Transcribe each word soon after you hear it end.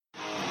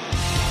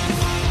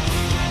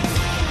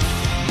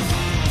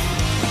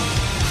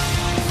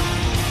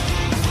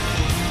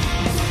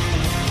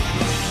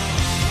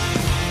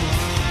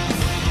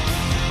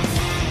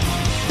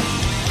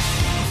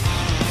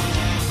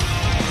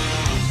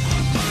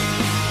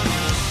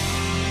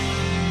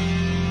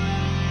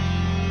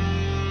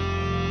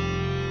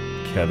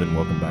Kevin,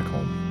 welcome back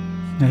home.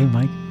 Hey,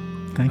 Mike.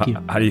 Thank you.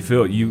 How do you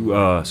feel?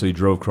 So you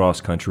drove cross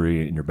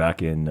country and you're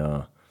back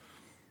in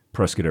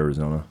Prescott,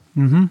 Arizona.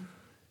 Mm-hmm.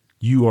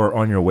 You are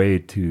on your way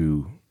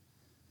to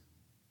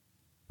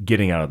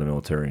getting out of the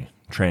military,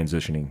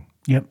 transitioning.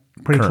 Yep,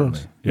 pretty currently.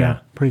 close. Yeah.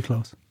 Pretty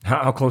close.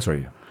 How close are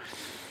you?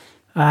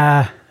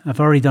 I've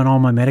already done all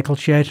my medical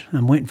shit.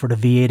 I'm waiting for the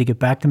VA to get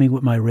back to me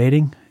with my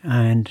rating,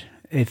 and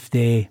if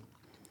they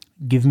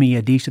give me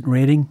a decent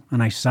rating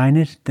and I sign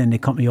it, then they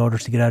cut me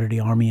orders to get out of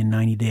the Army in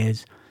 90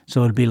 days.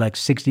 So it'll be like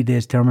 60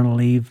 days terminal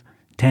leave,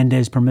 10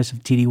 days permissive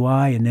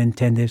TDY, and then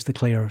 10 days to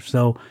clear.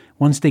 So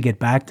once they get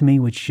back to me,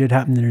 which should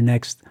happen in the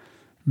next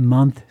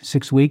month,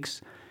 6 weeks,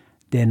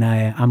 then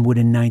I'm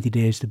within 90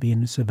 days to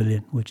being a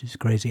civilian, which is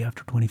crazy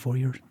after 24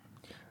 years.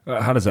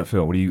 How does that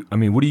feel? What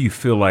do you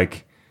feel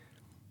like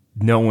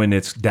knowing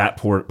it's that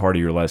part of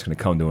your life's going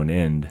to come to an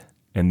end,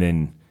 and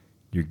then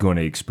you're going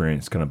to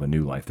experience kind of a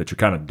new life that you're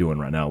kind of doing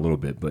right now a little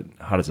bit, but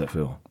how does that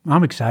feel?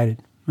 I'm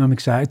excited.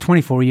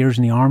 24 years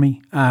in the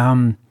Army,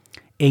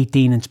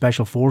 18 in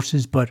Special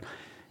Forces, but,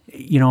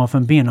 you know, if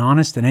I'm being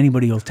honest, and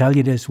anybody will tell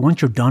you this,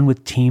 once you're done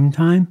with team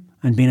time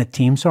and being a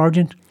team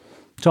sergeant,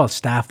 it's all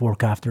staff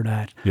work after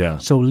that. Yeah.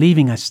 So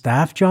leaving a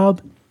staff job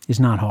is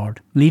not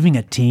hard. Leaving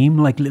a team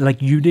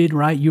like you did,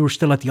 right? You were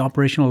still at the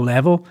operational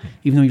level,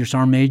 even though you're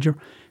sergeant major.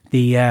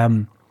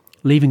 Leaving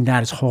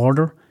that is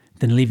harder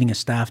than leaving a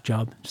staff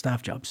job.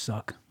 Staff jobs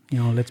suck.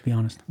 You know, let's be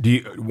honest.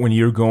 When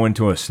you're going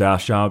to a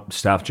staff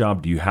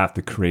job, do you have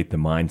to create the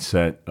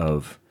mindset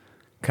of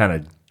kind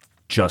of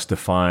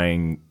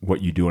justifying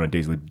what you do on a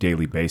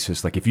daily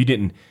basis? Like if you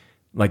didn't,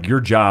 like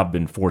your job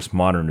in force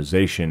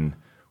modernization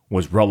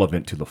was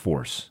relevant to the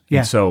force. Yeah.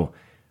 And so,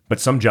 but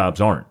some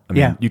jobs aren't. I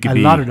mean, you could a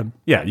be, lot of them.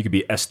 Yeah, you could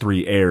be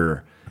S3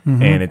 Air,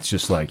 and it's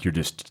just like you're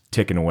just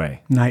ticking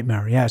away.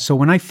 Nightmare, yeah. So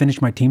when I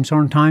finished my team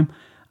sergeant time,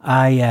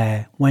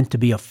 I went to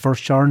be a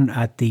first sergeant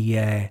at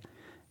the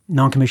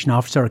Non-Commissioned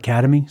Officer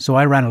Academy. So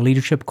I ran a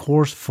leadership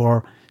course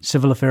for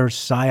civil affairs,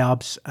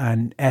 PSYOPs,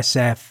 and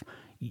SF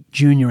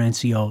junior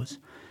NCOs.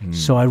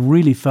 So I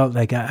really felt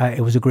like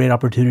it was a great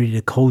opportunity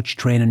to coach,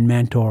 train, and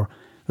mentor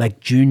like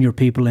junior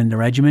people in the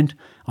regiment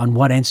on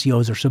what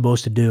NCOs are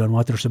supposed to do and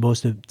what they're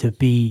supposed to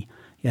be,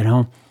 you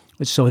know.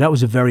 So that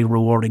was a very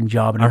rewarding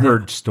job. And I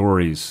heard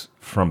stories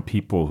from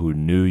people who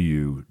knew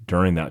you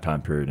during that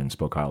time period and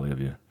spoke highly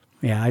of you.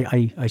 Yeah,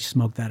 I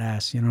smoked that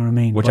ass, you know what I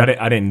mean? Which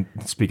I didn't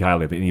speak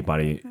highly of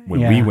anybody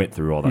when we went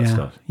through all that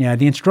stuff. Yeah,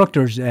 the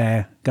instructors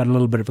got a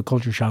little bit of a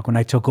culture shock when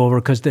I took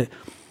over because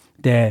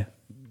the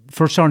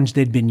first sergeants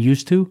they'd been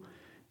used to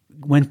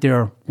went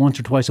there once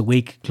or twice a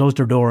week, closed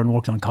their door and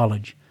worked on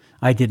college.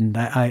 I didn't.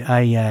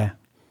 I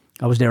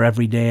was there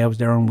every day. I was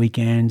there on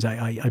weekends.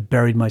 I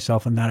buried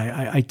myself in that.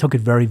 I took it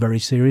very, very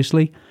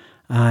seriously.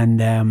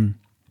 And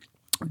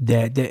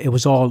it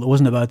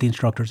wasn't about the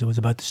instructors. It was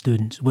about the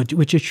students,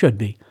 which it should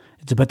be.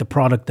 It's about the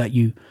product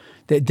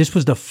this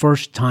was the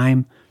first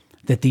time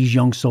that these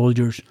young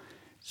soldiers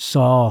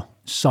saw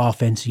soft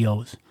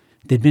NCOs.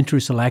 They'd been through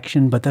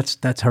selection, but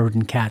that's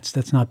herding cats.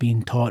 That's not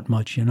being taught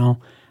much, you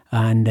know.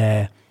 And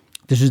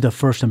this is the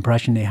first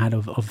impression they had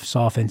of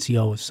soft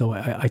NCOs. So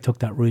I took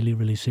that really,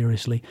 really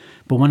seriously.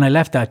 But when I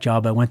left that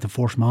job, I went to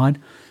Force Mod,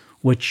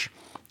 which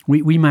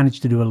we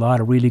managed to do a lot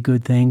of really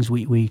good things.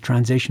 We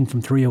transitioned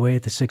from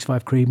 308 to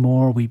 65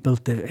 Creedmoor. We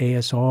built the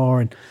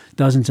ASR and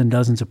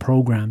dozens of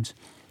programs.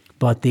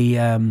 But the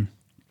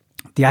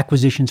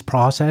acquisitions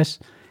process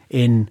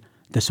in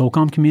the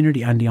SOCOM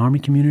community and the Army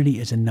community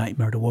is a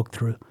nightmare to walk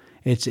through.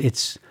 It's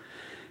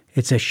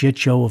a shit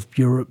show of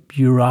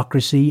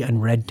bureaucracy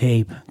and red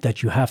tape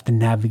that you have to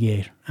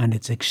navigate, and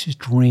it's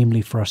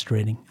extremely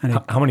frustrating. And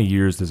how many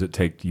years does it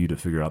take you to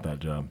figure out that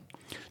job?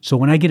 So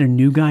when I get a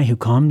new guy who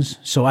comes,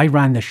 so I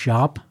ran the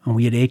shop, and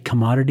we had 8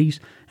 commodities,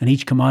 and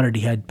each commodity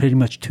had pretty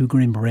much 2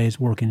 Green Berets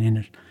working in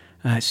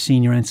it,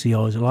 senior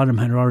NCOs. A lot of them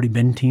had already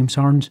been team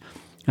sergeants,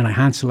 and I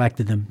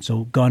hand-selected them.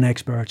 So gun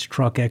experts,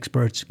 truck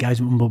experts,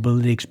 guys with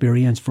mobility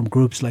experience from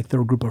groups like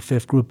 3rd Group or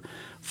 5th Group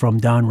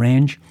from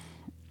downrange.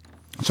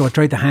 So I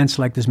tried to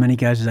hand-select as many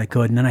guys as I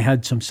could, and then I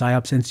had some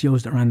PSYOPs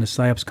NCOs that ran the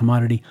PSYOPs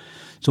commodity.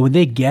 So when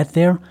they get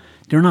there,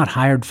 they're not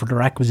hired for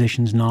their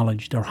acquisitions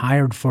knowledge. They're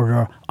hired for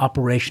their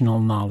operational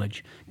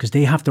knowledge because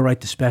they have to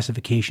write the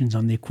specifications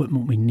on the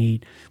equipment we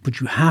need.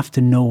 But you have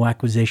to know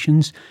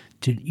acquisitions.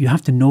 You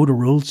have to know the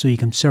rules so you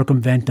can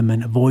circumvent them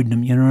and avoid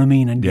them, you know what I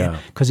mean? And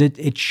because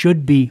it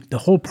should be, the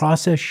whole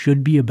process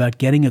should be about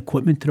getting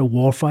equipment to the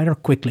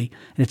warfighter quickly.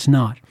 And it's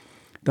not.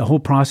 The whole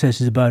process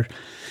is about,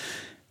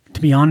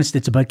 to be honest,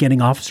 it's about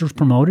getting officers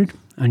promoted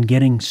and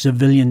getting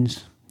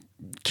civilians,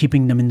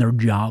 keeping them in their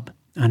job.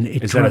 And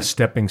is that a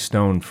stepping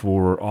stone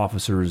for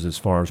officers as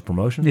far as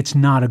promotion? It's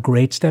not a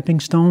great stepping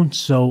stone.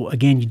 So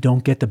again, you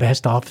don't get the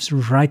best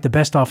officers, right? The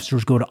best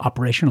officers go to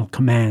operational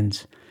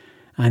commands,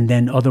 and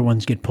then other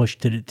ones get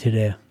pushed to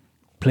the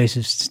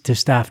places, to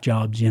staff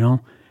jobs, you know,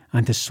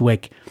 and to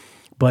SWIC.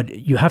 But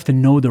you have to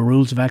know the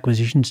rules of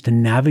acquisitions to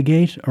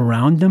navigate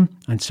around them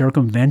and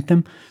circumvent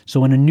them.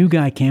 So when a new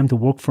guy came to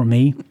work for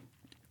me,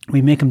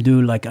 we make him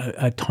do like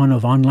a ton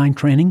of online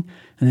training,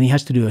 and then he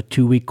has to do a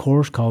 2-week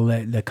course called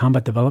the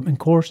Combat Development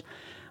Course.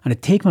 And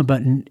it takes him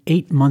about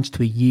 8 months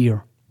to a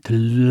year to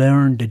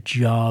learn the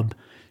job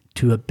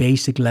to a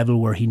basic level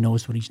where he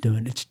knows what he's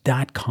doing. It's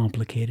that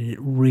complicated. It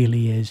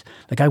really is.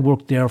 Like I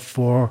worked there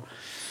for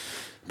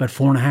about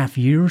 4.5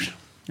 years,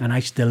 and I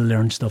still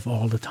learn stuff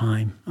all the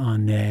time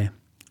on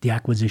the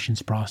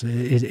acquisitions process.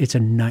 It's a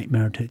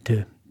nightmare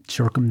to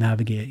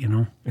circumnavigate, you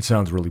know. It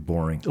sounds really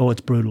boring. Oh,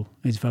 it's brutal.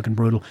 It's fucking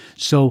brutal.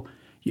 So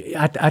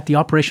at the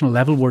operational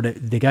level where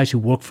the guys who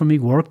worked for me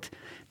worked,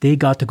 they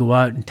got to go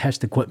out and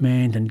test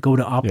equipment and go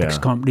to optics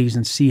companies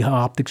and see how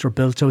optics are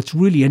built. So it's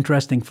really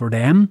interesting for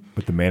them.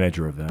 But the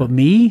manager of that. But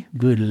me,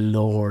 good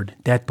Lord,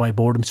 death by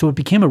boredom. So it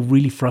became a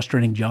really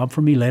frustrating job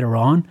for me later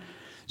on.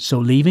 So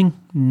leaving,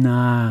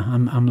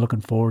 I'm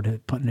looking forward to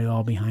putting it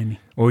all behind me.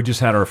 Well, we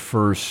just had our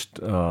first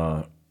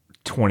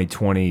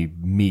 2020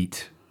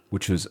 meet,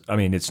 which is, I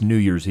mean, it's New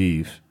Year's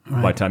Eve.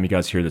 Right. By the time you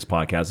guys hear this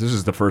podcast, this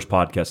is the first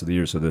podcast of the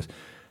year. So this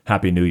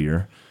Happy New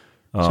Year.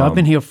 So I've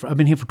been here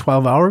for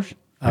 12 hours.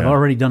 I've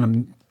already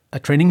done a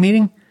training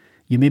meeting.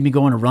 You made me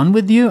go on a run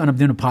with you, and I'm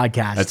doing a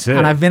podcast. That's it.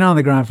 And I've been on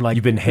the ground for like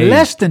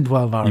less than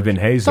 12 hours. You've been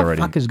hazed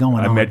already. What the fuck is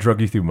going on? I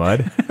drug you through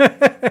mud.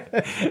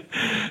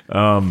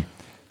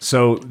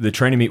 So the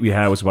training meet we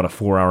had was about a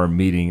 4-hour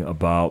meeting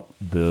about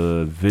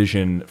the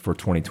vision for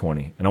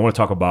 2020. And I want to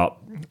talk about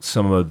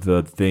some of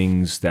the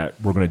things that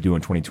we're going to do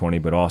in 2020,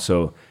 but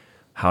also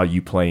how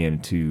you play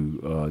into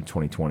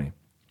 2020.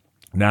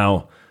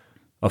 Now,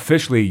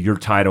 officially, your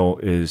title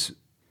is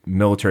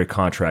Military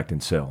Contract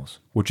and Sales,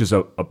 which is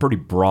a pretty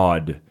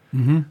broad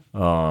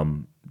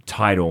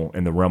title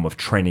in the realm of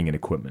training and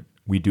equipment.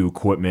 We do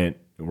equipment.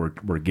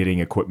 We're getting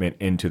equipment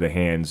into the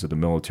hands of the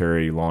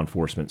military, law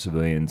enforcement,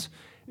 civilians,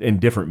 in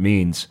different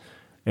means,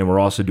 and we're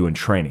also doing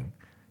training.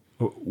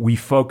 We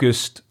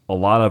focused a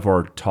lot of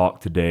our talk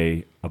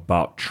today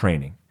about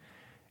training,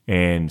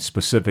 and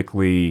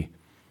specifically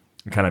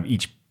kind of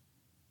each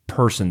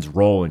person's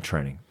role in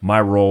training.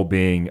 My role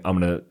being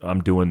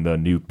I'm doing the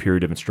new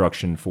period of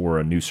instruction for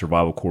a new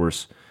survival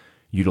course,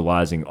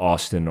 utilizing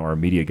Austin, our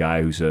media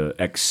guy, who's a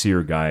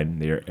ex-SEER guy in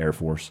the Air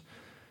Force.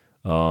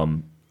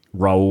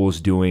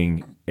 Raul's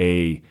doing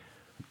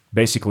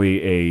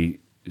basically a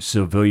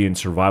civilian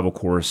survival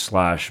course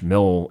 /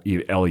 mil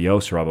LEO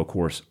survival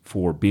course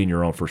for being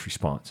your own first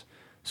response.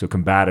 So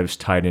combatives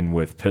tied in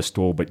with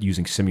pistol, but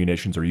using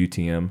simulations or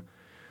UTM.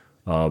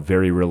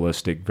 Very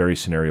realistic, very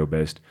scenario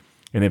based.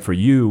 And then for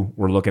you,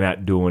 we're looking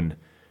at doing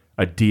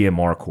a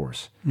DMR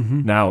course.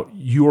 Now,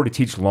 you already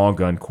teach long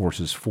gun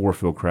courses for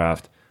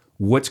Fieldcraft.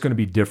 What's going to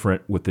be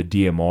different with the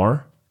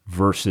DMR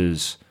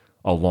versus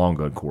a long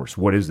gun course?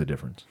 What is the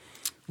difference?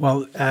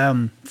 Well,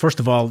 first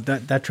of all,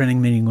 that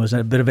training meeting was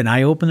a bit of an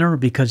eye-opener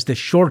because the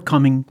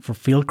shortcoming for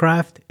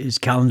Fieldcraft is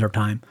calendar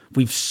time.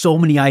 We've so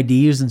many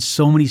ideas and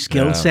so many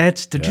skill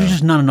sets that there's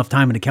just not enough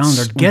time in the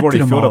calendar to get to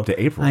them all. Up to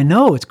April. I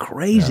know, it's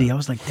crazy. I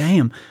was like,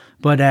 damn.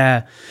 But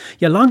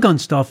long gun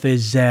stuff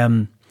is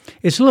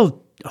it's a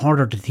little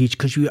harder to teach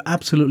because you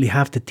absolutely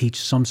have to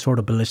teach some sort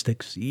of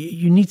ballistics.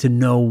 You need to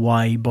know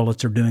why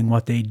bullets are doing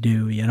what they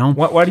do, you know?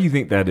 Why do you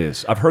think that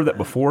is? I've heard that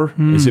before.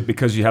 Is it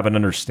because you have an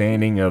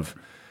understanding of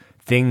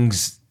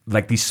things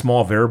like these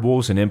small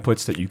variables and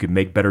inputs that you could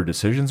make better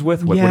decisions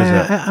with? What is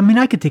that? I mean,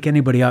 I could take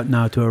anybody out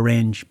now to a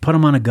range, put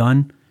them on a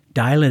gun,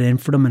 dial it in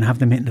for them, and have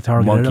them hitting the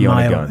target Monkey at a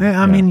on a mile. gun.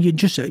 I mean,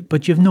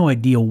 but you have no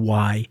idea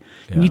why.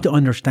 You need to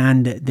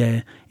understand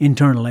the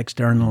internal,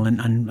 external,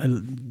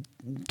 and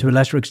to a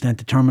lesser extent,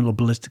 the terminal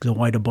ballistics of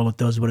why the bullet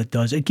does what it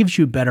does. It gives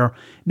you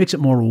makes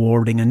it more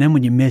rewarding. And then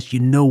when you miss, you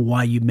know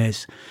why you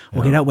miss.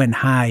 Okay, that went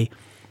high.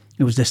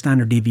 It was the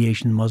standard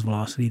deviation in muzzle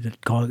velocity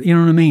that caused. You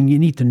know what I mean? You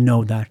need to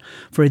know that.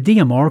 For a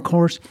DMR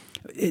course,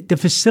 the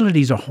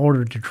facilities are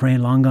harder to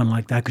train long gun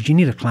like that because you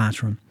need a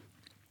classroom.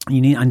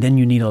 And then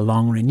you need a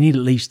long range. You need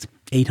at least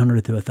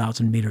 800 to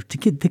 1,000 meters to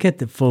get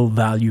the full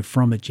value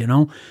from it, you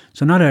know?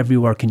 So not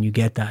everywhere can you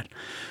get that.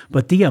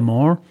 But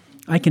DMR,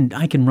 I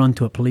can run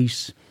to a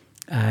police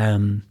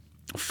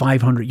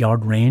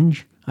 500-yard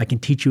range. I can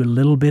teach you a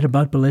little bit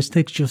about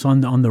ballistics just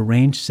on the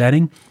range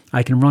setting.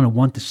 I can run a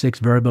 1-to-6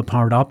 variable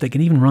powered optic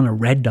and even run a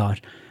red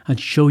dot and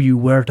show you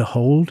where to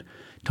hold.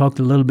 Talk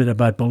a little bit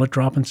about bullet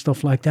drop and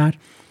stuff like that.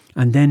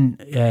 And then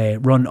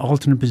run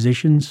alternate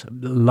positions,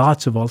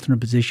 lots of alternate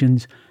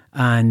positions,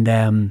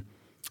 and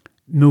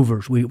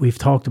movers. We've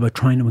talked about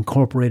trying to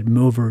incorporate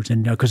movers,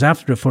 and because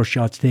after the first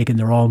shot's taken,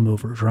 they're all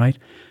movers, right?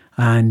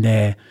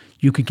 And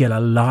you could get a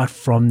lot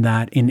from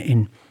that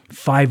in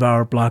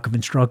 5-hour block of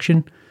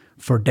instruction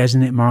for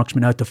designate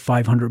marksman out to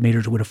 500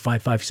 meters with a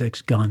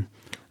 5.56 gun.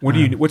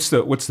 What's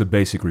the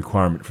basic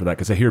requirement for that?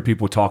 Because I hear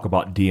people talk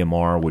about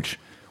DMR, which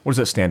what does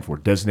that stand for?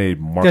 Designated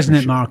marksmanship.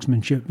 Designated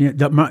marksmanship.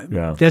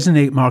 Yeah,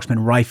 Designated marksman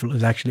rifle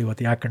is actually what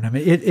the acronym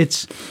is.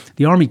 It's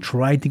the Army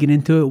tried to get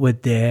into it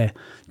with they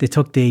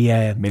took the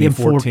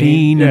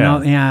M14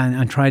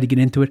 and tried to get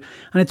into it,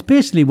 and it's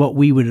basically what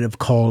we would have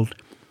called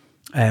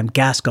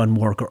gas gun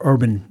work or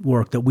urban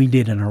work that we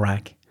did in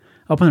Iraq,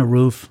 up on a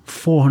roof,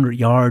 400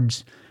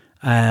 yards,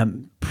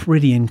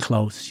 pretty in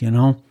close, you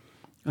know.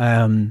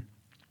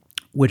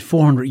 With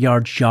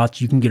 400-yard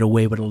shots, you can get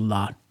away with a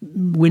lot.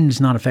 Wind's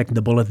not affecting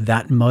the bullet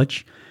that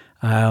much,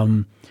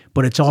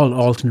 but it's all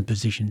alternate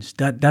positions.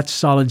 That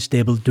solid,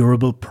 stable,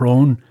 durable,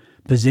 prone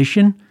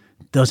position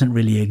doesn't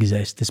really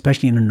exist,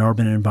 especially in an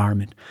urban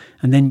environment.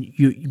 And then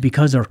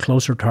because they're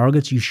closer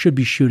targets, you should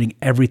be shooting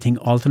everything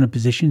alternate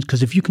positions,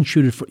 because if you can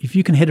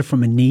hit it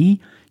from a knee,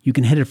 you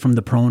can hit it from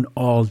the prone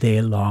all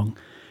day long.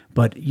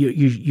 But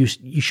you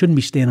shouldn't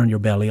be staying on your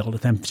belly all the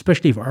time,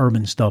 especially for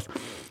urban stuff.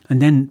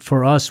 And then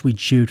for us, we'd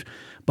shoot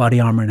body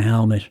armor and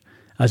helmet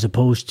as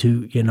opposed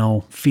to,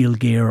 field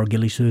gear or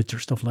ghillie suits or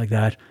stuff like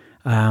that.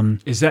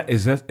 Is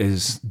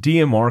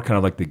DMR kind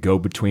of like the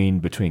go-between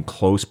between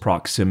close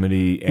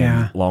proximity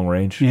and long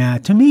range? Yeah,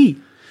 to me.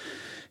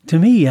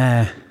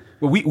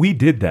 Well, we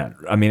did that.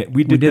 I mean,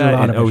 we did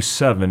that in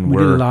 07. We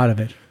did a lot of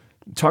it.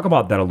 Talk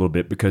about that a little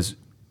bit, because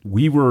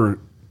we were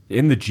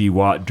in the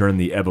GWOT during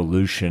the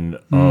evolution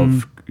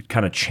of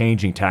kind of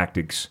changing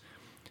tactics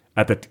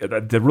at the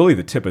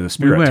tip of the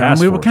spear.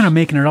 We were kind of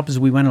making it up as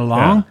we went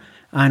along,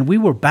 and we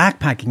were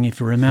backpacking, if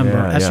you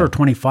remember,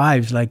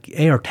 SR-25s, like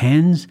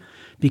AR-10s,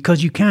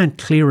 because you can't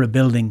clear a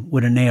building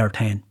with an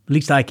AR-10. At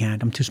least I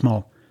can't. I'm too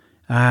small.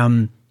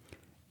 So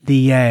we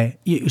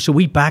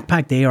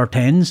backpacked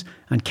AR-10s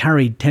and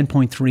carried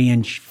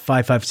 10.3-inch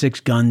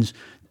 5.56 guns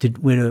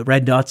with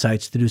red dot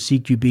sights to do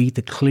CQB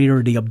to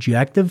clear the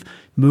objective,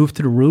 move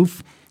to the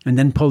roof, and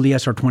then pull the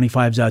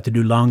SR-25s out to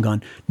do long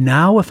gun.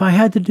 Now, if I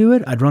had to do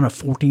it, I'd run a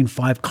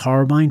 14.5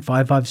 carbine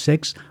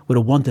 5.56 with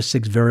a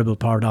 1:6 variable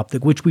powered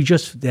optic, which we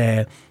just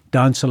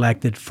down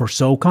selected for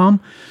SOCOM.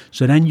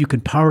 So then you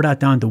can power that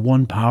down to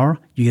 1 power.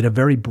 You get a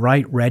very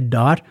bright red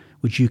dot,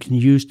 which you can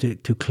use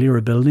to clear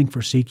a building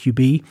for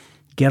CQB.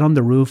 Get on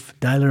the roof,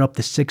 dial it up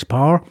to 6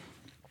 power,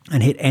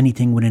 and hit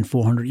anything within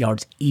 400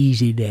 yards,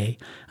 easy day.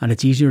 And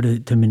it's easier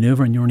to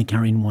maneuver, and you're only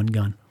carrying 1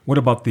 gun. What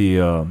about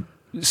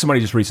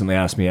somebody just recently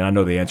asked me, and I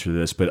know the answer to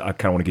this, but I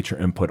kind of want to get your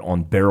input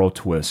on barrel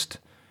twist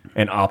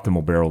and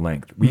optimal barrel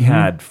length. We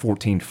had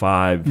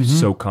 14.5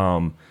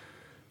 SOCOM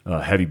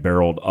heavy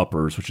barreled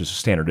uppers, which is a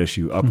standard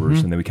issue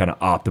uppers, and then we kind of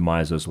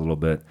optimize those a little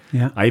bit.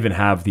 Yeah. I even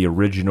have the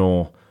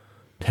original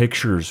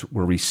pictures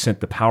where we sent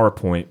the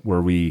PowerPoint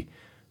where we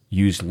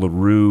used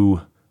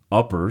LaRue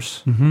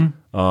uppers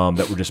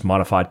that were just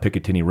modified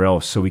Picatinny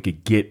rails so we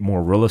could get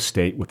more real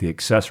estate with the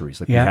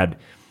accessories. Like we had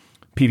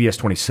PVS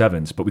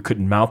 27s, but we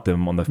couldn't mount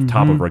them on the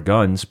top of our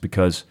guns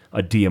because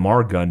a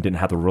DMR gun didn't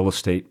have the real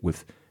estate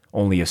with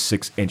only a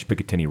 6-inch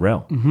Picatinny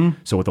rail.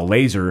 So with a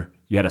laser,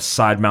 you had a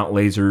side mount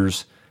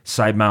lasers,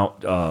 side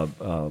mount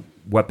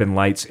weapon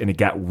lights, and it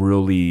got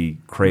really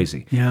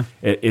crazy. Yeah.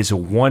 It is a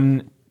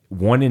 1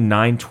 in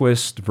 9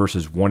 twist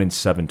versus 1 in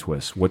 7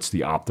 twist. What's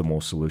the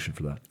optimal solution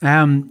for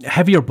that?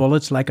 Heavier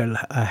bullets, like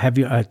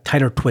a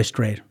tighter twist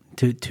rate.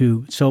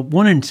 So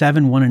 1 in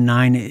 7, 1 in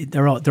 9,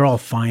 they're all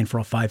fine for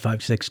a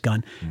 5.56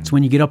 gun. It's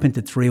when you get up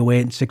into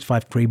 308 and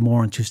 6.5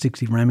 Creedmoor and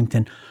 260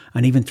 Remington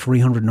and even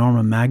 300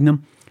 Norman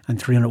Magnum and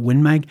 300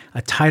 Win Mag,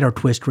 a tighter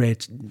twist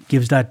rate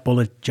gives that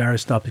bullet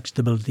gyroscopic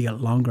stability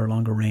at longer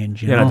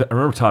range. I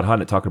remember Todd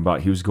Hunnett talking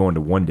about he was going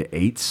to 1 to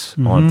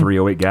 8s on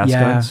 308 gas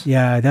guns.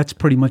 Yeah, that's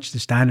pretty much the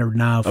standard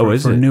now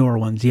for newer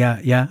ones.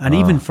 Yeah. And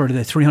even for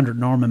the 300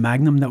 Norman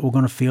Magnum that we're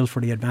going to field for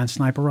the advanced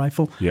sniper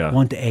rifle,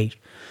 1 to 8.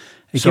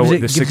 So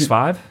the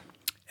 6.5?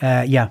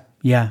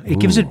 Yeah. It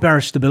gives it better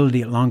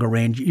stability at longer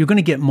range. You're going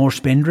to get more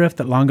spin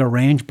drift at longer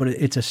range, but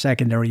it's a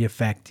secondary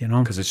effect,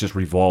 Because it's just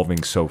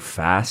revolving so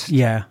fast.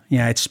 Yeah.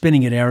 It's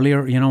spinning it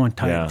earlier, and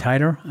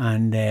tighter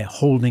and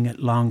holding it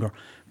longer.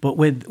 But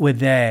with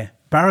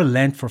barrel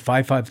length for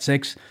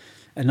 5.56,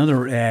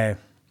 another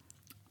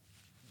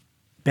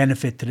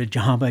benefit to the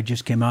job I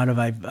just came out of,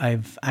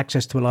 I've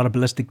access to a lot of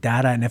ballistic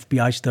data and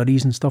FBI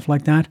studies and stuff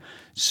like that.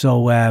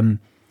 So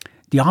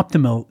the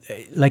optimal,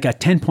 like a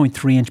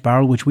 10.3-inch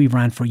barrel, which we've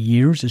ran for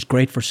years, is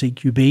great for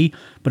CQB,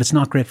 but it's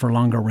not great for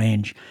longer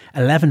range.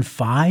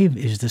 11.5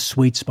 is the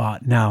sweet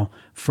spot now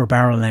for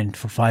barrel length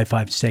for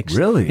 5.56.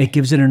 Really? It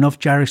gives it enough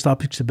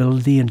gyroscopic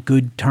stability and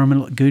good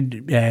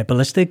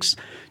ballistics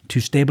to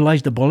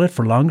stabilize the bullet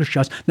for longer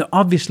shots. Now,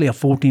 obviously, a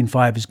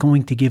 14.5 is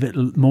going to give it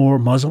more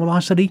muzzle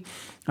velocity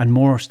and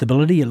more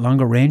stability at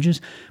longer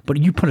ranges, but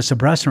you put a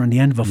suppressor on the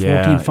end of a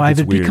 14.5,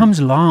 it becomes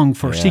long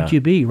for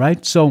CQB,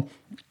 right? So,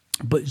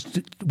 but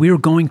we're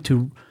going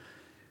to,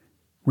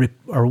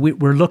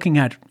 we're looking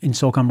at in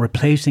SOCOM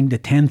replacing the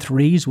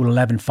 10.3s with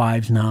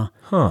 11.5s now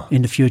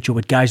in the future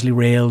with Geisley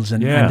rails,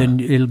 and then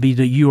it'll be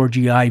the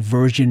URGI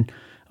version.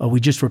 We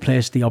just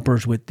replaced the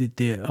uppers with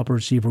the upper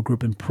receiver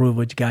group improved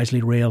with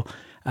Geisley rail.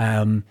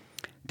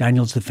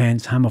 Daniels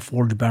Defense hammer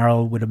forged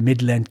barrel with a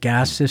mid-length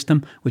gas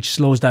system, which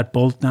slows that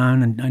bolt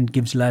down and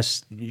gives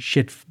less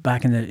shit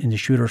back in the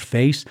shooter's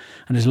face,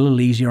 and is a little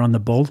easier on the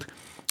bolt.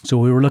 So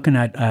we were looking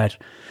at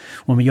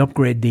when we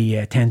upgrade the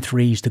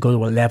 10.3s to go to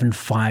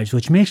 11.5s,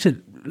 which makes it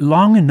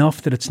long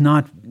enough that it's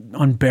not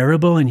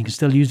unbearable and you can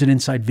still use it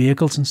inside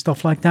vehicles and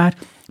stuff like that,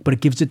 but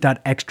it gives it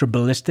that extra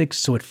ballistics,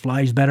 so it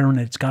flies better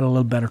and it's got a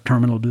little better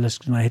terminal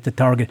ballistics when I hit the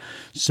target.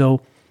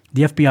 So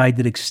The FBI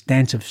did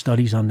extensive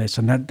studies on this,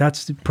 and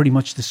that's pretty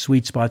much the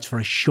sweet spots for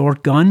a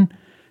short gun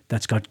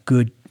that's got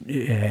good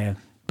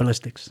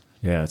ballistics.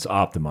 Yeah, it's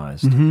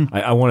optimized.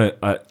 I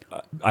want to.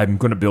 I'm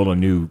going to build a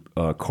new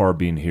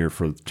carbine here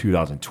for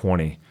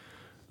 2020,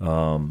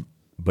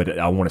 but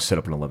I want to set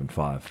up an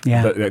 11.5.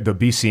 Yeah. The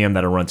BCM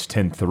that runs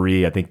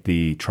 10.3. I think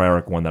the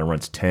Triarch one that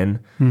runs 10.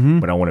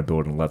 But I want to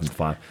build an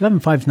 11.5.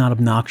 11.5 is not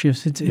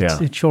obnoxious.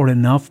 It's short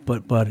enough,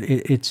 but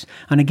it's,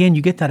 and again,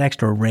 you get that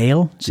extra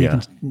rail, so you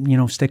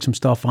can stick some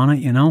stuff on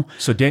it.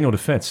 So Daniel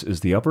Defense is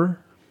the upper.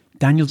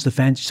 Daniel's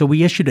Defense. So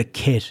we issued a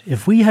kit.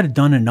 If we had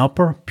done an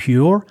upper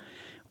pure,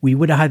 we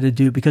would have had to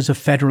do, because of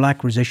federal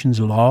acquisitions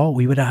law,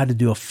 we would have had to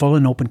do a full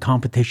and open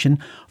competition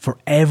for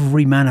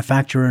every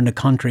manufacturer in the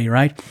country,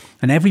 right?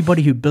 And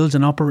everybody who builds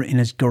an upper in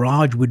his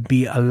garage would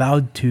be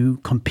allowed to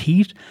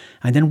compete.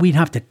 And then we'd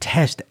have to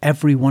test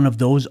every one of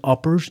those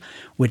uppers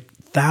with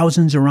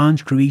thousands of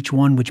rounds through each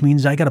one, which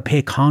means I got to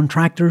pay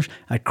contractors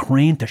a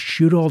crane to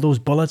shoot all those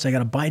bullets. I got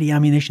to buy the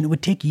ammunition. It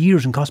would take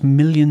years and cost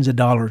millions of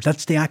dollars.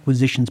 That's the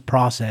acquisitions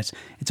process.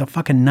 It's a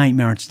fucking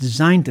nightmare. It's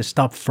designed to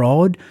stop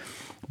fraud,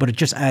 but it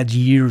just adds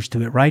years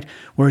to it, right?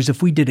 Whereas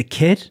if we did a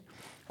kit,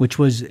 which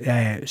was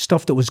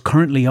stuff that was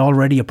currently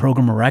already a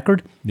program of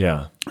record.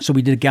 Yeah. So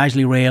we did a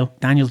Geisley rail,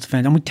 Daniel's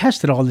Defense, and we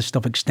tested all this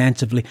stuff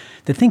extensively.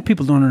 The thing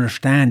people don't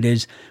understand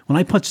is when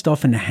I put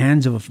stuff in the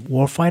hands of a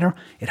warfighter,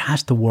 it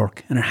has to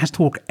work. And it has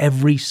to work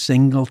every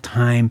single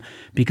time.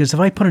 Because if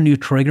I put a new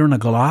trigger in a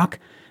Glock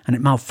and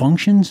it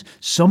malfunctions,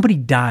 somebody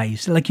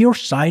dies. Like your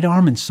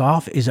sidearm in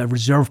SOF is a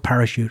reserve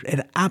parachute.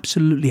 It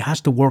absolutely has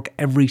to work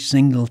every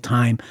single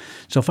time.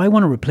 So if I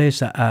want to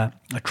replace a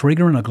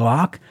trigger in a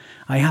Glock,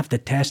 I have to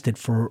test it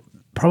for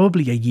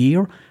probably a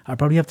year. I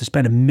probably have to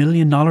spend $1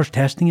 million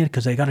testing it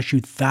because I got to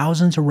shoot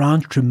thousands of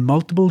rounds through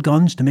multiple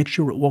guns to make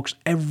sure it works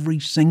every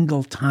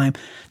single time.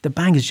 The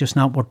bang is just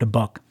not worth the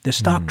buck. The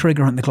stock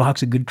trigger on the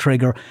Glock's a good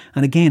trigger.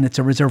 And again, it's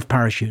a reserve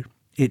parachute.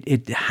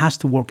 It has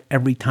to work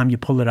every time you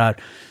pull it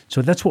out.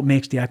 So that's what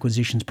makes the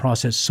acquisitions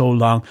process so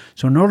long.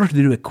 So in order to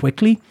do it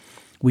quickly,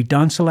 we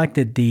down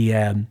selected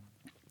the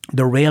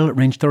rail at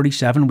range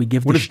 37. We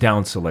give. What does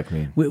down select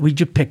mean? We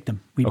just picked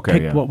them. We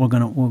picked what we're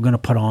gonna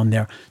put on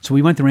there. So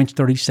we went to range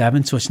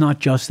 37. So it's not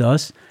just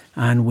us,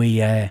 and we.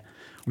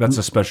 That's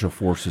a Special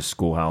Forces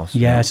schoolhouse.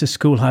 Yeah, it's a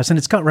schoolhouse, and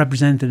it's got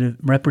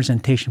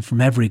representation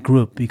from every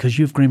group because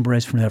you have Green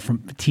Berets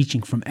from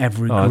teaching from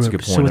every group. That's a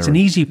good point. So it's an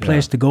easy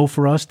place to go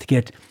for us to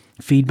get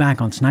feedback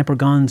on sniper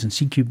guns and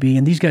CQB,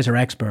 and these guys are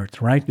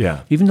experts, right?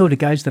 Yeah. Even though the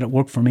guys that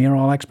work for me are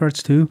all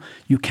experts too,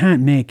 you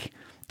can't make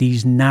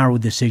these narrow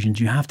decisions.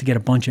 You have to get a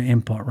bunch of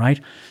input, right?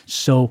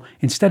 So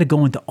instead of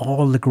going to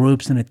all the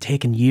groups and it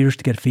taking years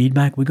to get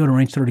feedback, we go to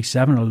range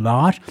 37 a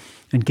lot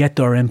and get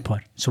their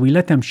input. So we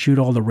let them shoot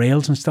all the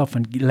rails and stuff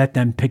and let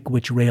them pick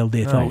which rail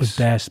they thought was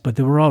best. But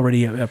they were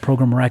already a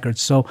program record.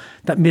 So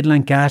that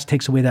mid-length gas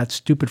takes away that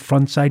stupid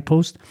front side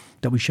post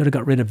that we should have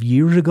got rid of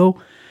years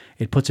ago.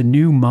 It puts a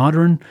new,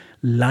 modern,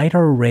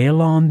 lighter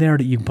rail on there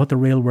that you can put the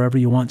rail wherever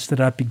you want instead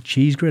of that big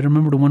cheese grid.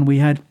 Remember the one we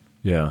had?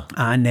 Yeah.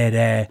 And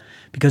it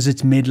because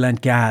it's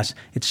mid-length gas,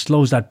 it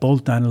slows that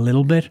bolt down a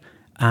little bit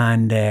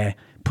and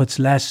puts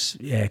less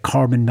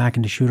carbon back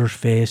in the shooter's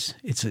face.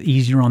 It's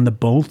easier on the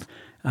bolt,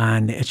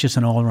 and it's just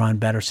an all-around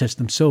better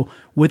system. So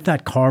with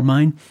that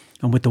carbine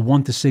and with the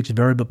 1-to-6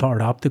 variable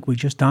powered optic we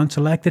just down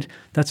selected,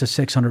 that's a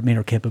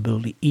 600-meter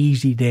capability,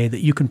 easy day that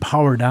you can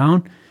power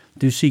down,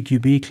 do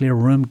CQB, clear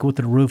room, go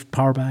to the roof,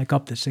 power back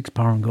up to 6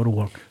 power and go to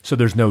work. So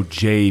there's no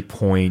J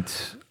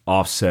point,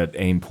 offset,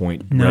 aim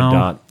point, red No,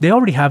 dot? they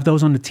already have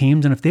those on the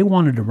teams, and if they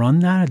wanted to run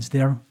that, it's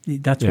there.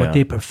 That's what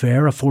they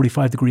prefer, a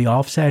 45-degree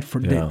offset.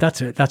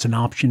 That's an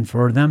option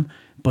for them,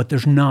 but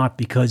there's not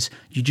because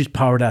you just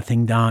power that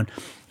thing down.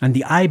 And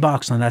the eye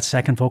box on that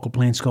second focal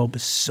plane scope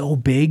is so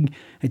big,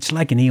 it's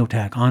like an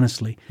EOTech,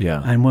 honestly.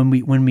 Yeah. And when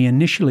we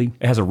initially...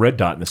 It has a red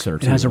dot in the center,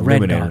 too. It has a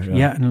red dot,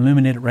 yeah, an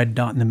illuminated red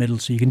dot in the middle.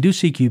 So you can do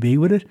CQB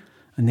with it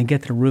and then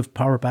get to the roof,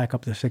 power back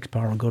up to 6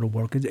 power and go to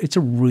work. It's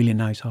a really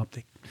nice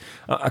optic.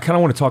 I kind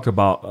of want to talk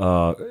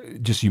about,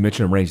 just you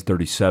mentioned range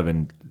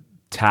 37,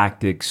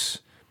 tactics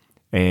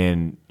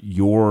and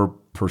your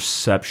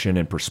perception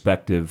and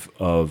perspective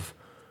of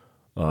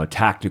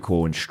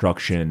tactical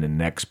instruction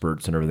and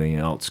experts and everything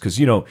else. Because,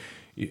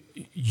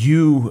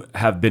 you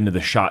have been to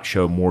the SHOT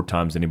Show more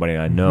times than anybody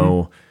I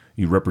know.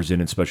 You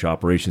represented Special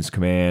Operations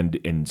Command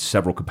in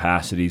several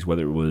capacities,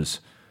 whether it was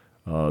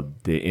the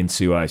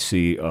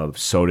NCOIC of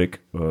SOTIC,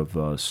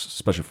 of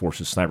Special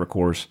Forces Sniper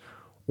Course,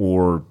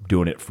 or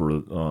doing it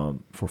for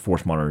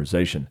force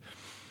modernization.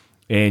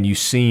 And you've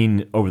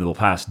seen over the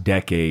past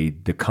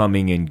decade the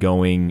coming and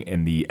going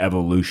and the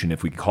evolution,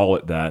 if we call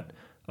it that,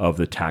 of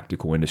the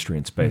tactical industry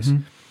in space.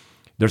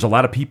 There's a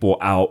lot of people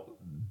out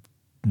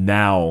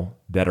now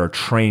that are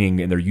training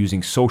and they're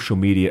using social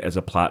media as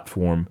a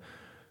platform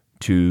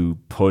to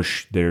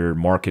push their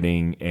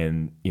marketing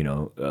and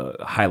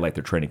highlight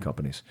their training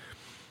companies.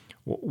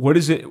 What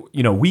is it?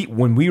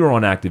 When we were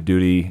on active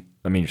duty,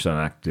 I mean, you're still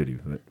on active duty,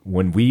 but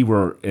when we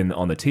were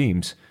on the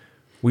teams,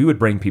 we would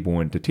bring people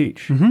in to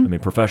teach. I mean,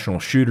 professional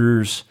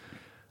shooters,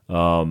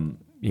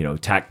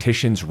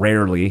 tacticians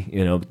rarely.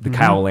 The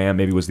Kyle Lamb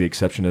maybe was the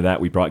exception to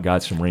that. We brought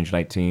guys from Range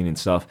 19 and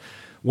stuff.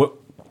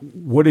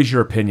 What is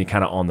your opinion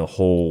kind of on the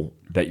whole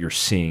that you're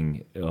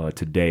seeing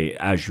today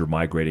as you're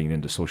migrating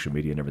into social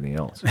media and everything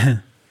else?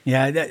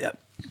 Yeah,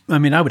 I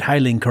mean, I would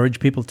highly encourage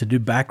people to do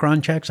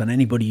background checks on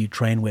anybody you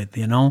train with,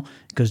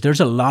 because there's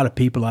a lot of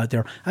people out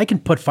there. I can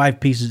put 5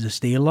 pieces of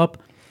steel up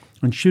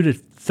and shoot it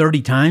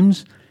 30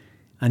 times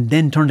and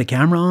then turn the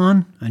camera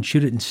on and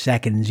shoot it in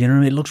seconds.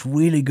 It looks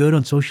really good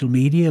on social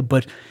media,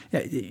 but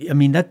I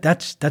mean,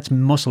 that's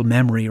muscle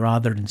memory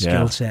rather than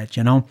skill set,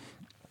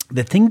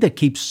 The thing that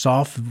keeps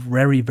SOF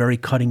very, very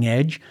cutting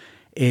edge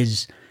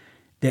is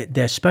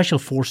the Special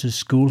Forces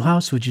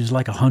Schoolhouse, which is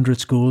like 100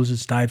 schools.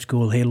 It's Dive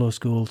School, Halo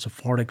School,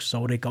 Sephardic,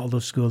 Sodic, all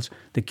those schools,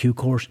 the Q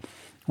course.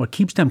 What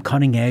keeps them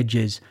cutting edge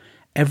is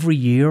every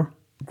year,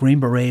 Green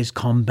Berets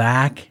come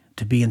back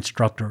to be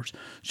instructors.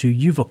 So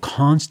you've a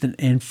constant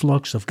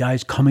influx of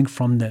guys coming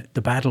from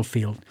the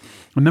battlefield.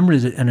 I remember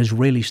an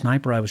Israeli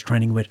sniper I was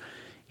training with,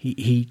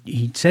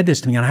 he said this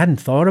to me, and I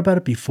hadn't thought about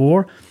it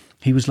before.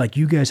 He was like,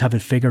 you guys have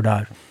it figured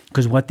out.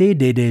 Because what they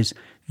did is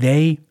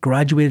they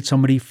graduated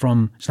somebody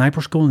from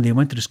sniper school and they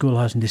went to the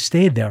schoolhouse and they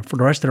stayed there for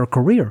the rest of their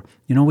career,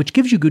 which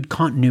gives you good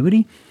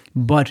continuity,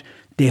 but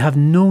they have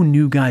no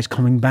new guys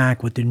coming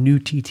back with the new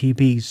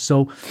TTPs.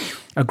 So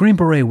a Green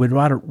Beret would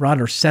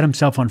rather set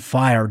himself on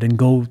fire than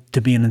go to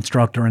be an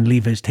instructor and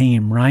leave his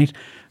team, right?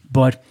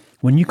 But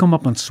when you come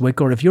up on SWIC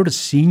order, if you're the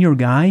senior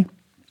guy,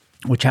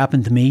 which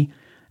happened to me,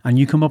 and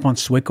you come up on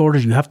SWIC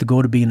orders, you have to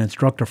go to be an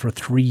instructor for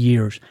 3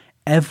 years.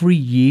 Every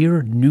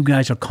year, new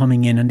guys are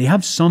coming in, and they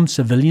have some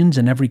civilians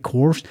in every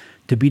course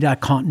to be that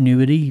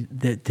continuity,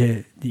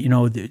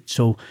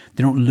 so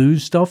they don't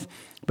lose stuff.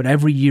 But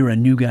every year, a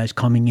new guy's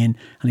coming in,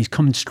 and he's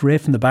coming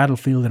straight from the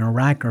battlefield in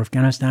Iraq or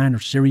Afghanistan or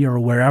Syria or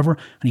wherever,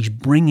 and he's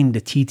bringing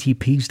the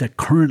TTPs that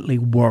currently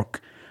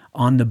work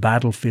on the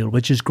battlefield,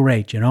 which is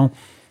great, And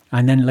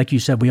then, like you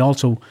said, we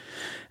also,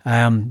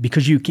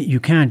 because you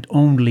can't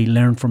only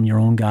learn from your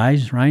own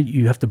guys, right?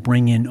 You have to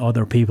bring in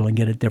other people and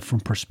get a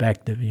different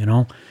perspective,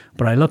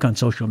 But I look on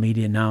social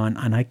media now,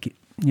 and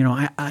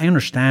I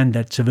understand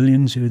that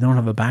civilians who don't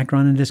have a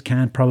background in this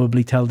can't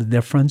probably tell the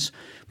difference.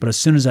 But as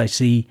soon as I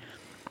see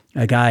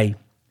a guy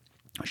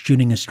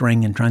shooting a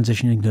string and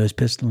transitioning to his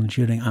pistol and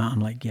shooting, I'm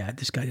like, yeah,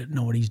 this guy doesn't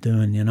know what he's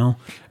doing,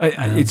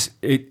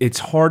 It's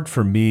hard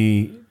for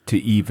me to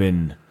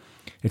even.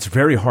 It's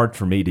very hard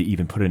for me to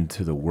even put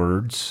into the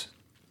words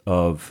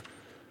of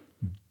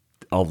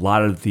a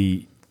lot of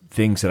the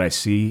things that I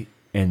see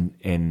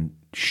and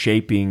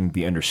shaping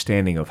the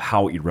understanding of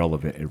how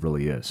irrelevant it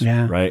really is.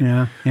 Yeah, right?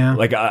 Yeah.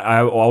 Like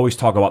I always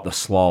talk about the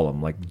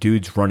slalom, like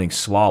dudes running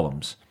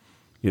slaloms.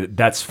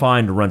 That's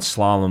fine to run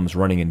slaloms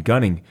running and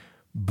gunning,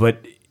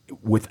 but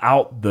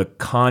without the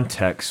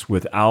context,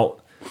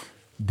 without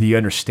the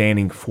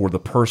understanding for the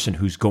person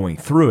who's going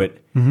through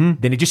it, then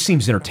it just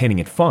seems entertaining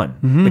and fun.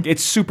 Like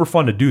it's super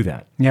fun to do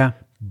that. Yeah.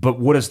 But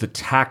what is the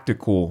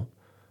tactical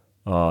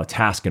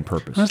task and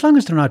purpose? As long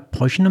as they're not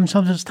pushing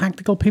themselves as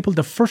tactical people.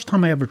 The first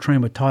time I ever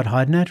trained with Todd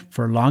Hodnett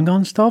for long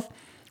gun stuff,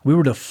 we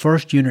were the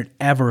first unit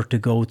ever to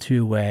go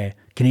to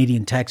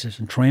Canadian Texas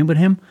and train with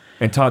him.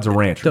 And Todd's a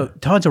rancher.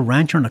 Todd's a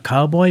rancher and a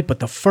cowboy, but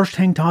the first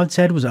thing Todd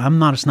said was, I'm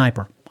not a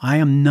sniper. I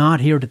am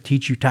not here to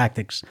teach you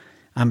tactics.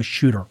 I'm a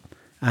shooter.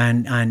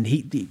 And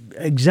he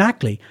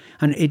exactly.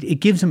 And it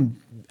gives him,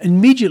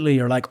 immediately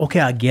you're like, okay,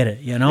 I get it,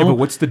 Yeah, but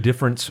what's the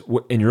difference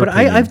in your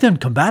opinion? But I've done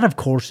combative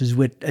courses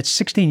with a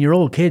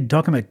 16-year-old kid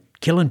talking about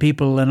killing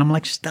people, and I'm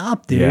like,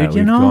 stop, dude, Yeah,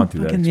 we've gone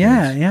through that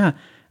experience. Yeah.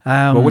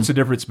 But what's the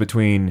difference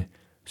between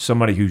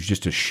somebody who's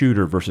just a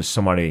shooter versus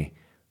somebody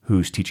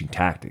who's teaching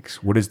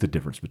tactics? What is the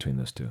difference between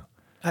those two?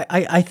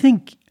 I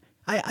think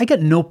I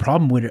got no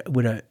problem with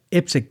a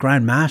IPSC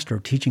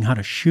Grandmaster teaching how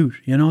to shoot.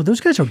 Those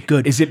guys are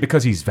good. Is it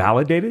because he's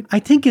validated? I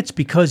think it's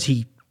because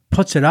he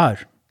puts it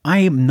out. I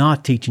am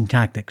not teaching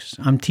tactics.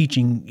 I'm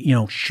teaching,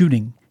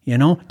 shooting.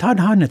 Todd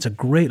Hodnett's a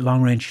great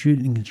long-range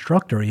shooting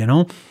instructor.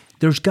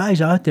 There's guys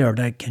out there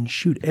that can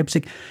shoot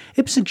IPSC.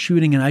 IPSC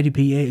shooting and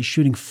IDPA is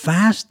shooting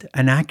fast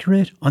and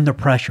accurate under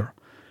pressure.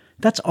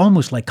 That's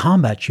almost like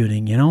combat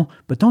shooting,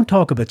 But don't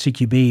talk about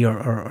CQB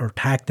or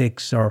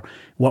tactics or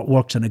what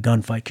works in a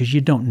gunfight, because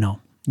you don't know.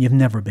 You've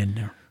never been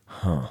there.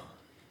 Huh.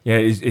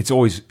 Yeah,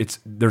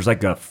 there's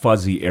like a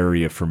fuzzy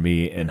area for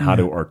me in how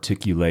to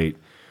articulate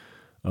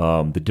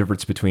the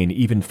difference between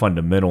even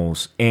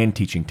fundamentals and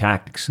teaching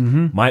tactics.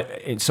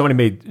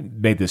 Somebody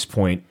made this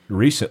point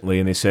recently,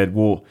 and they said,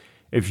 well,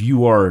 if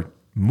you are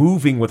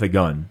moving with a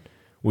gun,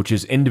 which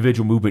is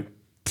individual movement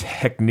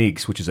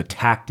techniques, which is a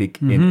tactic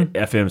in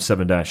FM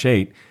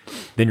 7-8,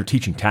 then you're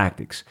teaching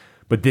tactics.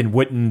 But then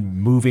wouldn't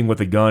moving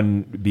with a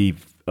gun be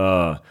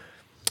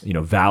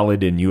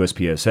valid in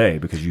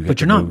USPSA because you? But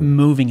you're not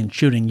moving and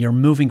shooting. You're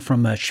moving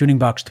from a shooting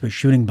box to a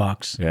shooting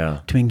box. Yeah.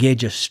 To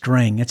engage a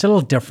string. It's a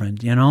little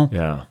different,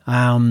 Yeah.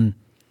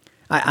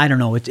 I don't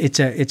know. It's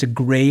a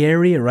gray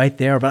area right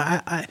there,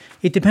 but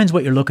it depends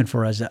what you're looking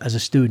for as a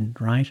student,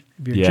 right?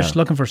 If you're just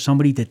looking for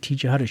somebody to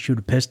teach you how to shoot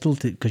a pistol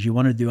because you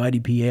want to do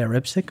IDPA or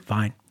IPSC,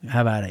 fine,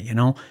 have at it.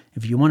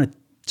 If you want to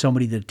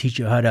somebody to teach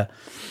you how to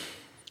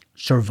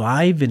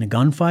survive in a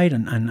gunfight,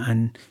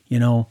 and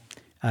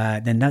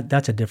then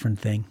that's a different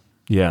thing.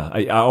 Yeah,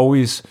 I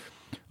always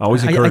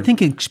encourage. I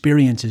think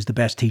experience is the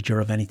best teacher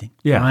of anything.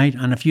 Yeah. Right.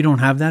 And if you don't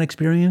have that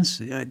experience,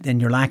 then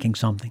you're lacking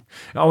something.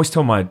 I always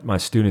tell my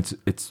students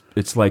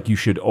it's like you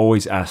should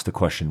always ask the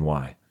question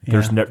why.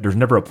 There's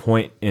never a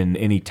point in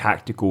any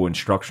tactical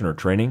instruction or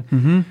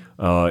training,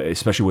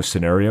 especially with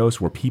scenarios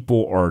where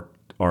people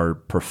are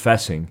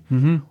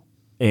professing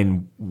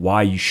and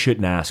why you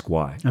shouldn't ask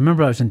why. I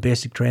remember I was in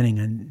basic training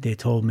and they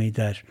told me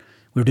that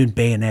we were doing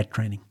bayonet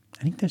training.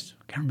 I can't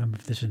remember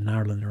if this is in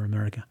Ireland or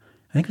America.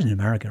 I think it was in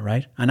America,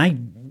 right? And I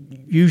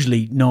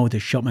usually know to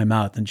shut my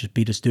mouth and just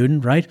be the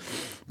student, right?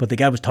 But the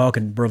guy was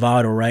talking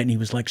bravado, right? And he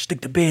was like,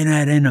 stick the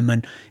bayonet in him,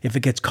 and if it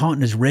gets caught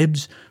in his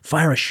ribs,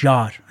 fire a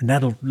shot, and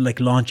that'll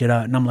like launch it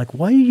out. And I'm like,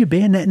 why are you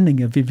bayoneting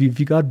him if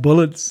you got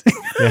bullets?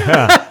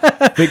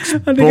 Yeah, fix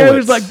and the guy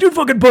was like, do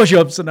fucking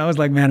push-ups. And I was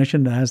like, man, I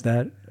shouldn't have asked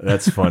that.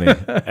 That's funny.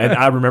 And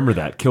I remember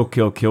that. Kill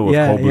with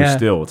cold blue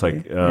steel. It's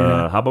like,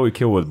 how about we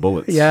kill with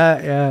bullets?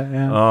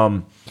 Yeah.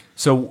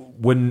 So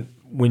when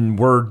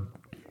we're,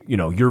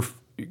 you're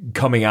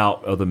coming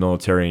out of the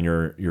military and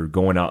you're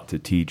going out to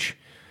teach,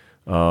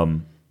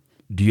 do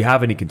you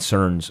have any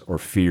concerns or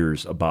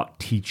fears about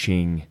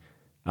teaching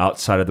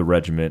outside of the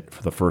regiment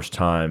for the first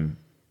time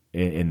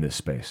in this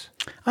space?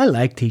 I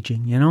like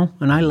teaching,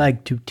 and I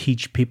like to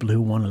teach people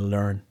who want to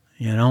learn,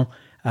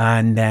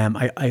 and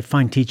I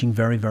find teaching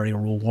very, very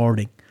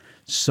rewarding.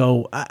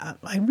 So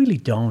I really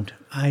don't.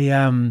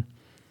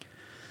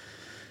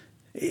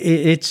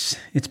 It's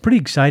pretty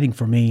exciting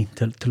for me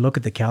to look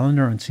at the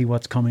calendar and see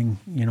what's coming,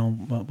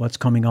 what's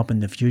coming up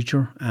in the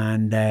future.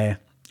 And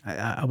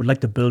I would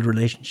like to build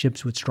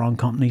relationships with strong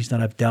companies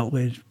that I've dealt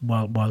with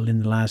while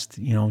in the last,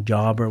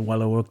 job, or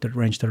while I worked at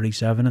Range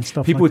 37 and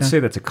stuff. People would say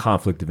that's a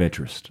conflict of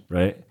interest,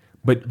 right?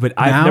 But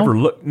I've never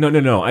looked.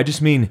 No. I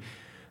just mean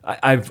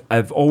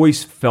I've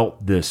always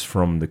felt this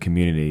from the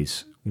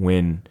communities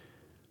when.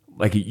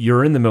 Like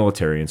you're in the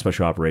military and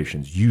special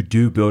operations, you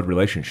do build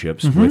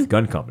relationships with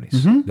gun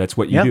companies. That's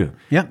what you do.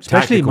 Yeah,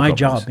 especially my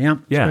job. Yeah.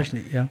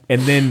 Especially, yeah.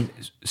 And then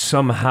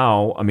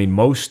somehow,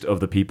 most of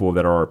the people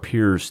that are our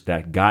peers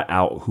that got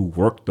out who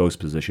worked those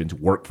positions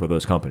work for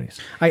those companies.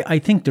 I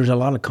think there's a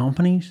lot of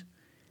companies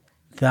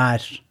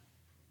that,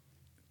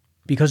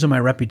 because of my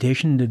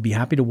reputation, they'd be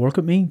happy to work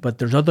with me, but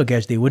there's other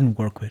guys they wouldn't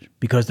work with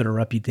because of their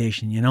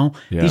reputation, Yeah.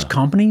 These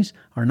companies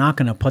are not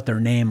going to put their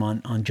name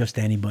on just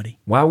anybody.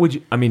 Why would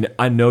you?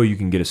 I know you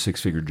can get a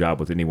 6-figure job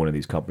with any one of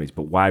these companies,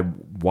 but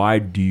why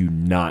do you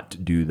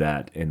not do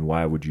that, and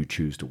why would you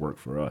choose to work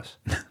for us?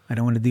 I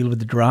don't want to deal with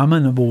the drama,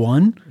 number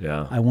one.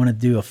 Yeah. I want to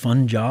do a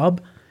fun job.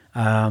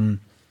 And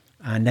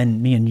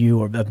then me and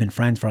you have been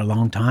friends for a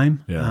long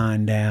time. Yeah.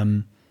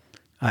 And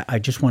I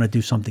just want to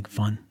do something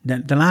fun.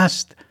 The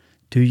last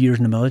 2 years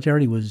in the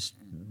military was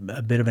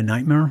a bit of a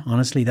nightmare.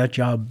 Honestly, that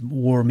job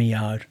wore me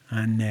out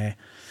and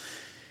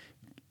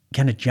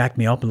kind of jacked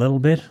me up a little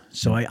bit.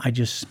 So I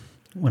just,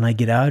 when I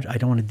get out, I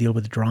don't want to deal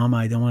with the drama.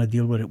 I don't want to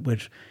deal with it.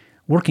 With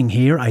working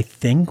here, I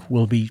think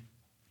will be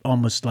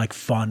almost like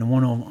fun.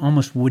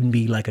 Almost wouldn't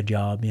be like a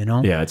job,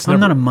 Yeah, I'm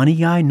not a money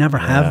guy. Never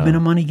have been a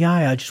money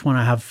guy. I just want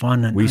to have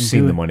fun. We've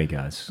seen the money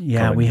guys.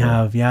 Yeah, we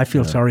have. Yeah, I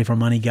feel sorry for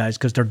money guys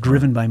because they're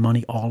driven by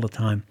money all the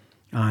time,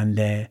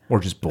 and or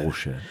just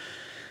bullshit.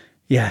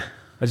 Yeah.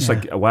 I just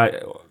like why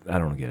I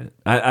don't get it.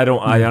 I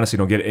don't. I honestly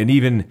don't get it. And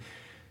even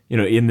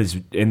in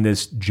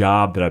this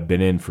job that I've been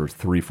in for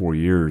 3-4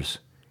 years,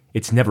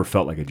 it's never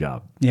felt like a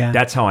job. Yeah.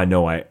 That's how I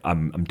know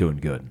I'm doing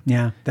good.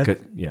 Yeah.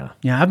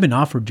 Yeah. I've been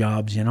offered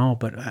jobs,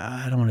 but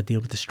I don't want to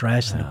deal with the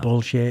stress and the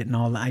bullshit and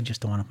all that. I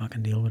just don't want to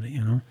fucking deal with it,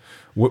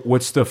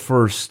 What's the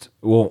first?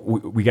 Well,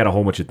 we got a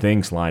whole bunch of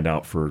things lined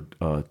out for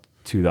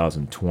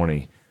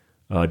 2020.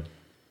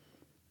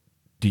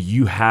 Do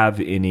you have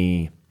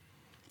any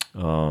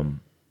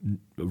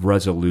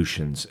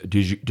resolutions?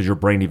 Does your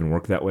brain even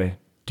work that way?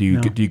 Do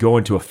you go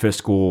into a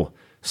fiscal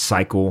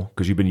cycle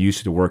because you've been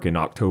used to working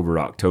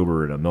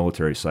October in a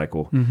military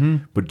cycle?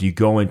 But do you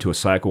go into a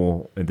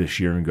cycle this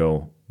year and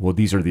go, well,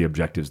 these are the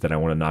objectives that I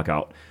want to knock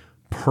out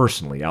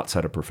personally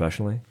outside of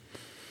professionally?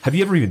 Have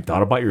you ever even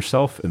thought about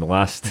yourself in the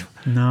last?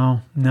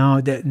 No,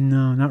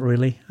 not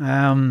really.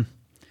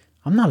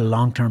 I'm not a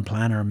long-term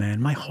planner,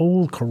 man. My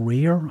whole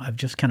career, I've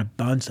just kind of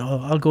bounced.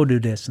 I'll go do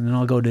this, and then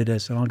I'll go do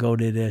this, and I'll go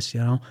do this,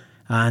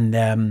 And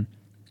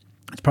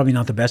it's probably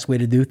not the best way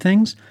to do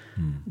things,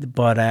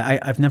 but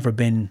I've never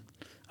been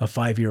a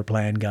 5-year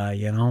plan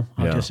guy,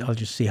 I'll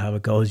just see how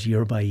it goes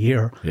year by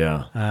year.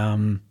 Yeah.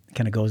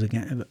 Kind of goes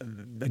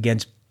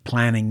against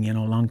planning,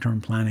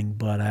 long-term planning,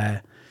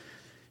 but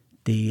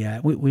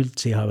we'll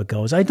see how it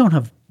goes. I don't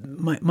have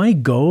my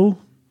goal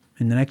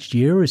in the next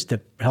year is to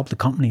help the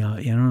company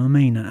out, you know what I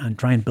mean, and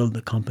try and build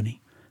the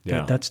company.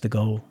 Yeah. That's the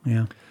goal.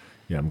 Yeah.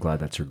 Yeah, I'm glad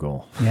that's your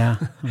goal. Yeah.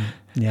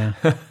 Yeah.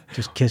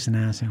 Just kissing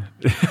ass.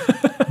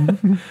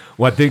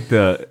 Well, I think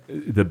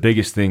the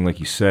biggest thing,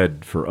 like you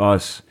said, for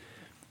us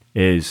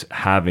is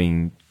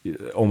having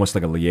almost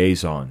like a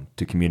liaison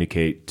to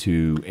communicate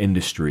to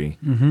industry,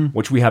 Mm-hmm.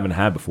 which we haven't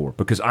had before.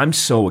 Because I'm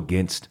so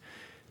against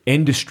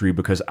industry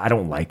because I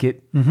don't like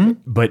it, Mm-hmm.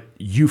 but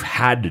you've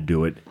had to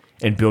do it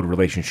and build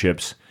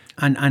relationships.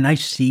 And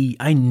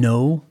I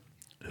know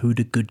who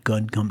the good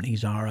gun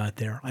companies are out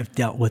there. I've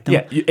dealt with them.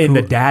 Yeah, and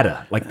the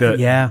data, like the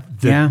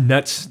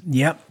nuts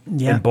Yep.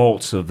 and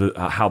bolts of the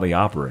how they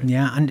operate.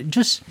 Yeah, and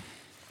just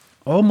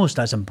almost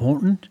as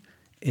important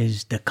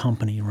is the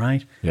company,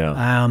 right?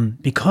 Yeah.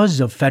 Because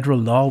of federal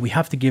law, we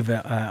have to give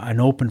an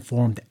open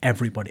forum to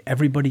everybody.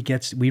 Everybody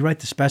we write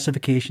the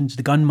specifications.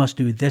 The gun must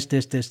do this,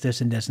 this, this,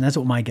 this, and this. And that's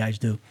what my guys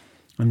do.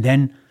 And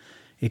then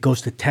it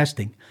goes to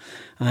testing.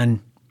 And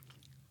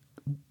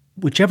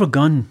whichever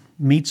gun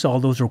meets all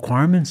those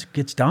requirements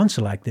gets down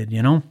selected,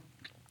 you know?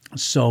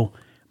 So,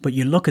 but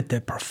you look at the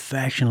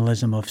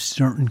professionalism of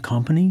certain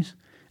companies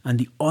and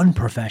the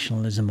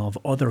unprofessionalism of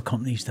other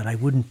companies that I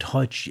wouldn't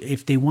touch.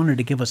 If they wanted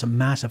to give us a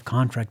massive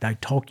contract,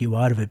 I'd talk you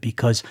out of it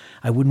because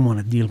I wouldn't want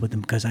to deal with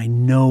them because I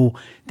know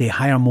they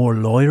hire more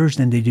lawyers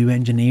than they do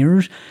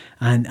engineers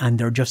and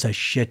they're just a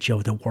shit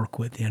show to work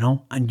with, you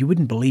know? And you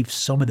wouldn't believe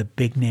some of the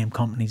big name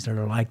companies that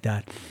are like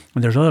that.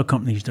 And there's other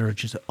companies that are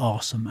just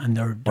awesome. And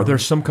Are there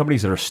some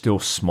companies that are still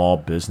small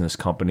business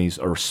companies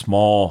or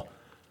small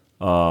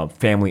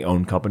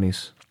family-owned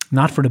companies?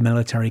 Not for the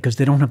military because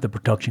they don't have the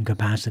production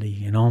capacity,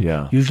 you know?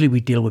 Yeah. Usually we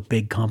deal with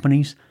big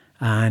companies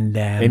and...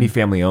 Any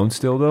family-owned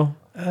still, though?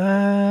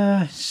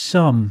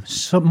 Some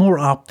more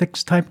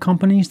optics type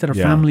companies that are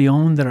Yeah. family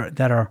owned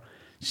that are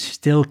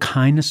still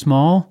kind of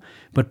small.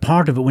 But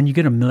part of it, when you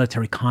get a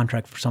military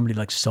contract for somebody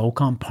like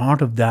SOCOM,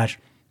 part of that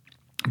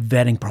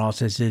vetting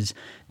process is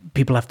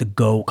people have to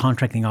go,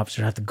 contracting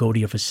officers have to go to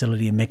your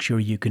facility and make sure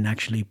you can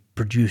actually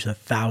produce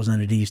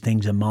 1,000 of these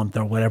things a month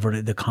or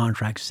whatever the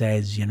contract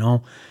says, you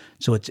know.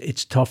 So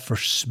it's tough for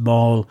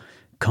small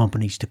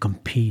companies to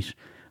compete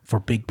for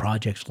big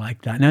projects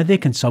like that. Now, they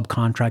can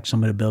subcontract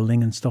some of the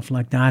building and stuff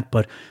like that,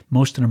 but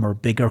most of them are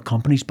bigger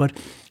companies. But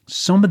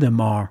some of them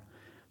are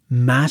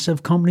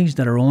massive companies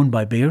that are owned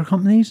by bigger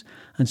companies,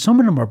 and some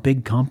of them are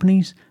big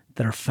companies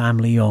that are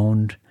family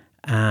owned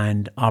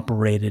and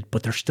operated,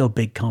 but they're still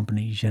big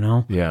companies, you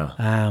know? Yeah.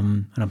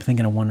 And I'm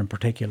thinking of one in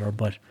particular,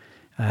 but...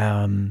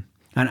 and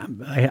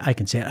I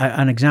can say it.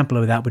 An example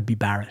of that would be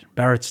Barrett.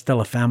 Barrett's still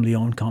a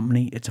family-owned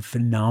company. It's a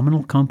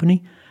phenomenal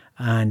company,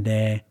 and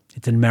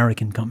it's an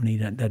American company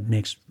that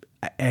makes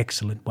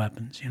excellent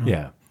weapons. You know.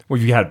 Yeah. Well,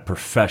 you had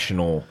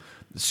professional,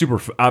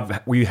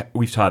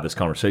 we've had this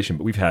conversation,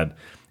 but we've had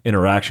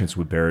interactions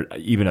with Barrett,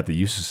 even at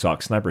the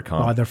USASOC Sniper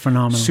Con. Oh, they're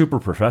phenomenal. Super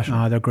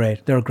professional. Oh, they're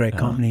great. They're a great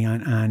company,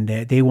 and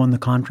they won the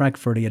contract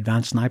for the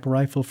advanced sniper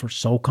rifle for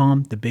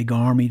SOCOM, the big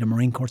Army, the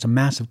Marine Corps. It's a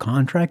massive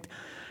contract,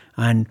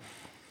 and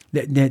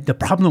the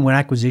problem with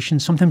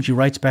acquisitions, sometimes you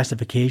write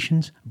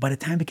specifications, by the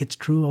time it gets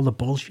through all the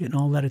bullshit and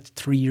all that, it's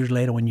 3 years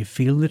later when you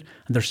field it,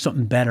 and there's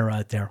something better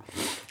out there.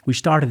 We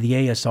started the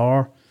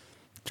ASR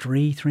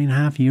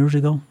 3.5 years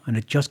ago, and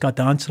it just got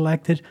down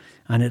selected,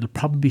 and it'll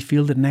probably be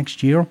fielded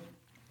next year.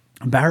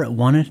 Barrett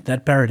won it.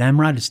 That Barrett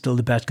MRAD is still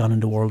the best gun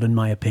in the world, in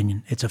my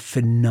opinion. It's a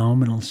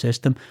phenomenal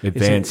system.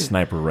 Advanced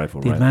sniper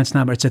rifle, The right? advanced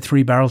sniper. It's a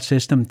 3-barrel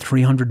system.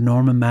 300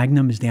 Norman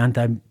Magnum is the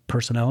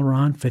anti-personnel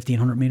round,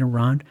 1,500 meter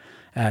round.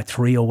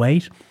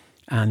 308,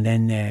 and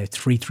then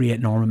 338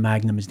 Norman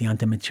Magnum is the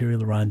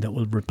anti-material round that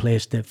will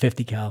replace the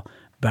 50 cal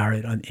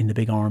Barrett in the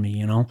big Army,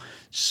 you know.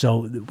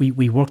 So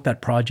we worked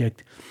that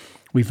project.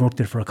 We've worked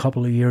it for a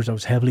couple of years. I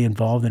was heavily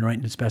involved in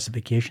writing the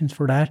specifications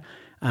for that,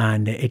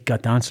 and it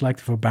got down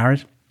selected for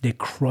Barrett. They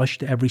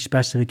crushed every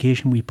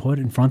specification we put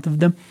in front of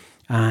them,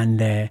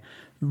 and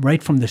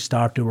right from the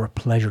start, they were a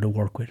pleasure to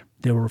work with.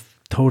 They were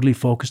totally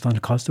focused on the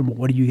customer.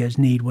 What do you guys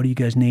need? What do you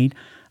guys need?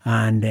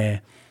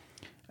 And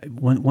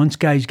once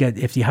guys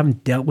if you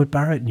haven't dealt with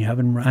Barrett and you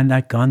haven't ran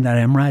that gun, that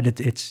MRAD,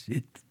 it's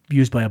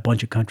used by a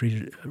bunch of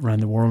countries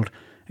around the world.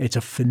 It's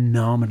a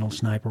phenomenal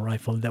sniper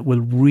rifle that will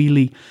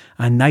really,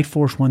 and Night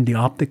Force won the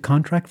optic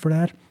contract for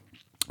that.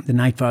 The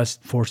Night Force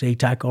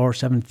ATAC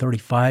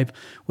R735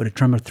 with a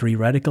Trimmer 3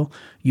 reticle.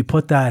 You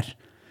put that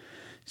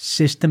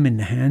system in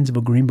the hands of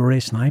a Green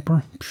Beret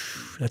sniper,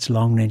 that's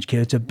long range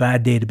kill. It's a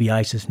bad day to be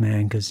ISIS,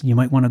 man, because you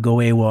might want to go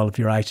AWOL if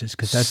you're ISIS.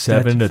 Cause that's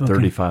 7 to fucking,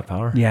 35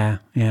 power? Yeah.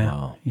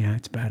 Wow. Yeah,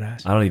 it's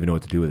badass. I don't even know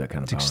what to do with that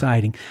kind of It's power.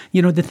 exciting.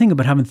 You know, the thing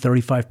about having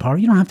 35 power,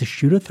 you don't have to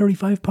shoot at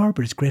 35 power,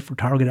 but it's great for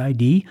target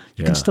ID.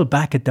 You can still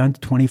back it down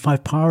to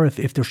 25 power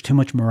if there's too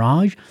much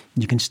mirage.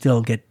 You can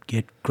still get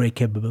great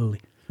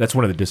capability. That's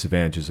one of the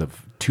disadvantages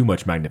of too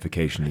much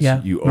magnification is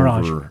Yeah, you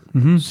mirage. over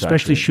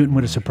Especially shooting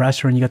with a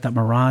suppressor and you got that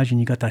mirage and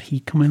you got that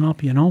heat coming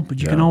up, you know,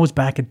 but you can always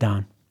back it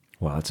down.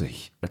 Wow,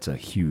 that's a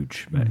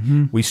huge.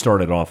 We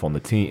started off on the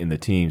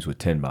teams with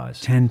 10 buys.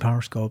 10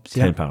 power scopes.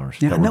 10 powers.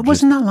 Yeah, and that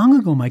wasn't that long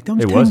ago, Mike. That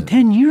was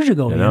 10 years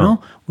ago, you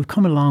know? We've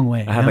come a long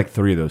way. I had like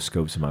 3 of those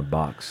scopes in my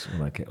box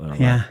when I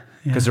Yeah.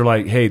 Because they're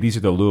like, hey, these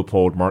are the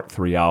Leupold Mark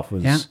III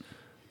Alphas. Yeah.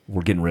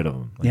 We're getting rid of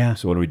them. Like, Yeah.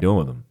 So what are we doing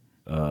with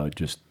them?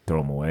 Just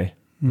throw them away.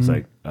 It's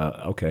like,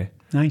 okay.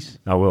 Nice.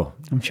 I will.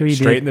 I'm sure you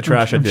did. Straight in the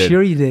trash. I'm I did.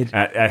 sure you did.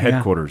 At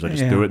headquarters. I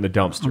just threw it in the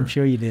dumpster. I'm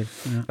sure you did.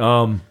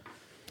 Yeah.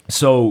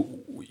 So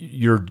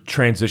you're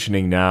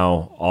transitioning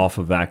now off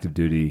of active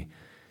duty.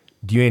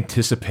 Do you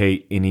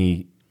anticipate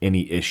any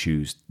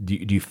issues? Do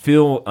you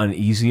feel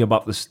uneasy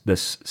about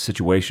this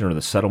situation or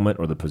the settlement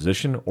or the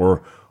position,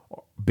 or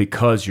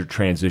because you're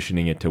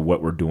transitioning it to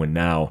what we're doing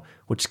now,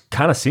 which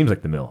kind of seems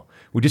like the mill?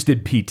 We just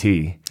did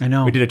PT. I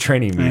know. We did a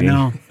training meeting.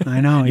 I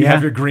know. You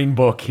have your green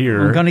book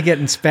here. I'm going to get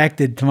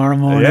inspected tomorrow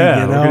morning.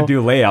 Yeah, we're going to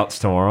do layouts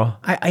tomorrow.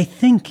 I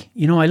think,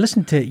 I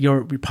listened to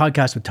your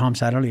podcast with Tom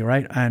Satterley,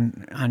 right?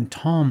 And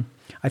Tom,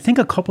 I think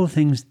a couple of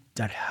things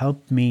that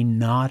helped me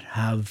not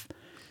have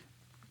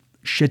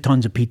shit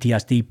tons of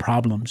PTSD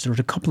problems. There's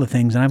a couple of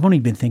things, and I've only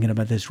been thinking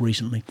about this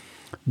recently.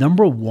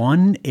 Number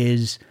one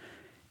is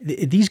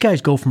these guys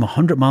go from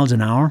 100 miles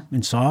an hour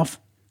in SOF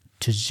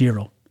to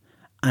 0.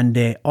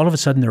 And all of a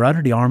sudden they're out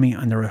of the army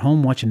and they're at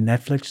home watching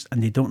Netflix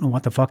and they don't know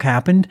what the fuck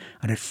happened,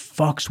 and it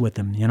fucks with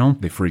them,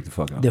 They freak the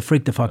fuck out. They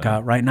freak the fuck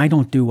out, right? And I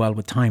don't do well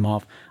with time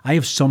off. I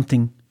have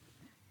something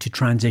to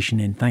transition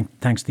in,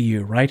 thanks to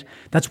you, right?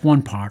 That's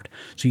one part.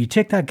 So you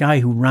take that guy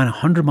who ran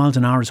 100 miles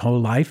an hour his whole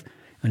life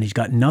and he's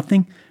got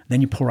nothing,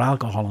 then you pour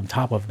alcohol on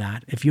top of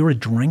that. If you're a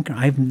drinker,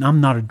 I'm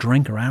not a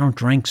drinker. I don't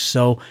drink,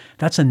 so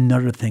that's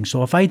another thing.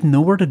 So if I had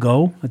nowhere to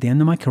go at the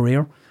end of my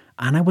career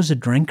and I was a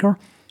drinker,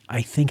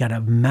 I think I'd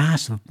have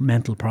massive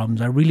mental problems.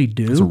 I really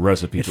do. It's a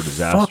recipe for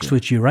disaster. It fucks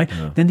with you, right?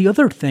 Yeah. Then the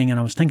other thing, and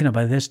I was thinking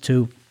about this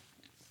too,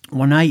 in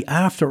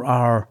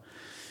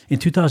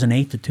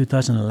 2008 to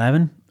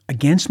 2011,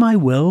 against my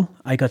will,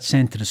 I got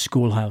sent to the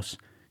schoolhouse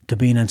to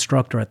be an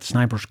instructor at the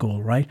sniper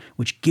school, right?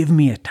 Which gave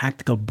me a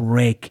tactical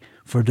break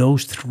for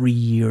those 3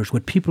 years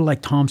with people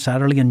like Tom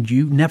Satterley, and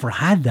you never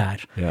had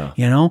that,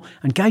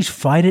 And guys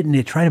fight it and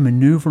they try to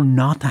maneuver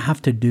not to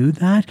have to do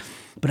that.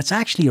 But it's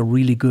actually a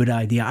really good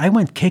idea. I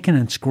went kicking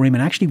and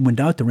screaming. I actually went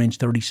out to Range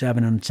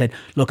 37 and said,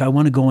 look, I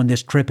want to go on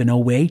this trip in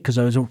 08 because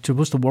I was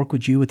supposed to work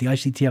with you with the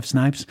ICTF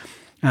snipes.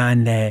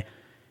 And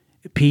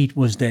Pete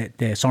was the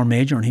Sergeant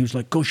Major, and he was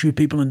like, go shoot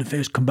people in the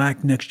face, come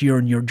back next year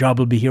and your job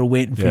will be here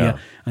waiting for you.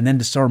 And then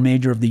the Sergeant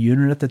Major of the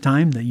unit at the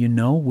time that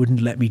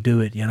wouldn't let me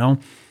do it, and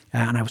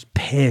I was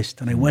pissed.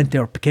 And I went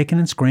there kicking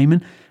and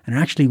screaming, and it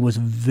actually was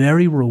a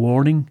very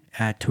rewarding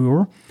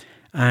tour.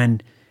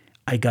 And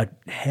I got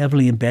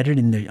heavily embedded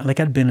in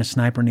I'd been a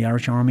sniper in the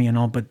Irish Army and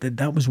all, but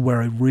that was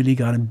where I really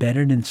got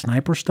embedded in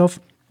sniper stuff.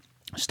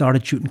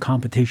 Started shooting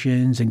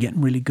competitions and getting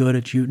really good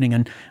at shooting.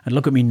 And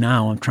look at me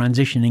now, I'm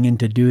transitioning in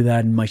to do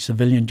that in my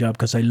civilian job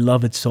because I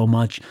love it so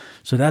much.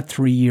 So that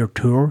 3-year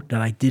tour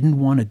that I didn't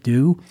want to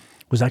do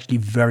was actually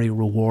very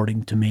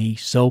rewarding to me.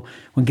 So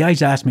when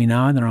guys ask me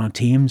now, and they're on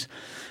teams,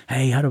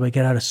 hey, how do I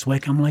get out of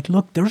SWIC? I'm like,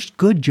 look, there's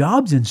good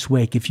jobs in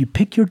SWIC. If you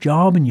pick your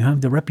job and you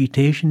have the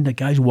reputation that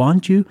guys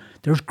want you,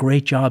 there's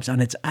great jobs.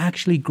 And it's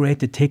actually great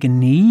to take a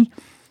knee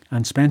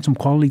and spend some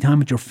quality time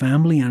with your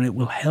family, and it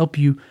will help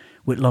you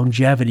with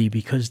longevity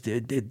because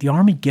the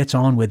Army gets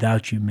on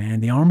without you,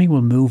 man. The Army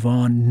will move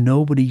on.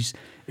 Nobody's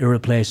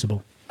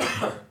irreplaceable.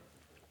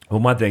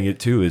 Well, my thing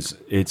too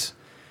is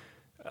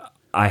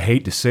I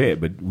hate to say it,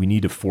 but we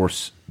need to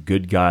force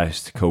good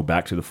guys to go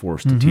back to the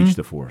force to teach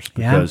the force,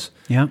 because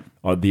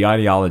the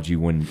ideology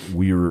when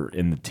we were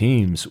in the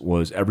teams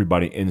was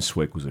everybody in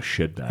SWIC was a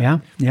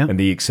shitbag. And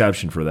the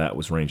exception for that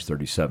was Range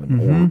 37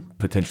 or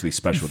potentially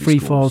specialty Free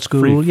schools. Fall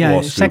School. Free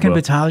fall Second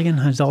Battalion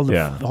has all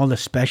the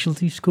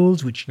specialty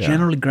schools, which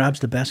generally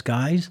grabs the best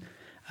guys.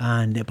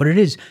 But it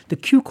is, the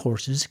Q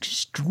course is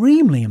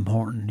extremely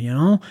important,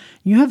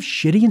 You have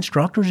shitty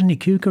instructors in the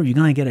Q course, you're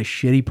going to get a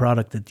shitty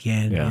product at the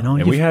end,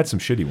 And we had some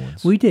shitty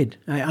ones. We did.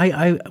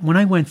 I when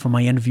I went for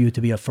my interview to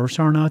be a first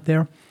sergeant out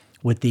there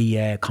with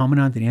the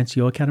commandant at the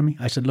NCO Academy,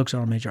 I said, look,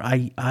 Sergeant Major,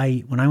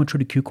 when I went through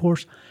the Q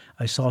course,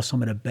 I saw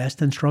some of the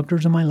best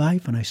instructors in my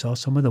life and I saw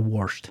some of the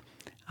worst.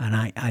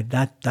 And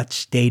that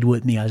stayed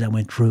with me as I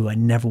went through. I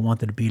never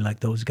wanted to be like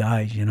those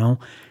guys,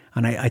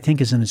 And I think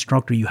as an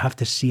instructor, you have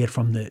to see it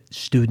from the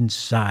student's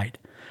side.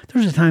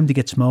 There's a time to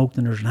get smoked,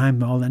 and there's a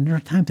time and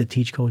there's a time to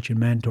teach, coach, and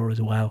mentor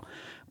as well.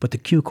 But the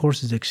Q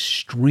course is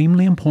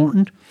extremely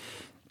important,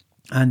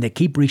 and they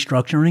keep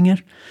restructuring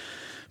it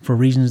for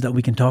reasons that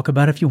we can talk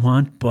about if you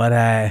want. But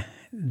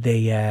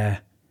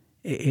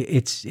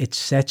it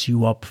sets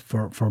you up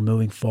for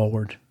moving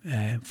forward.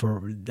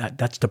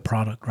 That's the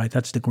product, right?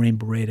 That's the Green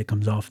Beret that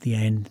comes off the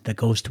end, that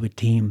goes to a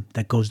team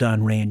that goes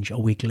down range a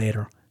week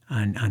later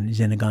and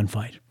is in a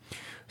gunfight.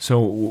 So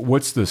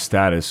what's the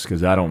status,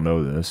 because I don't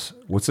know this,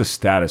 what's the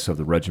status of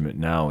the regiment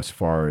now as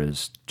far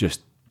as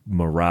just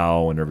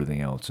morale and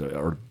everything else?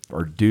 Are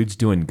dudes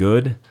doing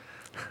good?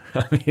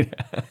 I mean,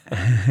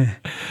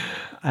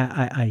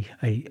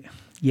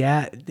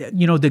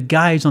 the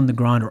guys on the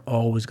ground are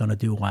always going to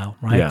do well,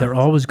 right? Yeah. They're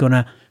always going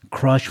to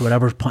crush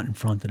whatever's put in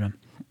front of them.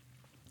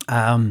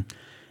 The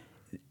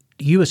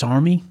U.S.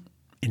 Army,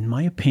 in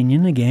my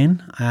opinion,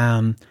 again,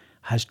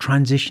 has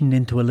transitioned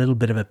into a little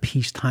bit of a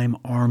peacetime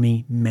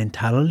army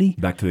mentality.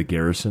 Back to the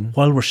garrison?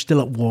 While we're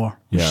still at war.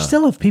 We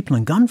still have people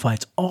in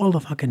gunfights all the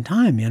fucking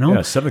time, Yeah,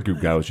 7th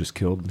Group guy was just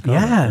killed.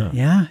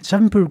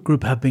 7th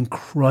Group have been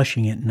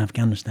crushing it in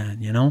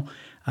Afghanistan,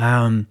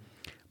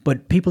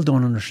 But people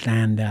don't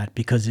understand that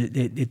because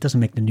it doesn't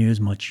make the news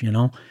much, you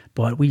know.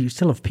 But we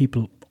still have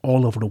people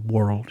all over the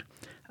world,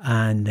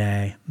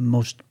 and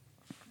most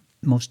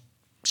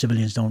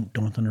civilians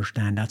don't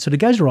understand that. So the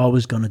guys are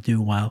always going to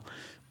do well.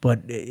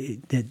 But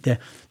the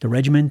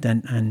regiment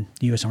and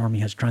the U.S. Army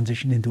has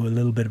transitioned into a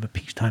little bit of a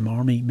peacetime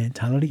army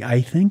mentality,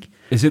 I think.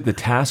 Is it the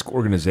task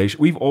organization?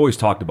 We've always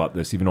talked about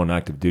this, even on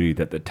active duty,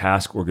 that the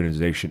task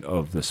organization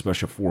of the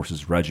Special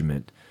Forces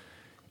Regiment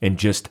and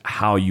just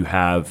how you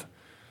have,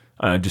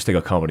 just take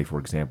a company, for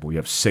example. You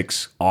have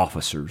 6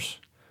 officers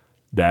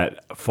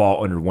that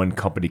fall under one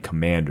company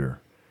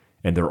commander,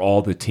 and they're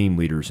all the team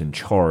leaders in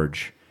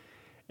charge,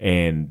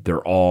 and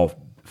they're all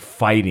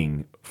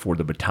fighting for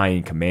the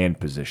battalion command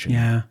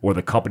position or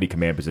the company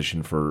command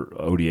position for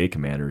ODA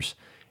commanders,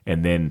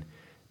 and then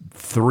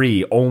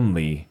 3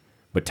 only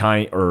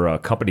battalion or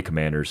company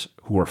commanders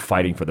who are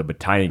fighting for the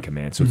battalion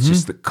command. So it's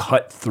just the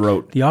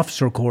cutthroat. The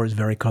officer corps is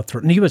very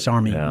cutthroat in the U.S.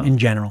 Army in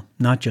general,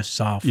 not just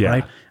SOF,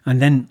 right?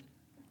 And then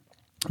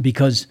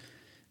because,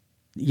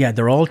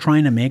 they're all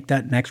trying to make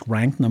that next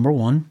rank number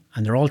 1,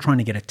 and they're all trying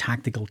to get a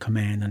tactical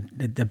command.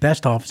 And the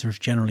best officers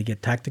generally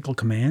get tactical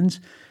commands.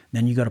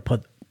 Then you got to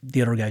put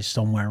the other guys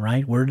somewhere,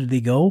 right? Where do they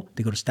go?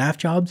 They go to staff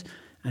jobs,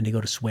 and they go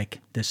to SWCC,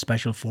 the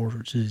Special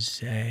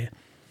Forces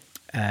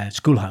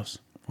Schoolhouse,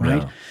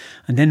 right? Yeah.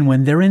 And then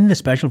when they're in the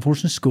Special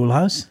Forces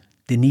Schoolhouse,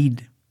 they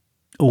need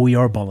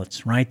OER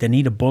bullets, right? They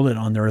need a bullet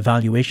on their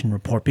evaluation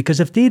report, because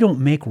if they don't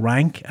make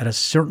rank at a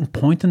certain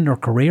point in their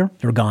career,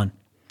 they're gone.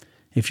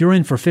 If you're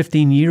in for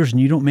 15 years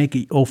and you don't make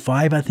it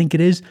 05, I think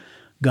it is,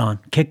 gone,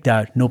 kicked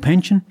out. No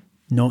pension,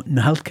 no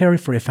health care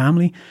for your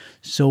family.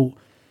 So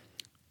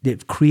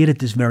they've created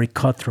this very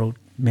cutthroat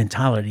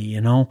mentality, you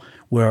know,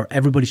 where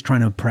everybody's trying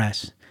to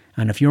impress.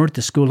 And if you're at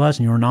the schoolhouse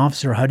and you're an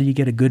officer, how do you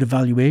get a good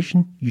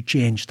evaluation? You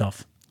change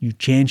stuff. You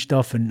change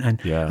stuff,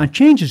 and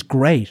change is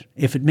great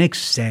if it makes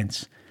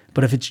sense.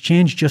 But if it's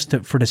changed just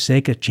for the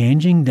sake of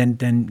changing,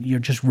 then you're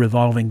just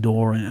revolving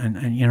door,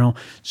 and you know.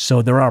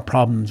 So there are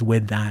problems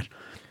with that.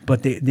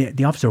 But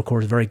the officer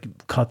corps is very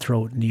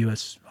cutthroat in the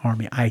U.S.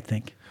 Army, I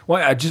think.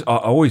 Well, I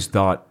always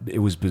thought it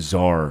was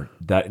bizarre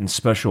that in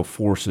Special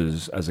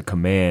Forces as a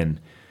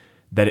command,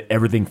 that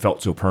everything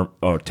felt so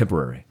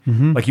temporary.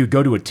 Mm-hmm. Like you would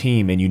go to a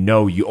team and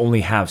you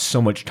only have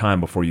so much time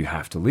before you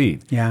have to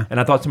leave. Yeah. And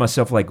I thought to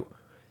myself, like,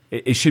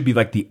 it should be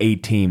like the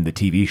A-Team, the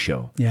TV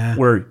show. Yeah.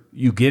 Where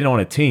you get on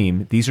a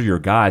team, these are your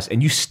guys,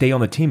 and you stay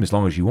on the team as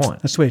long as you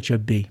want. That's the way it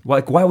should be.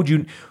 Like, why would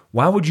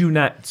you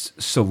not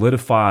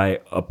solidify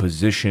a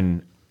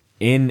position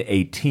in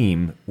a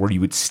team where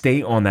you would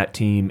stay on that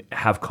team,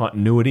 have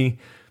continuity,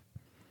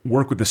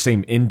 work with the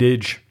same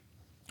indige,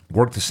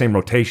 work the same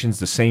rotations,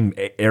 the same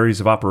areas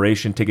of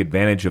operation, take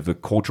advantage of the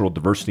cultural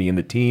diversity in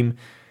the team,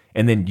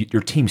 and then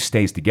your team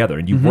stays together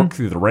and you work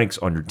through the ranks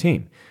on your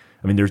team.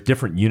 I mean, there's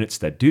different units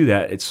that do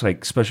that. It's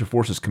like Special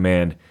Forces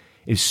Command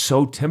is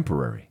so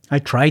temporary. I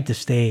tried to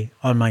stay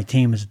on my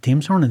team as a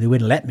team sergeant, and they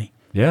wouldn't let me.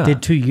 Yeah.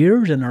 Did 2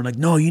 years, and they're like,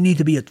 no, you need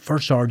to be a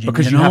first sergeant.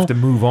 Because you have to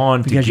move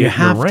on to get your rank.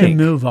 Because you have to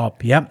move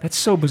up, yep. That's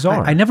so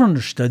bizarre. I never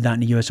understood that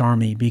in the U.S.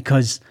 Army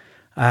because,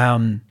 you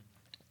know,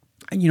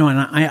 and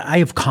I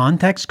have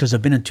context because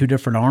I've been in 2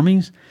 different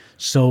armies.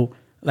 So,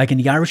 like in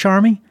the Irish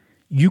Army,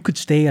 you could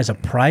stay as a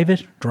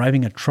private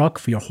driving a truck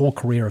for your whole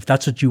career if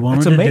that's what you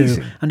wanted to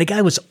do. And the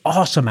guy was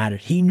awesome at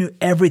it. He knew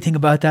everything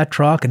about that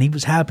truck, and he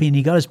was happy, and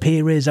he got his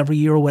pay raise every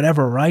year or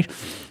whatever, right?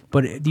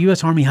 But the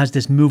U.S. Army has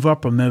this move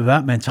up or move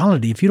out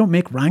mentality. If you don't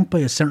make rank by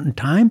a certain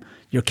time,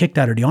 you're kicked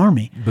out of the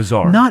Army.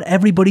 Bizarre. Not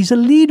everybody's a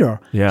leader.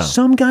 Yeah.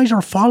 Some guys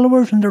are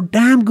followers, and they're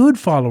damn good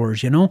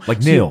followers, you know?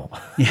 Like Neil.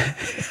 Yeah.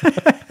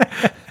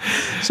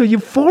 So you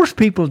force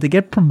people to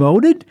get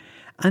promoted,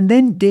 and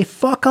then they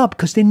fuck up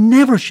because they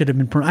never should have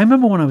been promoted. I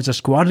remember when I was a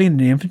squad leader in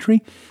the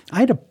infantry,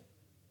 I had a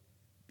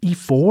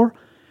E4,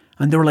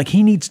 and they were like,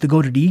 he needs to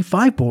go to the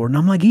E5 board. And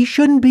I'm like, he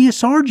shouldn't be a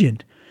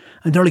sergeant.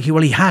 And they're like,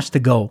 well, he has to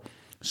go.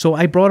 So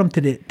I brought him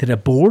to the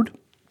board,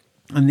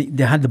 and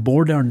they had the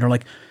board there, and they're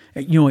like,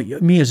 you know,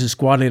 me as a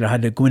squad leader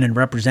had to go in and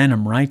represent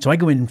him, right? So I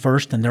go in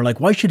first, and they're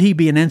like, why should he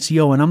be an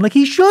NCO? And I'm like,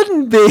 he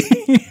shouldn't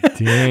be.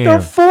 Damn.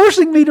 They're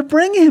forcing me to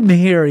bring him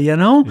here, you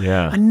know?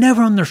 Yeah. I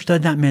never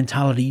understood that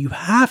mentality. You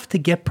have to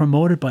get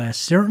promoted by a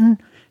certain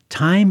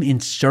time in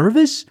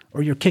service,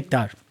 or you're kicked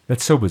out.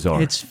 That's so bizarre.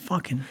 It's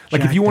fucking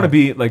like if you want to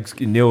be like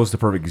Neil is the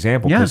perfect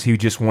example because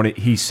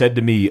he said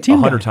to me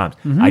team 100 guy. times,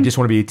 I just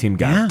want to be a team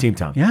guy, team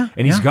time. Yeah.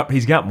 And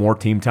he's got more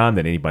team time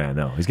than anybody I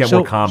know. He's got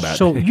more combat.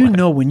 So you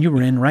know when you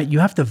were in, right, you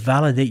have to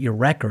validate your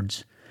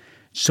records.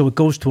 So it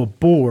goes to a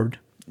board,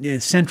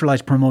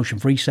 centralized promotion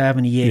for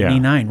E7, E8,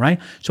 and E9, right?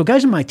 So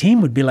guys on my team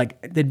would be like,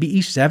 they'd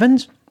be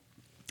E7s,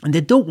 and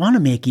they don't want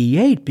to make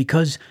E8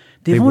 because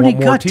they've only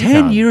got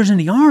 10 years in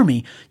the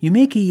Army. You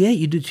make E8,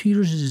 you do 2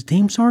 years as a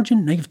team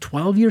sergeant, now you have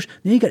 12 years,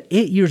 then you got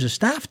 8 years of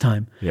staff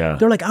time. Yeah.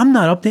 They're like, I'm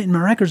not updating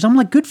my records. I'm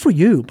like, good for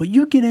you, but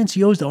you get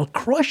NCOs that'll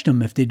crush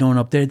them if they don't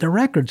update their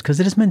records because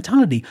of this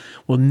mentality.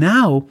 Well,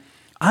 now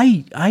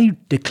I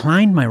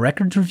declined my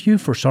records review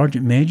for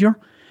Sergeant Major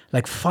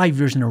like 5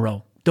 years in a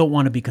row don't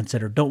want to be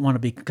considered,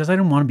 because I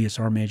don't want to be a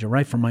sergeant major,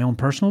 right? For my own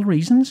personal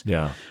reasons.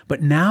 Yeah.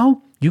 But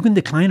now you can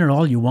decline it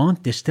all you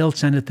want. They still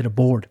send it to the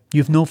board.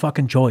 You have no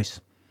fucking choice.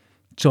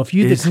 So if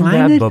you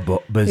decline that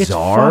it,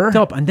 bizarre? it's fucked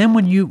up. And then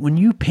when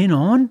you pin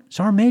on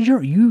sergeant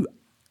major, you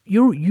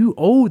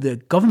owe the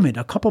government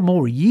a couple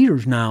more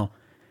years now.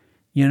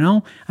 You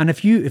know, and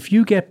if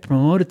you get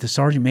promoted to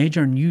sergeant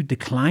major and you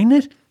decline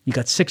it, you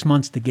got 6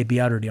 months to be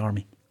out of the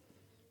army.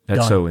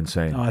 That's Done. so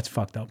insane. Oh, it's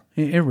fucked up.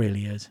 It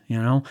really is, you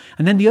know.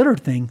 And then the other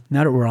thing,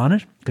 now that we're on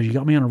it, because you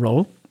got me on a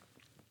roll,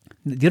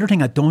 the other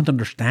thing I don't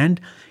understand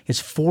is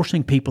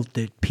forcing people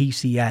to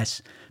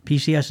PCS.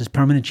 PCS is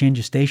permanent change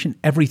of station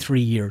every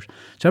 3 years.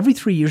 So every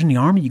 3 years in the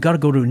army, you got to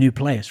go to a new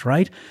place,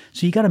 right?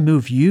 So you got to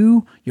move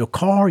you, your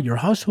car, your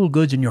household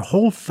goods, and your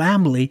whole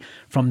family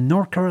from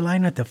North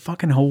Carolina to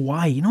fucking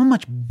Hawaii. You know how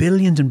much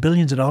billions and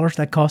billions of dollars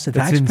that costs a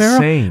That's taxpayer?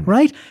 insane.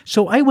 Right?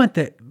 So I went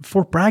to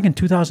Fort Bragg in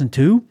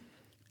 2002.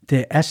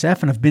 To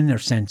SF, and I've been there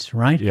since,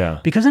 right? Yeah.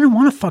 Because I didn't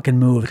want to fucking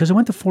move. Because I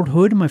went to Fort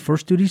Hood in my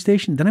first duty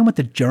station. Then I went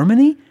to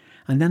Germany,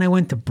 and then I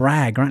went to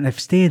Bragg, right? And I've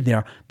stayed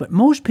there. But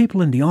most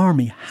people in the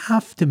army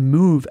have to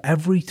move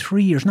every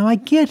 3 years. Now, I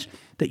get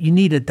that you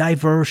need a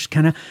diverse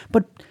kind of,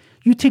 but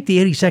you take the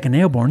 82nd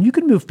Airborne, you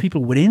can move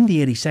people within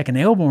the 82nd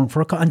Airborne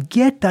and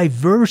get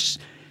diverse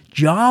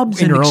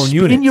jobs In your own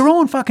unit. in your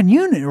own fucking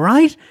unit,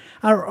 right?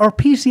 Or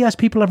PCS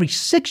people every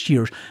 6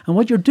 years. And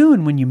what you're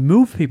doing when you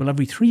move people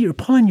every 3 years, you're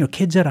pulling your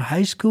kids out of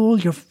high school,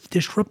 you're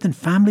disrupting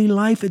family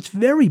life. It's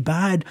very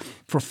bad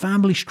for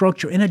family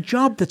structure in a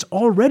job that's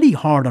already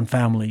hard on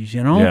families,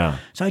 you know? Yeah.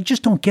 So I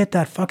just don't get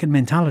that fucking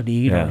mentality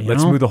either. Yeah, you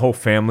let's know? move the whole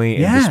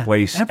family and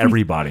displace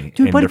everybody.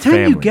 Dude, and by the their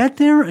time you family. get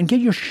there and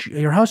get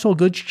your household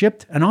goods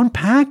shipped and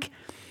unpack,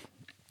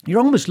 you're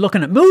almost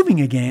looking at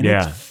moving again.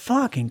 Yeah. It's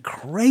fucking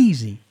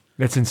crazy.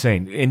 That's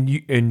insane.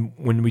 And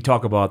when we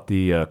talk about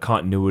the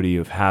continuity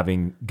of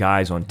having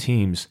guys on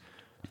teams,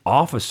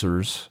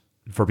 officers,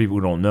 for people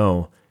who don't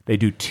know, they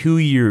do 2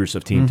 years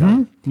of team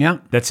time. Yeah.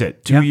 That's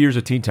it. 2 years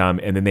of team time,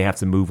 and then they have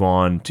to move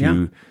on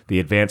to the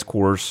advanced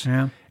course,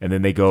 Yeah. and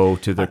then they go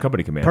to the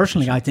company command.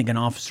 Personally, I think an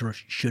officer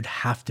should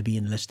have to be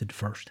enlisted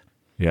first.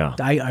 Yeah.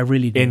 I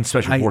really do. In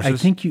special forces? I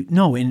think in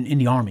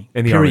the Army.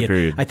 In the Army,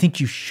 period. I think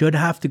you should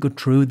have to go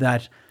through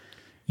that,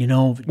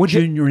 Would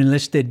you- junior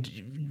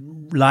enlisted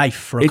life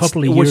for a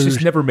couple of Which years.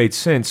 just never made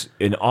sense.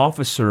 An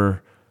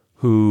officer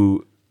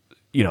who,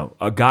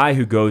 a guy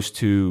who goes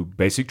to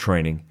basic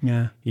training,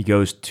 Yeah. he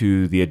goes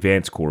to the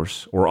advanced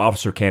course or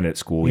officer candidate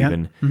school Yeah.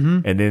 even,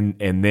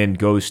 and then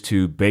goes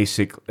to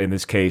basic, in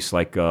this case,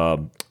 like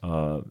what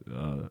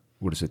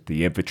is it,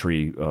 the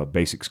infantry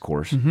basics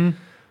course,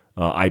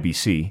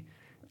 IBC.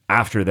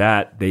 After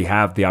that, they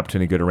have the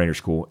opportunity to go to Ranger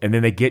School, and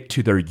then they get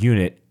to their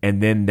unit,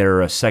 and then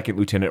they're a second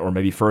lieutenant or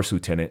maybe first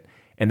lieutenant,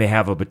 and they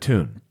have a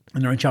platoon.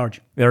 and they're in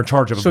charge. They're in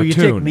charge of a So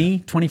platoon. you take me,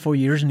 24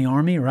 years in the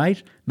Army,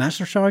 right?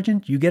 Master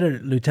Sergeant, you get a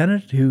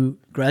lieutenant who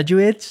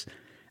graduates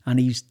and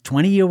he's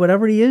 20 or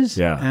whatever he is,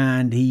 Yeah.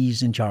 and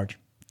he's in charge,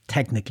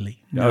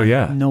 technically. Oh,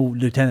 yeah. No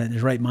lieutenant in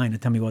his right mind to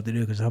tell me what to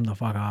do because I'm the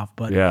fuck off.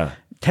 But Yeah.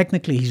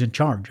 technically he's in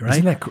charge, right?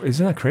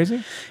 Isn't that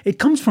crazy? It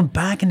comes from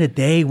back in the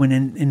day when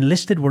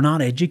enlisted were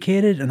not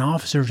educated and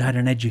officers had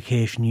an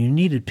education. You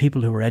needed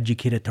people who were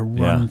educated to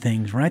run Yeah.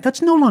 things, right?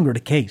 That's no longer the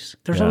case.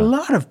 There's a Yeah.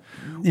 lot of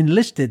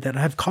enlisted that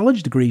have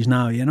college degrees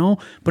now,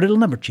 but it'll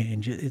never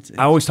change.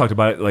 I always talked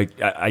about it, like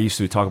I used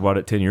to talk about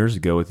it 10 years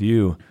ago with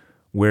you,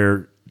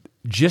 where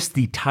just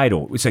the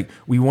title, it's like,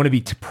 we want to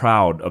be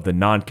proud of the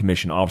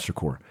non-commissioned officer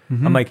corps.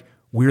 I'm like,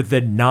 we're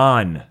the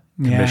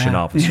non-commissioned Yeah.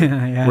 officer.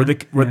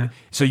 Yeah.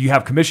 So you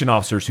have commissioned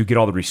officers who get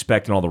all the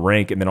respect and all the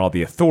rank and then all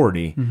the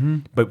authority,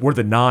 but we're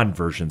the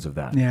non-versions of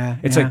that. Yeah,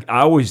 It's yeah. like,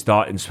 I always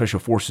thought in special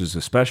forces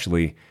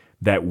especially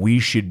that we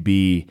should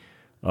be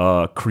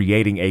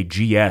creating a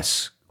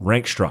GS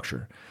rank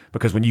structure,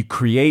 because when you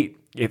create,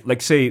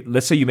 let's say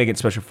you make it in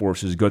special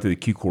forces, go through the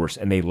Q course,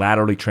 and they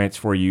laterally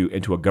transfer you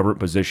into a government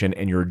position,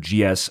 and you're a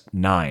GS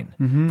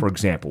 9, for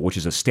example, which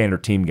is a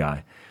standard team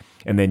guy,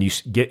 and then you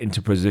get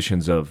into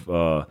positions of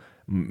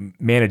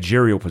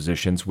managerial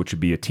positions, which would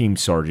be a team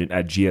sergeant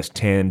at GS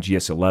 10,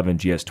 GS 11,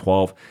 GS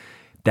 12.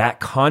 That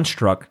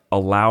construct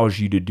allows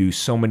you to do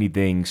so many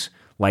things,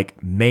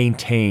 like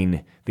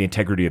maintain the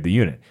integrity of the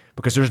unit,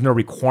 because there's no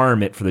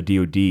requirement for the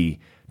DoD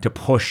to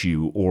push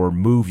you or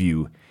move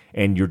you,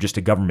 and you're just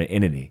a government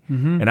entity.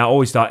 And I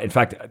always thought, in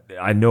fact,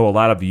 I know a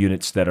lot of the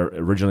units that are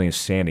originally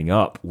standing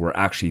up were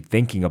actually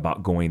thinking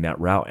about going that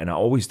route, and I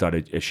always thought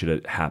it should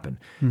have happened,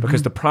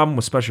 because the problem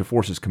with Special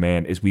Forces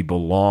Command is we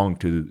belong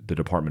to the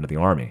Department of the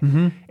Army,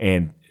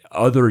 and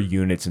other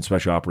units in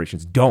Special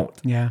Operations don't.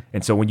 Yeah.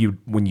 And so when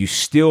you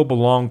still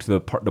belong to the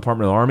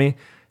Department of the Army,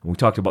 and we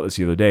talked about this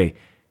the other day,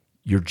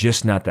 you're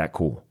just not that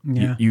cool.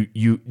 Yeah.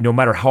 You no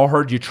matter how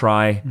hard you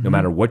try, no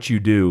matter what you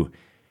do,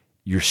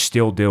 you're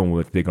still dealing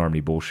with big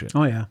Army bullshit.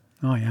 Oh yeah.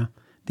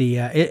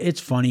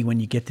 It's funny when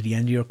you get to the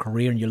end of your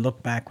career and you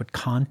look back with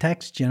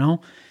context.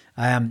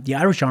 The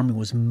Irish Army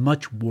was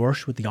much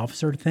worse with the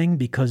officer thing,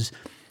 because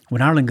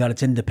when Ireland got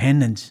its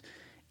independence,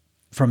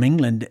 from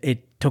England,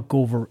 it took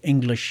over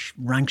English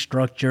rank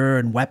structure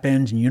and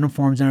weapons and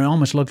uniforms, and it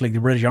almost looked like the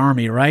British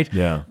Army, right?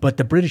 Yeah. But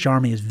the British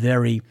Army is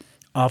very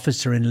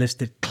officer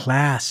enlisted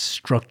class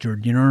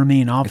structured. You know what I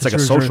mean? Officers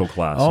It's like a social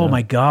class. Oh yeah.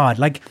 my God!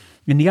 Like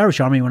in the Irish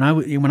Army, when I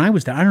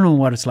was there, I don't know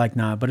what it's like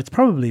now, but it's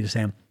probably the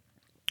same.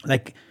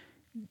 Like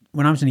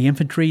when I was in the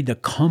infantry, the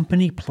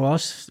company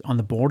plus on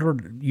the border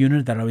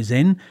unit that I was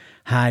in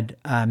had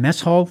a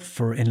mess hall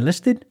for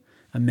enlisted,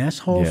 a mess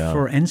hall Yeah.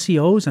 for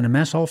NCOs, and a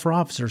mess hall for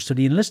officers. So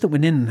the enlisted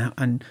went in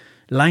and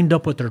lined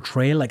up with their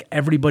trail like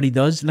everybody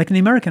does. Like in the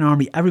American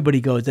Army, everybody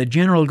goes. The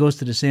general goes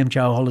to the same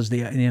chow hall as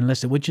the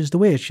enlisted, which is the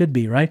way it should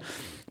be, right?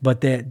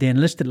 But the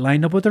enlisted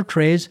lined up with their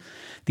trays.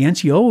 The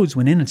NCOs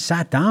went in and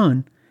sat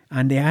down,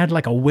 and they had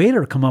like a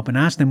waiter come up and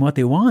ask them what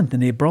they want,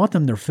 and they brought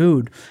them their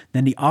food.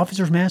 Then the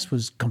officers' mess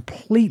was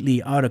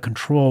completely out of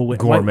control with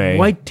Gourmet.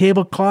 white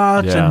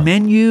tablecloths Yeah. and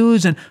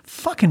menus and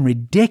fucking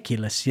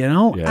ridiculous, you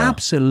know? Yeah.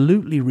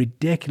 Absolutely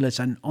ridiculous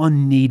and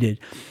unneeded.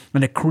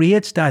 And it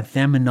creates that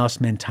them and us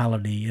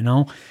mentality, you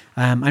know?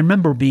 I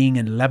remember being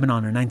in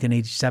Lebanon in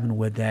 1987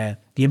 with the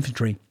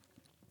infantry,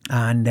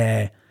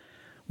 and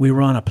we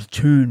were on a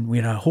platoon. We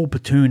had a whole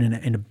platoon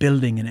in a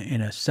building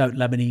in a South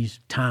Lebanese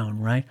town,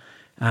 right?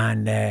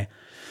 And there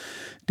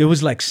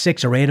was like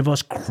 6 or 8 of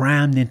us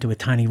crammed into a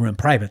tiny room,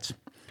 privates.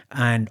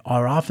 And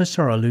our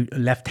officer, a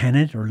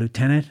lieutenant,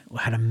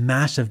 had a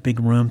massive big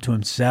room to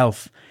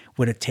himself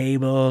with a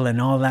table and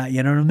all that,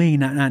 you know what I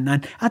mean?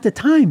 And at the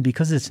time,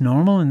 because it's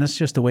normal and that's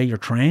just the way you're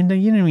trained,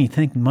 you didn't even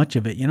think much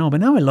of it, you know?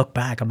 But now I look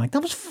back, I'm like,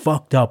 that was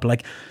fucked up.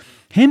 Like,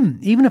 him,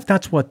 even if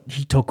that's what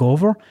he took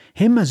over,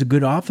 him as a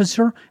good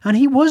officer, and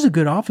he was a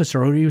good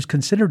officer, or he was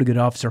considered a good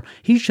officer,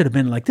 he should have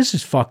been like, this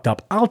is fucked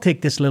up. I'll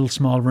take this little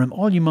small room.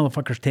 All you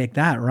motherfuckers take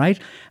that, right?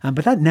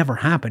 But that never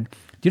happened.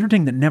 The other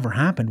thing that never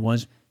happened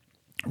was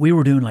we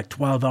were doing like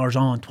 12 hours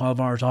on,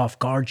 12 hours off,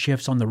 guard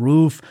shifts on the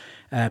roof,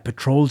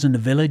 patrols in the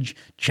village,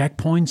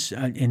 checkpoints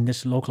in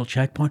this local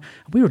checkpoint.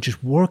 We were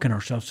just working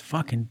ourselves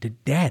fucking to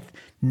death.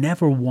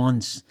 Never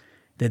once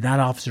did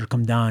that officer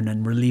come down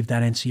and relieve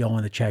that NCO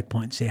on the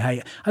checkpoint and say,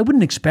 hey, I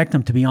wouldn't expect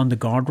him to be on the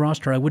guard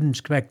roster. I wouldn't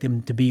expect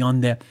him to be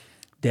on the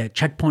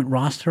checkpoint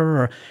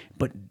roster.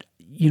 But,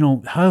 you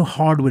know, how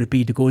hard would it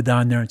be to go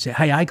down there and say,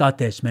 hey, I got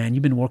this, man.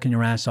 You've been working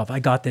your ass off.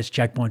 I got this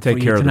checkpoint for you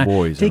tonight. Take care of the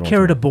boys. Take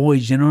care of the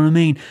boys, you know what I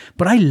mean?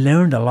 But I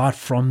learned a lot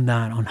from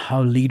that on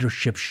how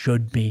leadership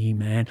should be,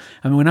 man.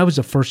 I mean, when I was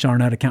a first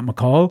sergeant out of Camp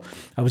McCall,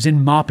 I was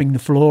in mopping the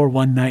floor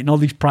one night, and all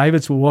these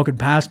privates were walking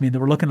past me, and they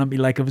were looking at me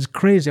like it was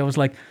crazy. I was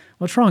like,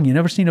 what's wrong? You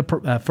never seen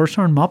a first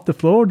sergeant mop the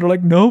floor? They're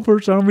like, no,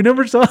 first sergeant, we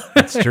never saw it.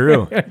 That's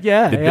true.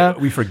 Yeah.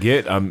 We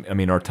forget, I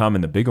mean, our time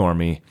in the big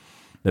army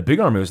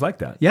was like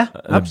that. Yeah,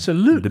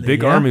 absolutely. The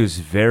big army was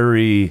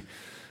very,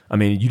 I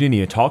mean, you didn't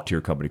even talk to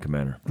your company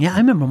commander. Yeah, I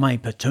remember my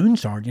platoon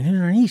sergeant, he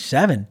was an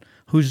E7,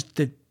 who's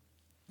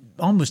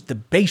almost the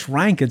base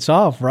rank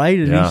itself, right?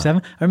 An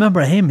E7. I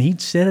remember him,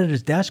 he'd sit at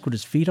his desk with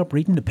his feet up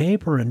reading the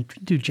paper and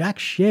do jack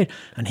shit.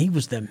 And he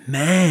was the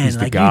man. He's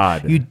the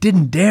god. You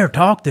didn't dare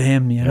talk to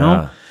him, you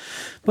know?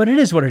 But it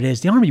is what it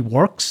is. The army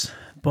works.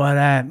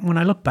 But when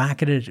I look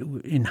back at it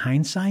in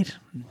hindsight,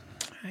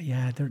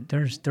 yeah,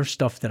 there's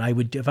stuff that I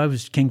would, if I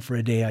was king for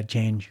a day, I'd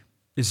change.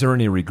 Is there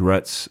any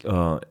regrets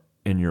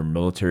in your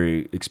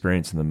military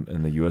experience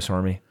in the U.S.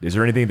 Army? Is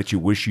there anything that you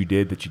wish you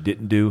did that you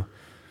didn't do?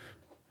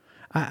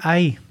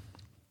 I'm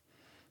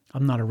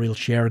not a real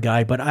share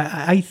guy, but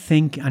I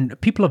think, and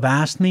people have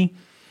asked me,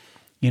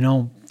 you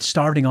know,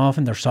 starting off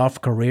in their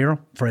soft career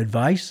for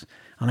advice,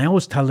 and I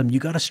always tell them, you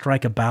got to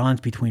strike a balance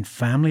between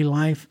family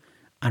life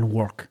and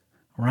work.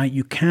 Right?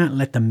 You can't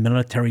let the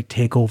military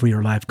take over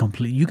your life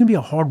completely. You can be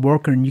a hard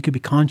worker and you can be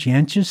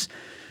conscientious,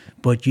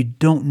 but you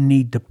don't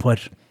need to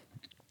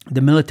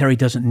the military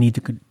doesn't need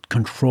to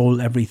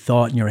control every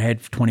thought in your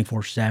head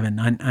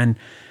 24/7. And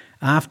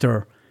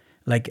after,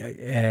 like,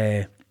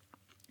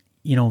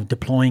 you know,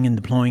 deploying, and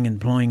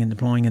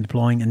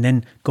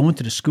then going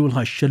to the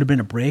schoolhouse should have been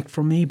a break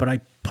for me, but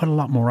I put a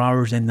lot more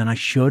hours in than I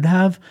should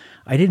have.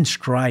 I didn't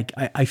strike.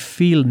 I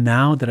feel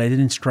now that I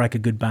didn't strike a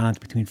good balance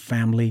between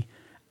family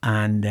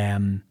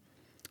and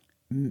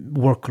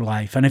work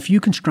life. And if you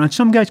can strike,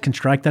 some guys can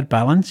strike that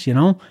balance, you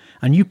know,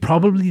 and you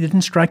probably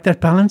didn't strike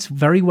that balance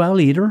very well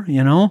either,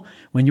 you know,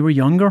 when you were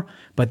younger.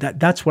 But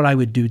that's what I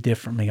would do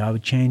differently. I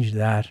would change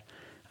that,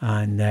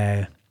 and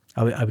I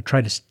would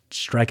try to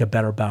strike a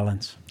better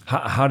balance.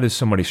 How does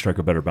somebody strike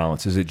a better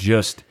balance? Is it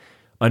just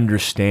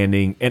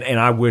understanding, and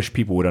I wish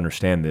people would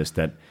understand this,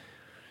 that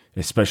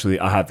especially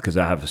because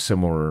I have a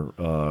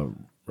similar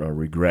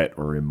regret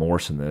or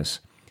remorse in this,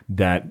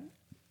 that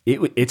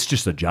it's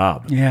just a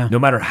job. Yeah. No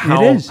matter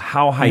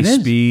how high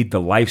speed the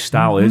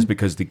lifestyle is,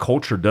 because the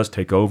culture does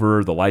take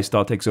over, the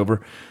lifestyle takes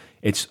over.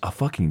 It's a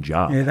fucking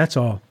job. Yeah, that's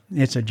all.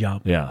 It's a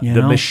job. Yeah.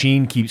 The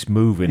machine keeps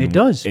moving. It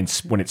does. And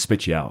when it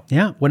spits you out.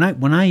 Yeah.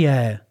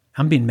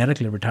 I'm being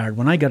medically retired.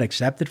 When I got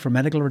accepted for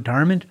medical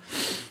retirement,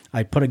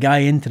 I put a guy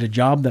into the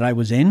job that I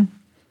was in,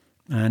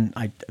 And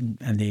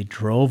they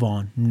drove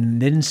on.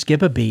 Didn't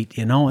skip a beat,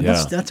 you know. And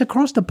Yeah. that's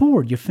across the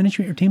board. You finish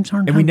with your team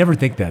certain And time. we never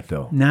think that,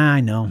 though. Nah, I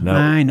know. No.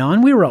 I know.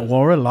 And we were at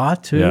war a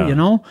lot too, Yeah. you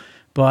know.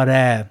 But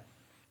and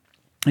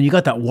you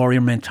got that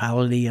warrior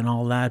mentality and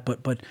all that,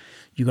 but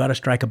you got to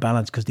strike a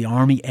balance because the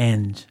army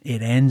ends.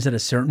 It ends at a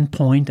certain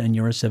point, and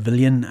you're a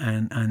civilian,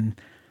 and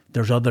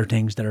there's other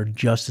things that are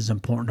just as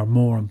important or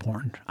more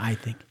important, I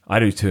think. I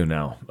do too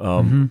now.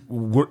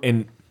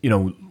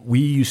 We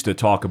used to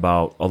talk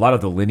about a lot of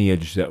the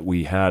lineage that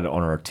we had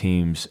on our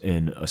teams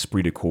in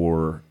Esprit de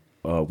Corps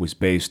was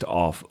based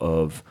off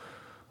of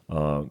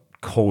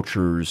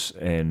cultures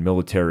and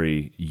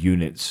military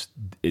units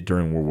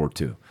during World War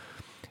II.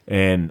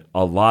 And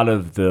a lot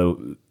of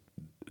the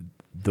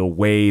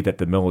way that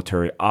the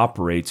military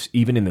operates,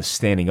 even in the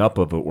standing up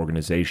of an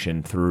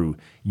organization through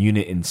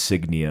unit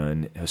insignia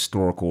and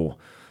historical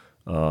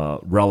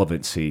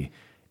relevancy,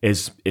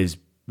 is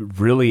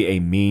really a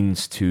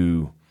means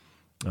to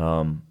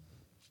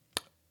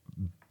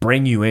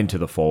bring you into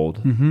the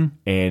fold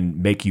and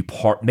make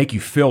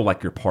you feel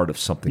like you're part of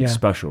something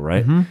special,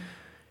 right?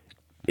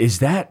 Is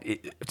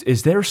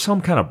there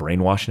some kind of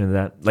brainwashing in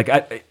that?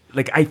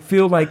 I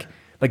feel like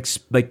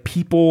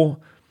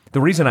people. The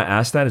reason I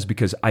ask that is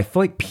because I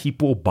feel like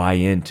people buy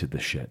into the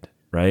shit,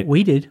 right?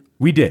 We did.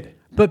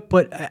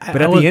 But I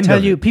at will the end tell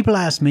of you, it- people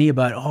ask me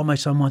about, my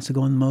son wants to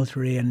go in the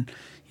military, and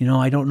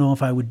I don't know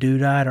if I would do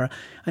that. Or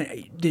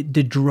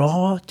the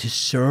draw to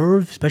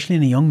serve, especially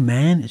in a young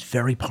man, is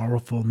very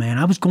powerful, man.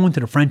 I was going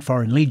to the French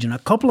Foreign Legion a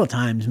couple of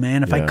times,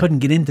 man. If I Yeah. couldn't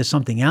get into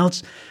something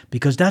else,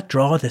 because that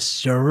draw to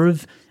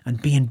serve and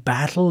be in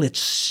battle, it's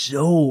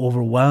so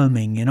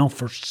overwhelming,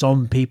 for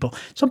some people.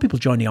 Some people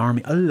join the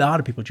army. A lot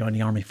of people join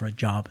the army for a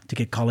job, to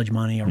get college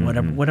money or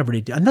whatever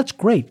they do, and that's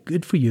great,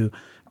 good for you.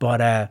 But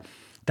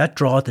that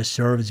draw to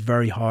serve is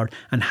very hard.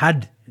 And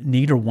had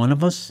neither one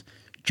of us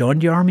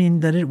joined the army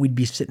and did it, we'd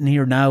be sitting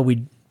here now.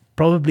 We'd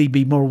probably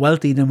be more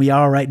wealthy than we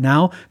are right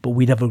now, but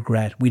we'd have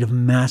regret. We'd have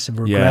massive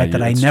regret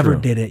that I it's never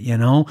true. did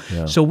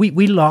it, So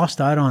we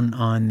lost out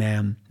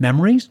on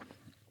memories,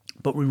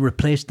 but we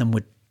replaced them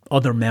with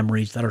other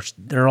memories that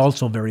are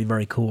also very,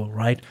 very cool,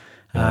 right?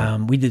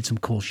 We did some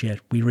cool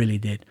shit. We really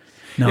did.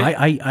 No,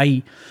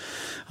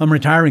 I'm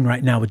retiring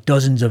right now with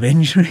dozens of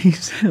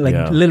injuries,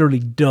 literally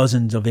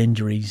dozens of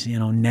injuries,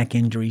 neck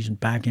injuries and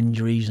back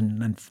injuries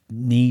and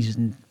knees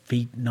and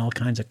feet and all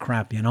kinds of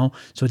crap,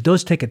 So it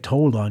does take a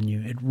toll on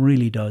you. It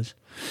really does.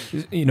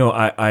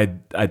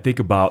 I think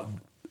about,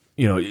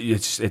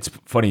 it's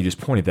funny you just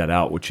pointed that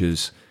out, which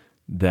is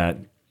that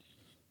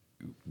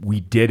we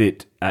did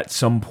it at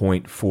some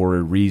point for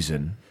a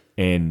reason,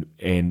 and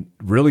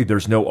really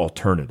there's no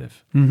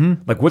alternative.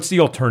 Like, what's the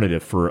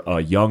alternative for a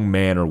young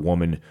man or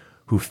woman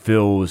who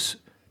feels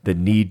the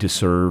need to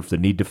serve, the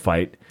need to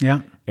fight,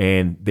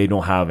 and they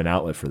don't have an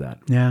outlet for that?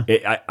 Yeah.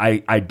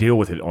 I deal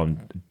with it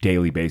on a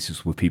daily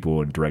basis with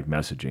people in direct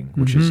messaging,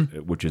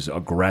 which is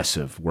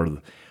aggressive, where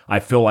I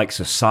feel like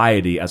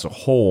society as a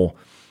whole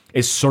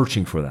is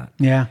searching for that.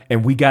 Yeah.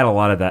 And we got a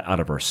lot of that out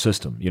of our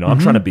system. I'm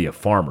trying to be a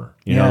farmer.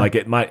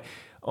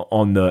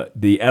 On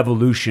the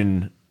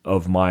evolution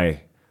of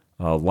my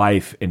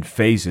life in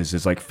phases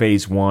is like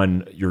phase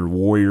 1, you're a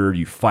warrior,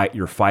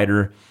 you're a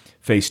fighter.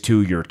 Phase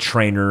 2, you're a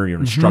trainer, you're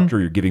an instructor,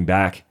 you're giving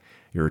back,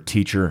 you're a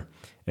teacher.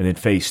 And then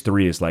phase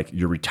 3 is like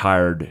you're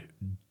retired,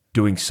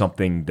 doing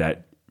something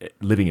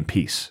living in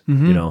peace,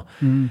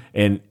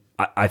 And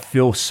I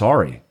feel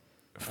sorry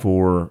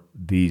for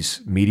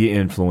these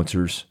media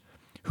influencers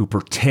who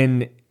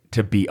pretend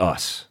to be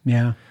us.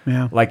 Yeah.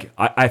 Like,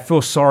 I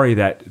feel sorry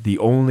that the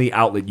only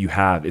outlet you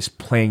have is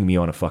playing me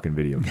on a fucking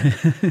video game.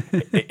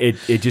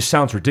 it just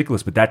sounds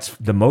ridiculous, but that's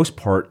the most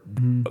part,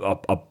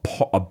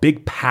 a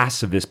big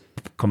pacifist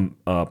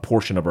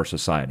portion of our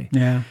society.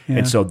 Yeah.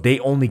 And so they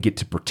only get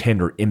to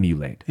pretend or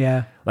emulate.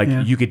 Yeah. Like,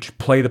 yeah. you could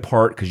play the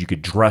part because you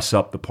could dress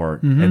up the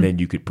part, and then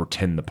you could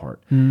pretend the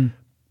part.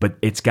 But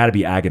it's got to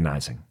be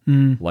agonizing,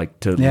 like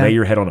to lay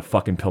your head on a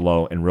fucking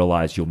pillow and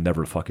realize you'll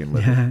never fucking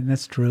live. Yeah,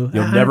 that's true.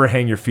 You'll never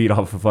hang your feet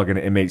off a fucking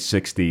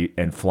M860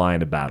 and fly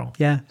into battle.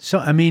 Yeah. So,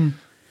 I mean,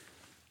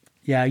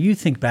 you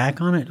think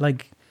back on it,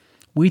 like,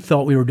 we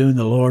thought we were doing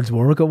the Lord's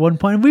work at one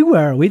point. We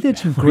were. We did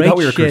some great thought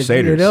we were shit.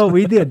 crusaders.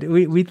 We did.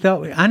 We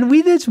thought, and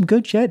we did some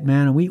good shit,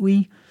 man. And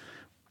we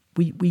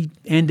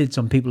ended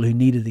some people who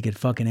needed to get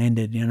fucking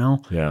ended,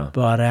 Yeah.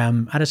 But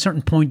at a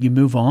certain point, you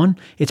move on.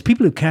 It's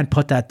people who can't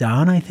put that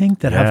down, I think,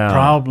 that have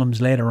problems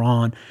later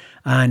on.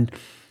 And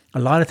a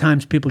lot of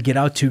times people get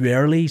out too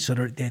early, so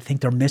they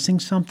think they're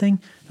missing something.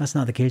 That's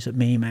not the case with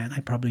me, man.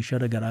 I probably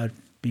should have got out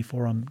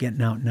before I'm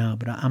getting out now,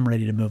 but I'm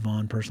ready to move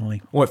on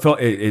personally. Well, it felt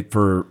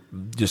for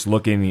just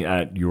looking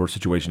at your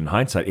situation in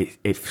hindsight,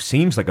 it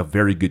seems like a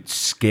very good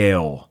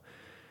scale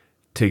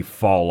to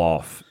fall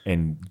off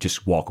and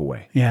just walk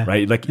away. Yeah.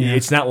 Right. Like,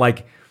 it's not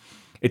like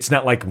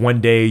one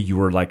day you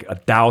were like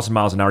 1,000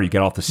 miles an hour, you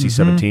get off the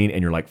C-17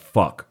 and you're like,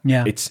 fuck.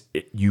 Yeah.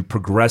 You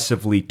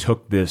progressively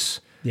took this.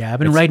 Yeah, I've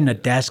been riding a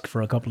desk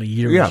for a couple of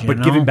years. Yeah,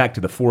 but giving back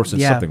to the force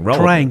is something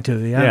relevant. Trying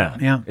to,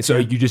 yeah. And so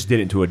you just did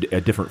it into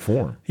a different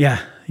form. Yeah.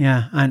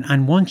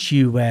 And once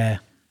you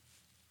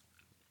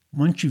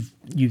once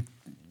you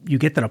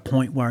get to the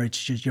point where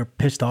it's just you're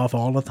pissed off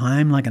all the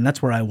time, like, and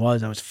that's where I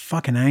was. I was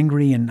fucking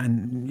angry,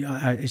 and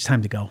it's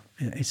time to go.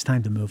 It's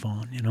time to move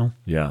on, you know.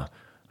 Yeah.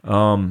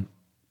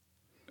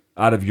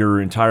 Out of your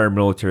entire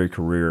military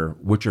career,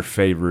 what's your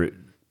favorite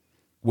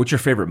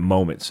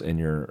moments in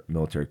your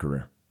military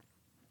career?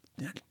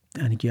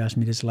 I think you asked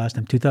me this last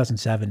time.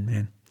 2007,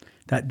 man.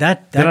 That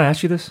Did I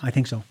ask you this? I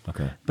think so.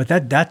 Okay. But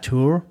that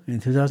tour in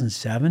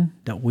 2007,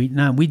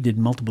 we did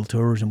multiple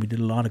tours and we did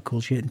a lot of cool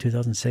shit in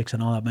 2006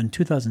 and all that. But in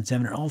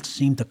 2007, it all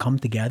seemed to come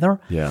together.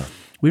 Yeah.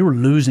 We were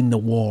losing the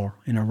war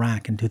in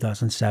Iraq in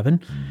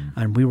 2007,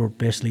 and we were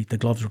basically, the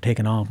gloves were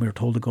taken off. We were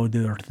told to go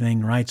do our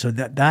thing, right? So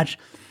that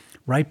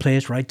right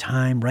place, right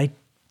time, right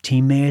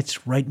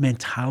teammates, right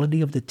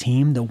mentality of the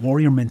team, the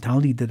warrior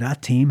mentality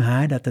that team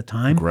had at the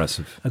time.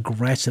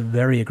 Aggressive,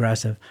 very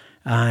aggressive.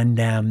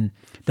 And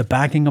the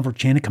backing of our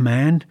chain of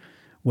command,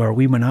 where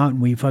we went out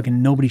and we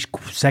fucking, nobody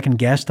second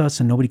guessed us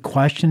and nobody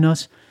questioned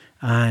us.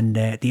 And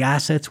the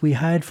assets we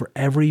had for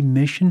every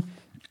mission,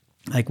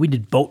 like we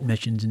did boat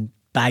missions in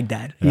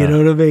Baghdad, you know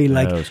what I mean?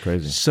 Like, that was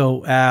crazy.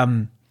 So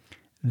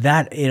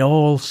that it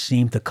all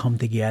seemed to come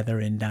together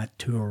in that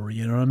tour,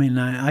 you know what I mean?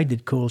 I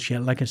did cool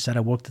shit. Like I said,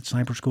 I worked at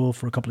sniper school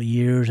for a couple of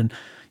years, and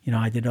you know,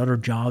 I did other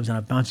jobs and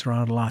I bounced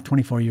around a lot.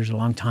 24 years is a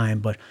long time,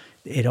 but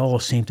it all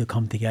seemed to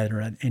come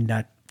together in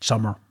that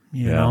summer,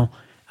 you know.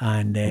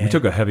 And we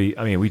took a heavy.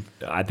 I mean,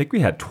 I think we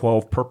had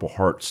 12 Purple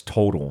Hearts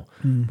total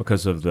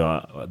because of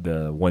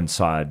the one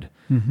side,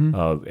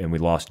 and we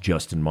lost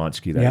Justin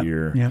Monsky that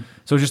year. Yeah.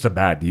 So it was just a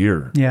bad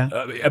year. Yeah.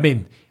 I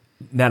mean,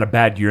 not a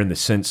bad year in the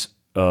sense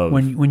of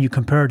when you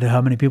compare it to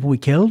how many people we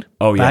killed.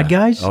 Oh yeah, bad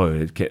guys. Oh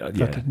you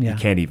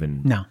can't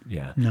even. No.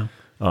 Yeah. No.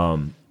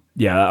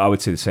 Yeah, I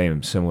would say the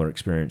similar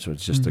experience. So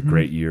it's just a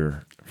great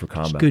year for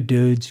combat. It's good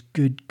dudes,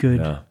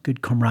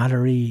 good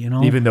camaraderie, you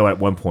know. Even though at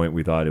one point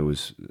we thought we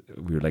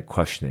were like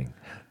questioning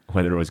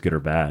whether it was good or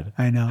bad.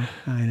 I know,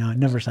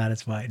 never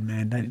satisfied,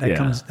 man.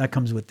 That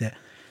comes with the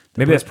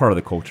maybe that's part of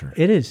the culture.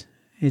 It is.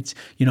 It's,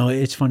 you know,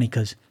 it's funny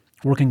because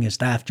working a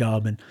staff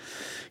job and,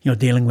 you know,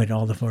 dealing with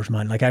all the first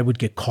man, like I would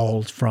get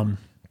calls from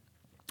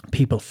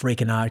people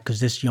freaking out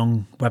because this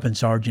young weapons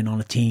sergeant on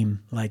a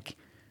team, like,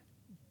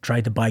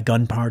 tried to buy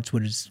gun parts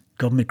with his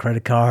government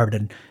credit card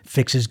and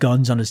fix his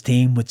guns on his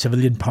team with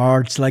civilian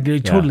parts. Like, they're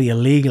totally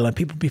illegal, and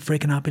people be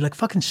freaking out, be like,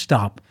 fucking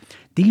stop.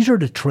 These are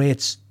the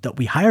traits that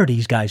we hire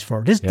these guys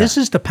for. This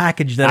is the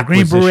package that a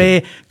Green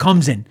Beret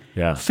comes in.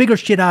 Yeah. Figure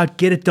shit out,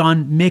 get it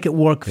done, make it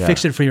work,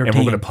 fix it for your team. And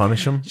we're going to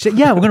punish them? So, we're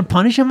going to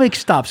punish them? Like,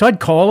 stop. So I'd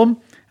call them.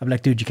 I'd be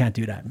like, dude, you can't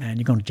do that, man.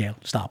 You're going to jail.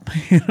 Stop.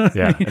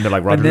 Yeah. And they're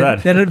like, Roger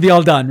that. Then it'd be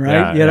all done, right?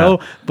 Yeah, you know?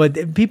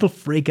 But people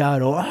freak out.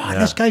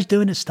 This guy's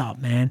doing it. Stop,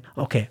 man.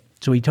 Okay.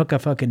 So he took a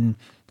fucking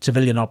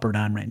civilian up or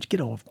down range. Get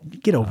over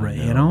it,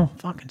 you know?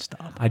 Fucking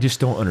stop. I just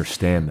don't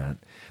understand that.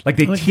 Like,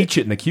 they teach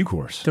it in the Q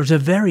course. There's a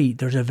very,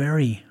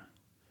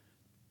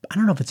 I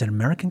don't know if it's an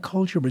American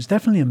culture, but it's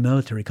definitely a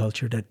military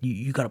culture that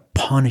you got to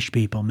punish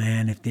people,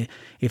 man.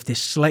 If they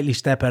slightly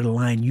step out of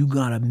line, you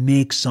got to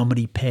make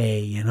somebody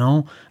pay, you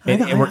know?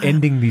 And we're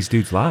ending these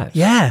dudes' lives.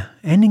 Yeah,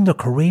 ending their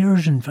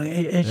careers, and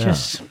it's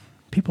just...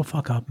 People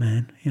fuck up,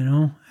 man, you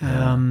know?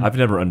 I've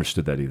never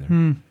understood that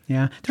either.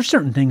 Yeah. There's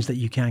certain things that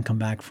you can't come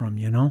back from,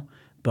 you know?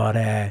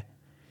 But,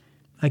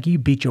 like, you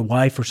beat your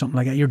wife or something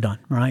like that, you're done,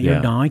 right?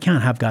 You're done. I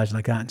can't have guys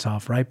like that and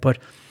stuff, right? But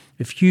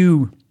if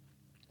you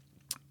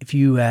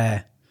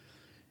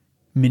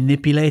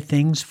manipulate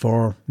things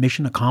for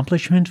mission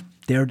accomplishment,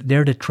 they're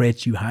the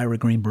traits you hire a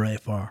Green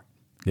Beret for.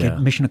 Get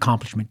mission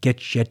accomplishment, get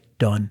shit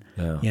done,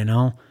 you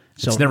know?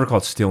 So, it's never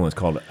called stealing. It's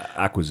called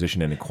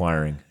acquisition and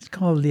acquiring. It's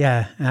called,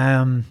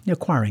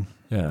 acquiring.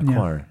 Yeah,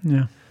 acquiring.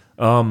 Yeah.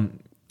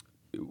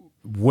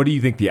 What do you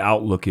think the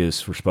outlook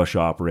is for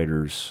special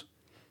operators?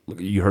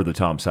 You heard the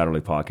Tom Satterley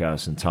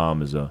podcast, and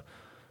Tom is a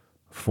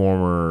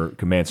former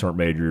command sergeant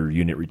major,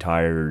 unit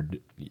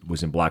retired,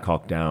 was in Black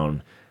Hawk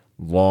Down,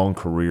 long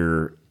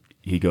career.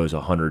 He goes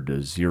 100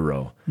 to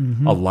 0.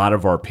 A lot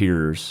of our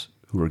peers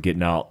who are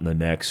getting out in the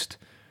next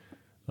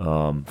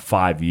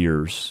 5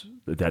 years,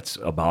 that's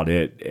about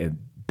it, and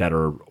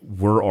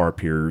were our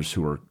peers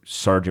who are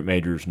sergeant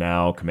majors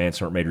now, command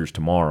sergeant majors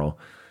tomorrow.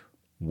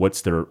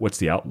 What's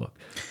the outlook?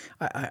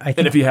 I think,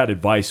 and if you had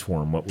advice for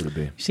them, what would it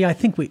be? See, I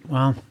think we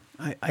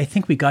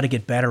got to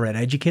get better at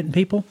educating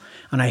people.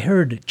 And I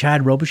heard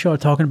Chad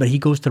Robichaud talking about he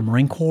goes to the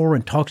Marine Corps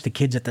and talks to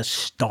kids at the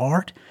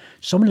start.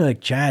 Somebody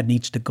like Chad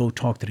needs to go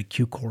talk to the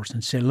Q course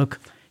and say, look,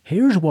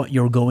 here's what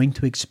you're going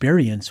to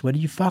experience, whether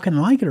you fucking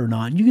like it or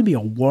not. And you can be a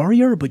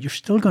warrior, but you're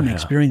still going to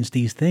experience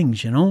these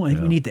things, you know? I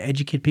think we need to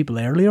educate people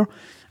earlier.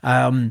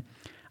 I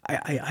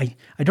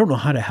don't know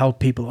how to help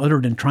people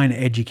other than trying to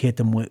educate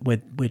them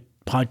with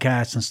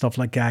podcasts and stuff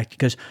like that,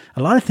 because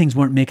a lot of things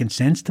weren't making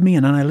sense to me.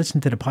 And then I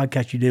listened to the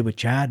podcast you did with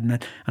Chad, and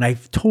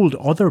I've told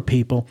other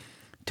people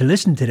to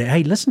listen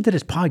to listen to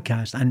this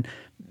podcast, and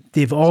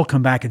they've all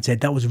come back and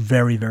said that was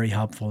very, very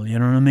helpful. You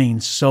know what I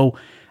mean? So,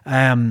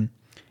 I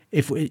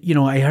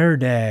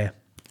heard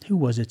who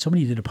was it?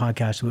 Somebody did a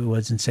podcast who it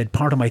was and said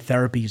part of my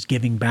therapy is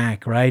giving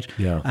back, right?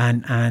 Yeah.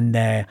 And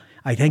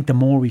I think the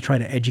more we try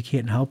to educate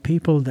and help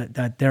people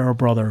that they're our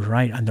brothers,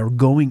 right? And they're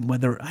going,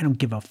 whether, I don't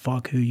give a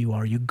fuck who you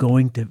are, you're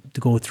going to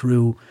go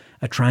through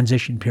a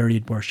transition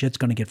period where shit's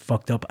going to get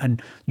fucked up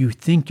and you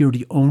think you're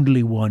the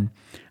only one.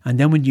 And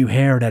then when you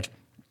hear that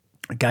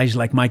guys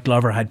like Mike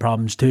Glover had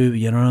problems too,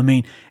 you know what I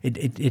mean?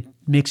 It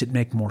makes it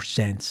make more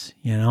sense,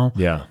 you know?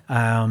 Yeah.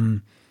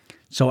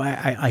 So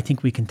I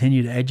think we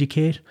continue to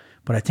educate,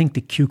 but I think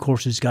the Q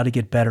courses got to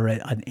get better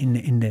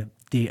in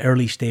the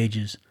early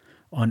stages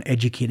on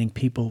educating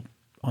people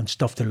on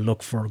stuff to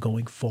look for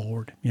going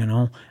forward, you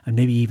know, and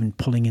maybe even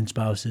pulling in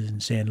spouses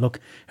and saying, look,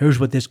 here's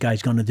what this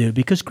guy's going to do.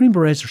 Because Green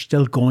Berets are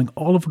still going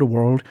all over the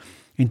world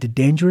into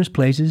dangerous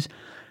places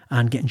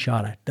and getting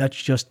shot at. That's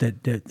just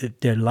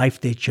the life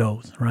they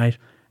chose, right?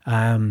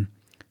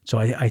 So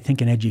I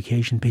think an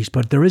education piece.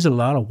 But there is a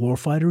lot of war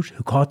fighters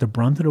who caught the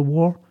brunt of the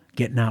war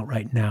getting out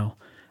right now.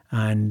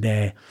 And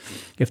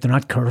if they're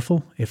not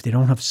careful, if they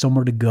don't have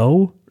somewhere to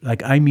go,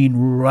 like I mean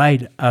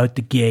right out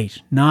the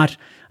gate, not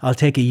I'll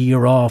take a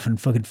year off and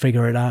fucking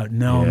figure it out.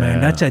 No,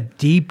 man, that's a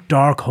deep,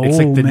 dark hole, It's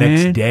like the man.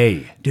 next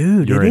day.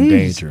 Dude, you're it in is.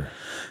 danger.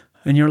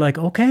 And you're like,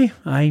 okay,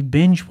 I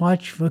binge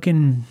watch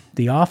fucking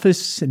The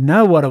Office, and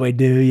now what do I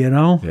do, you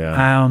know?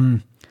 Yeah.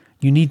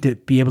 You need to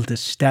be able to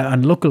step,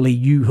 and luckily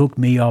you hooked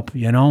me up,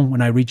 you know,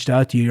 when I reached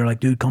out to you, you're like,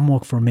 dude, come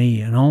work for me,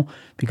 you know,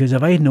 because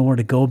if I had nowhere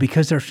to go,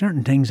 because there are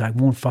certain things I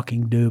won't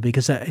fucking do,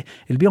 because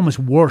it'll be almost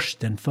worse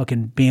than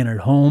fucking being at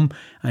home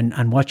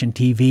and watching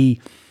TV,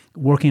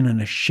 working in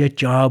a shit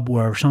job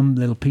where some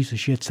little piece of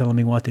shit's telling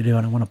me what to do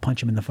and I want to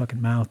punch him in the fucking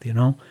mouth, you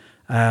know?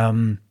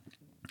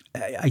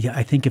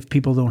 I think if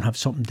people don't have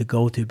something to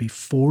go to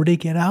before they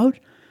get out,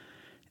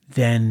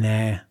 then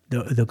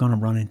they're going to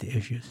run into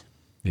issues.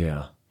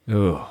 Yeah.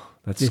 Ugh,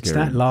 that's It's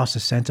scary. that loss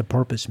of sense of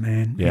purpose,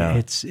 man. Yeah.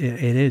 It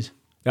is.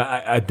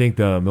 I think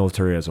the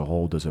military as a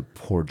whole does a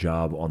poor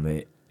job on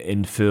the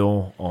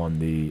infill, on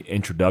the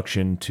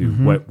introduction to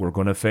what we're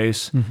going to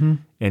face,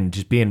 and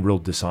just being real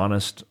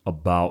dishonest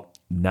about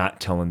not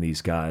telling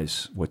these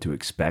guys what to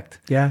expect.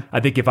 Yeah. I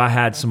think if I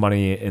had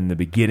somebody in the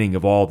beginning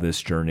of all this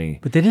journey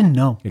But they didn't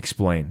know.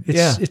 explain.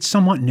 It's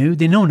somewhat new.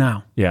 They know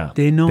now. Yeah.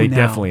 They know They now.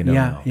 definitely know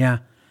now. Yeah.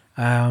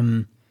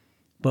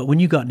 But when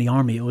you got in the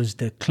army, it was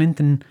the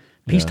Clinton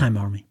peacetime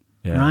army,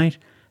 Yeah. right?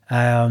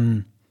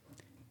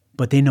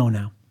 But they know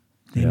now.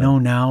 They know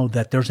now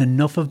that there's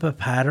enough of a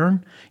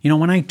pattern. You know,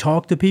 when I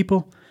talk to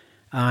people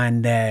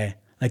and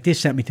like they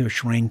sent me to a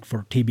shrink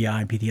for TBI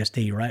and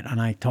PTSD, right?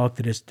 And I talked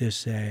to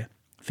this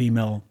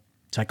female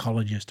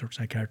psychologist or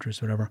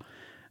psychiatrist, whatever.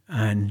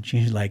 And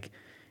she's like,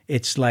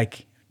 it's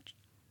like,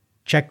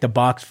 check the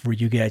box for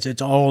you guys.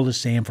 It's all the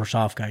same for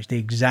soft guys. The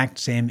exact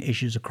same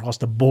issues across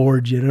the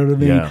board, you know what I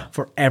mean? Yeah.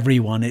 For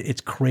everyone. It's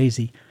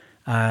crazy.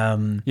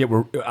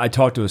 Yeah, I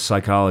talked to a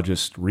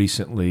psychologist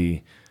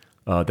recently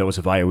that was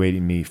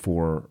evaluating me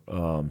for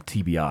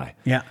TBI.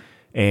 Yeah.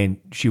 And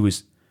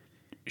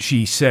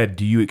she said,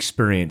 do you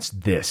experience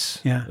this?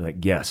 Yeah.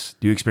 Like, yes.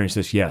 Do you experience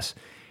this? Yes.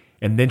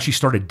 And then she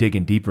started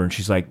digging deeper and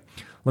she's like,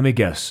 let me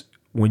guess.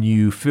 When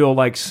you feel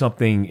like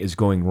something is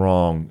going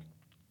wrong,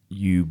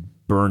 you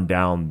burn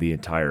down the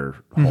entire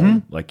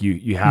home. Like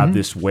you have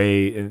this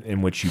way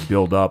in which you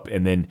build up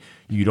and then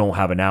you don't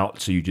have an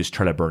out. So you just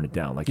try to burn it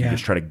down. Like you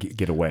just try to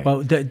get away. Well,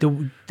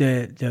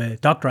 the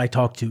doctor I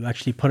talked to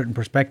actually put it in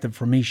perspective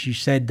for me. She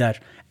said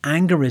that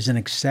anger is an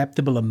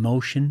acceptable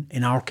emotion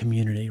in our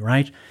community,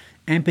 right?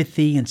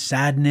 Empathy and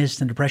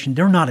sadness and depression,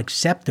 they're not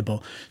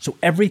acceptable. So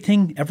every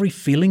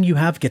feeling you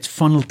have gets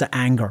funneled to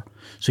anger.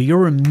 So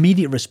your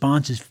immediate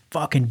response is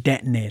fucking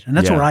detonate. And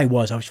that's where I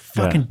was. I was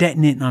fucking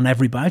detonating on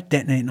everybody. I was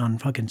detonating on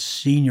fucking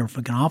senior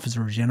fucking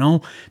officers, you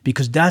know,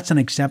 because that's an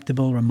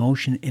acceptable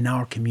emotion in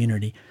our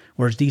community,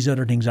 whereas these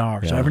other things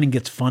are. So everything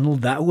gets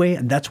funneled that way.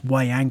 And that's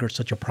why anger is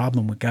such a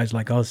problem with guys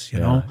like us, you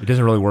know? It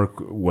doesn't really work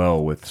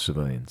well with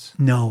civilians.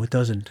 No, it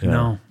doesn't.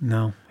 No.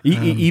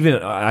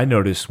 Even I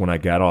noticed when I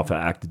got off of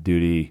active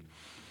duty,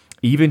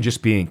 even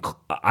just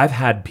I've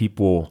had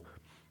people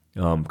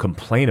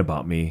complain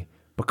about me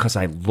because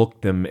I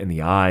looked them in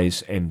the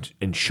eyes and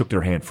shook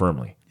their hand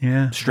firmly.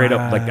 Yeah. Straight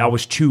up. Like I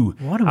was too,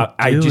 What are we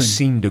I doing? just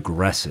seemed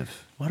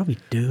aggressive. What are we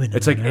doing?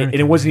 It's like, and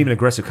it wasn't even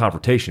aggressive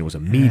confrontation. It was a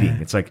meeting.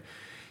 It's like,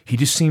 he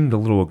just seemed a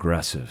little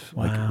aggressive.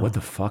 Wow. Like, what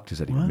the fuck does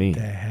that even What mean? the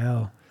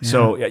hell? Yeah.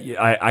 So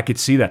I could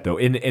see that though.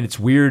 And it's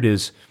weird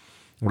is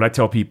what I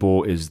tell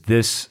people is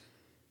this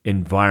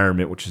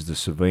environment, which is the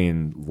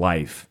civilian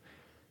life,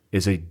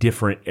 is a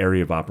different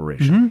area of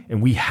operation.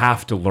 And we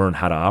have to learn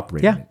how to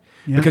operate in it.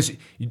 Yeah. Because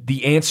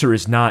the answer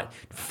is not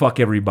fuck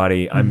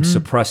everybody. I'm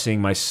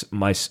suppressing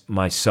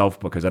myself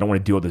because I don't want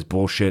to deal with this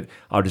bullshit.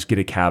 I'll just get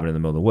a cabin in the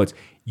middle of the woods.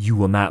 You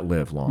will not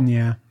live long.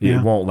 Yeah.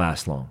 It won't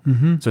last long.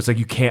 So it's like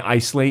you can't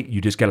isolate. You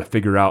just got to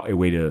figure out a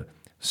way to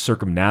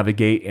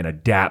circumnavigate and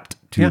adapt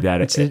to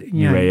that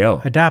new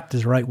AO. Adapt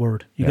is the right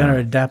word. You got to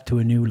adapt to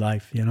a new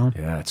life, you know?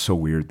 Yeah, it's so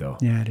weird though.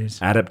 Yeah, it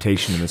is.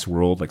 Adaptation in this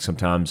world. Like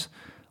sometimes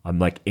I'm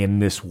like in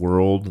this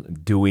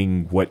world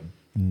doing what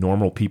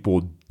normal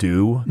people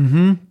do,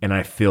 and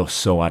I feel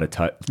so out of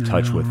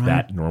touch with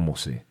that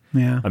normalcy.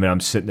 Yeah. I mean, I'm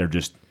sitting there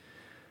just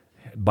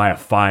by a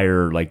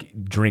fire, like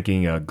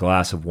drinking a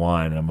glass of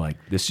wine, and I'm like,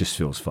 this just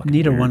feels fucking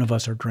Neither weird. one of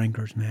us are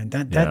drinkers, man.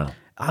 That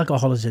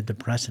alcohol is a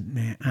depressant,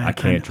 man. I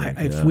can't drink.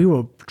 If we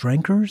were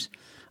drinkers,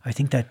 I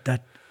think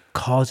that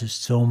causes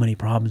so many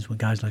problems with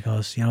guys like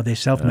us. You know, they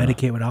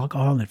self-medicate with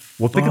alcohol, and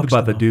think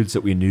about the dudes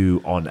that we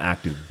knew on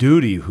active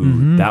duty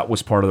who that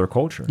was part of their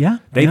culture. Yeah,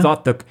 They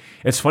thought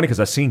it's funny because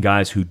I've seen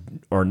guys who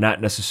are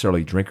not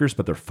necessarily drinkers,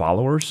 but they're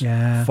followers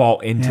fall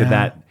into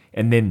that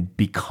and then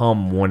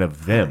become one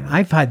of them.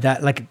 I've had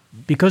that, like,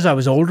 because I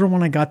was older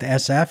when I got to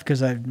SF,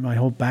 because my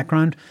whole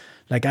background,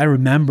 like, I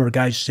remember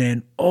guys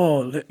saying,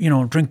 oh, you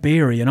know, drink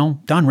beer, you know,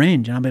 down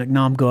range. And I'd be like,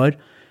 no, I'm good.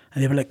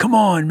 And they'd be like, come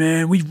on,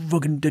 man,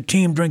 the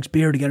team drinks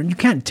beer together. And you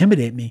can't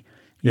intimidate me.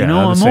 You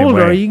know, I'm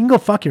older. Way. You can go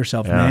fuck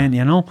yourself, man,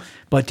 you know.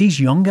 But these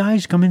young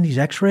guys come in these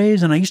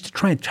x-rays, and I used to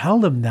try and tell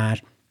them that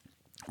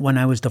when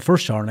I was the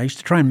first sergeant. I used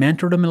to try and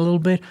mentor them a little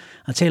bit.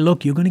 I'd say,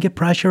 look, you're going to get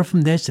pressure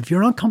from this. If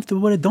you're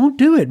uncomfortable with it, don't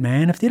do it,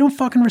 man. If they don't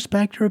fucking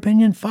respect your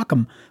opinion, fuck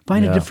them.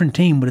 Find a different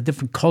team with a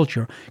different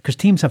culture, because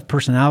teams have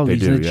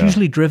personalities. And it's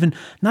usually driven,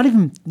 not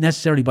even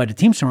necessarily by the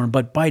team sergeant,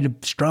 but by the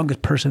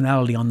strongest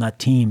personality on that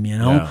team, you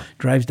know,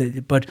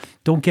 but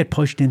don't get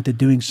pushed into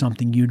doing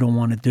something you don't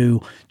want to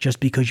do just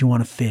because you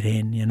want to fit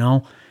in, you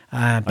know.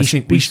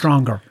 Be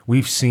stronger.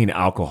 We've seen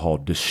alcohol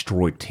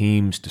destroy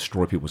teams,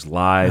 destroy people's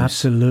lives.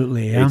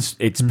 Absolutely, yeah.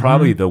 It's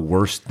probably the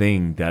worst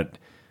thing that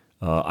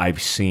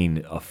I've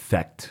seen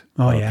affect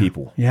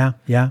people. Yeah.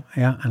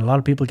 And a lot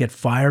of people get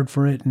fired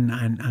for it,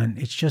 and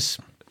it's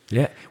just...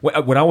 Yeah.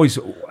 When I was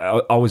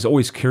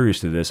always curious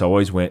to this, I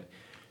always went,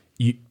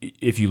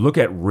 if you look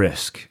at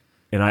risk,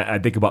 and I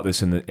think about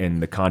this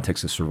in the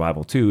context of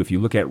survival too, if you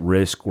look at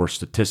risk or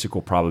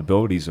statistical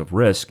probabilities of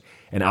risk,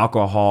 and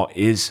alcohol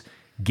is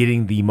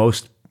getting the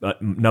most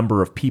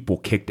number of people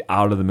kicked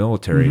out of the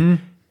military,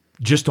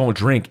 just don't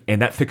drink,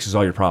 and that fixes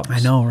all your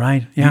problems. I know,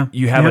 right? Yeah.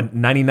 You have a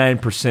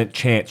 99%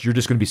 chance you're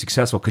just going to be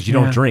successful because you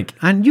don't drink.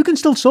 And you can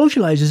still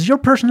socialize. Is your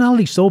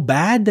personality so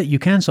bad that you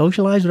can't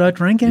socialize without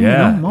drinking?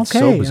 Yeah, you know? it's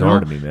so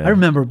bizarre to me, man. I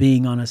remember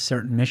being on a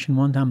certain mission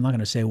one time. I'm not going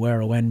to say where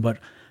or when, but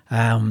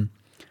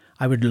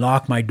I would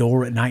lock my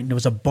door at night, and there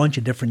was a bunch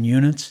of different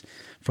units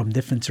from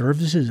different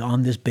services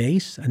on this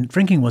base, and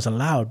drinking was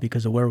allowed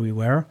because of where we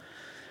were.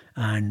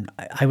 And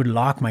I would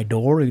lock my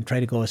door and try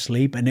to go to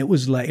sleep. And it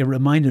was like, it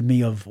reminded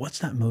me of, what's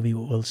that movie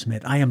with Will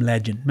Smith? I Am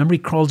Legend. Remember he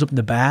crawls up in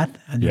the bath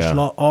and there's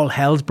all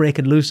hell's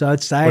breaking loose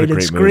outside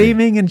and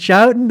screaming and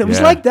shouting. It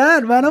was like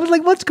that, man. I was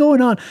like, what's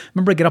going on? I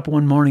remember I get up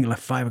one morning at like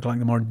 5 o'clock in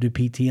the morning to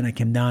do PT, and I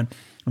came down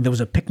and there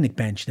was a picnic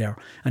bench there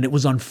and it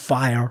was on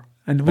fire.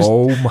 And there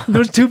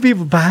was two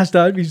people passed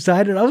out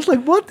beside it. I was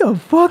like, what the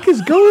fuck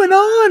is going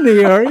on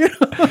here? You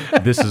know?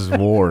 This is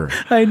war.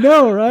 I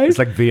know, right? It's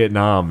like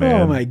Vietnam,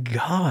 man. Oh, my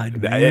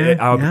God, man.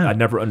 I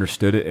never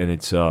understood it. And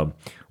it's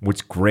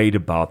what's great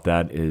about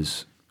that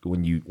is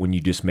when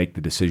you just make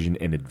the decision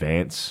in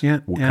advance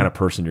what kind of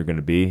person you're going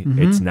to be,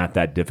 it's not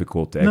that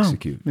difficult to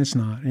execute. No, it's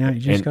not. Yeah,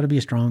 you just got to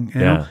be strong.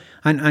 You know?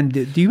 And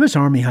the U.S.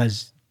 Army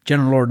has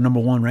General Order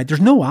number 1, right?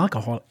 There's no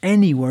alcohol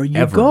anywhere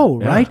you go,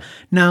 right?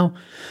 Now,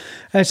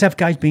 SF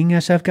guys being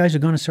SF guys are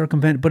going to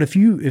circumvent it. But if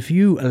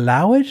you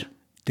allow it,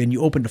 then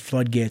you open the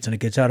floodgates and it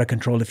gets out of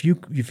control. If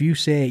you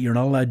say you're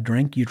not allowed to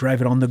drink, you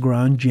drive it on the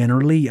ground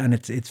generally, and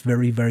it's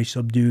very, very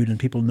subdued, and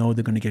people know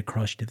they're going to get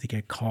crushed if they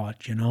get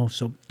caught, you know?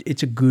 So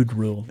it's a good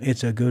rule.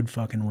 It's a good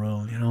fucking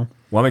rule, you know?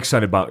 Well, I'm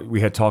excited about,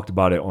 we had talked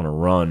about it on a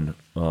run,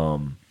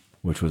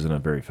 which wasn't a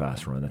very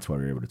fast run. That's why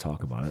we were able to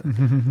talk about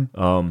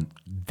it.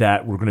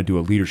 That we're going to do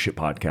a leadership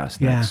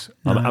podcast next.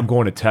 I'm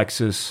going to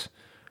Texas.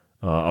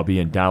 I'll be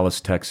in Dallas,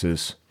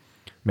 Texas.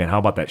 Man, how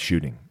about that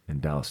shooting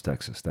in Dallas,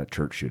 Texas? That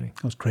church shooting.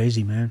 That was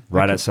crazy, man.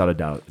 Right outside of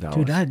Dallas.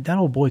 Dude, that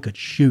old boy could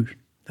shoot.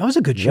 That was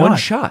a good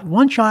shot.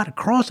 One shot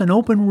across an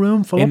open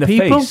room full in of the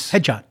people. Face.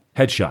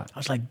 Headshot. I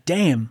was like,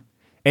 damn.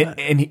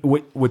 And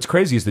what's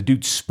crazy is the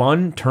dude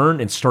spun,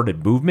 turned, and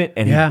started movement,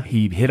 and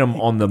he hit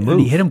him on the move.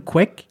 And he hit him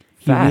quick.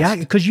 Fast.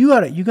 Because you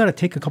gotta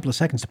take a couple of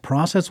seconds to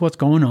process what's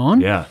going on.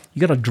 Yeah.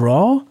 You got to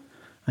draw.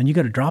 And you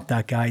got to drop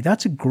that guy.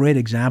 That's a great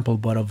example,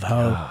 but of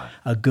how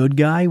a good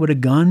guy with a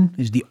gun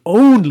is the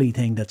only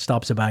thing that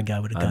stops a bad guy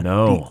with a gun. I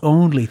know. The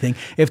only thing.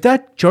 If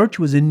that church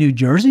was in New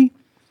Jersey,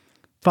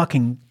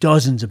 fucking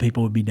dozens of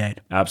people would be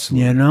dead.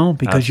 Absolutely. You know,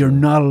 because you're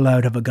not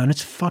allowed to have a gun.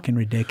 It's fucking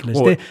ridiculous.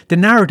 Well, the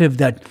narrative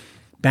that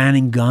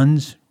banning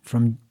guns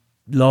from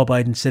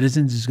law-abiding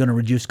citizens is going to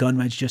reduce gun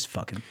violence is just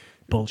fucking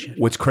bullshit.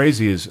 What's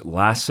crazy is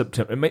last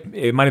September,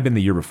 it might have been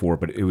the year before,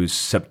 but it was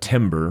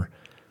September,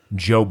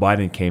 Joe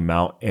Biden came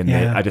out, and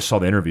I just saw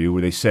the interview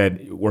where they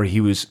said, where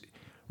he was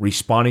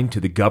responding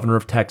to the governor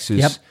of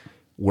Texas,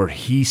 where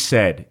he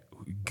said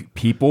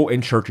people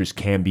in churches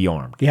can be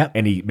armed. Yep.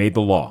 And he made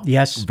the law.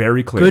 Yes.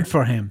 Very clear. Good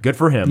for him. Good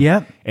for him.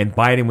 Yep. And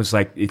Biden was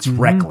like, it's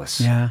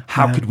reckless. Yeah.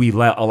 How could we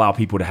allow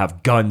people to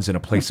have guns in a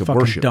place of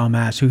worship?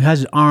 Dumbass who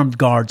has armed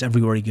guards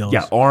everywhere he goes.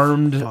 Yeah,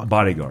 armed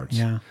bodyguards.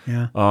 Yeah.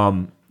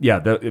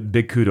 The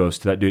big kudos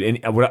to that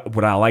dude. And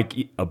what I like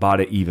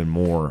about it even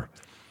more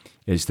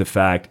is the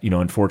fact,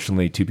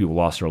 unfortunately 2 people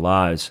lost their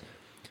lives,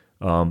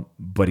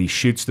 but he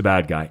shoots the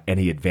bad guy and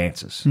he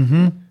advances.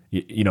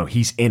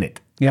 He's in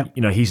it. Yeah.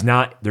 He's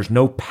not, there's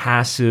no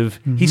passive,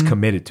 he's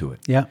committed to it.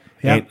 Yeah.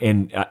 Yeah.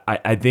 And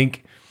I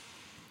think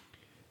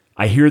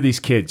I hear these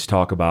kids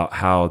talk about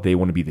how they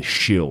want to be the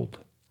shield,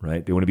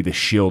 right? They want to be the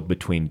shield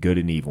between good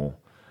and evil.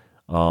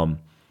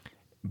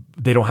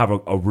 They don't have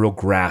a real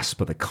grasp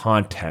of the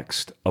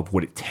context of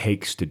what it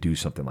takes to do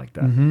something like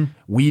that.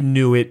 We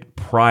knew it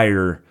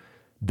prior,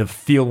 the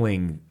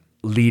feeling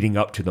leading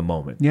up to the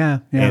moment. Yeah.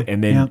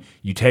 And then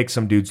you take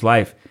some dude's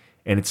life,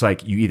 and it's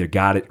like you either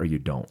got it or you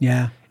don't.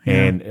 Yeah.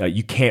 And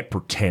you can't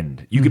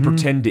pretend. You can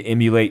pretend to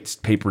emulate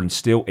paper and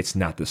steel. It's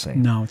not the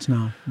same. No, it's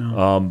not.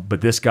 No. But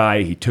this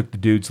guy, he took the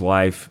dude's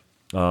life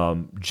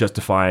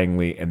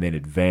justifyingly, and then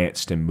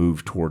advanced and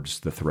moved towards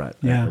the threat,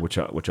 which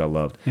I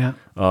loved. Yeah.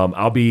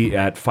 I'll be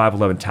at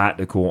 511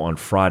 Tactical on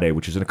Friday,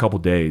 which is in a couple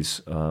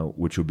days,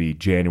 which will be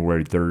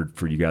January 3rd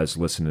for you guys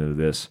listening to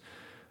this.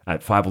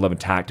 At 511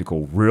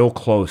 Tactical, real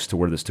close to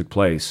where this took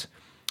place.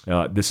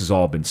 This has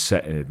all been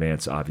set in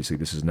advance, obviously.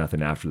 This is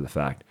nothing after the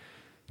fact.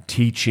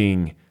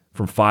 Teaching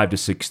from 5 to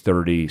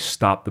 6:30,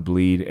 Stop the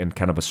Bleed, and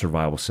kind of a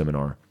survival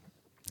seminar.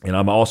 And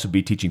I'm also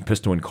be teaching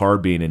pistol and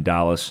carbine in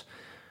Dallas,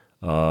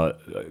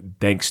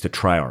 thanks to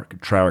Triarch.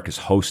 Triarch is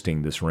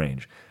hosting this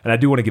range. And I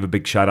do want to give a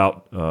big shout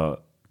out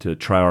to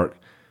Triarch.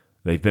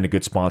 They've been a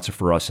good sponsor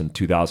for us in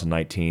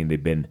 2019.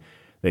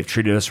 They've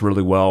treated us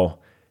really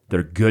well.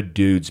 They're good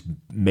dudes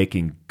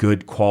making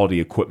good quality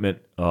equipment,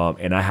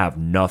 and I have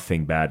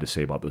nothing bad to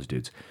say about those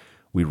dudes.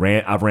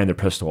 I've ran their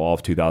pistol all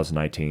of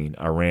 2019.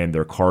 I ran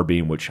their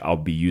carbine, which I'll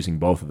be using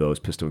both of those,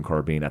 pistol and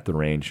carbine, at the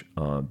range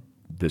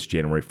this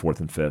January 4th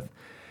and 5th.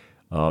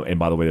 And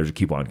by the way, there's a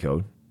coupon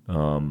code.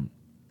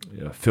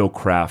 Phil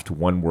Craft,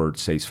 one word,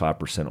 saves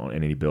 5% on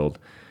any build.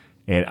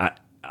 And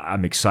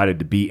I'm excited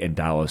to be in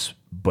Dallas,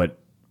 but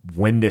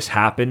when this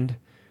happened,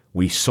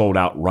 we sold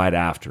out right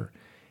after.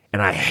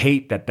 And I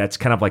hate that that's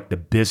kind of like the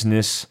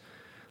business,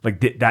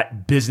 like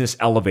that business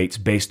elevates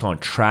based on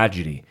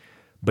tragedy.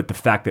 But the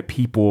fact that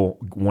people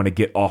want to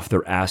get off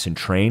their ass and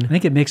train. I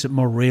think it makes it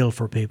more real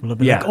for people. To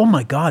be like, oh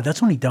my God,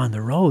 that's only down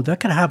the road. That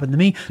could have happened to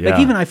me. Like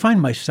even I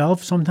find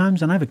myself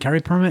sometimes, and I have a carry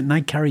permit and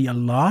I carry a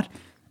lot.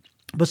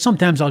 But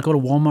sometimes I'll go to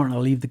Walmart and I'll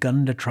leave the gun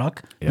in the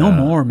truck. Yeah. No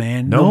more,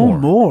 man. No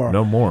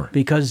more.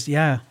 Because,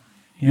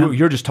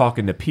 You're just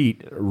talking to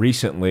Pete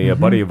recently, a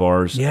buddy of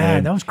ours. Yeah,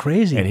 that was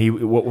crazy. And he,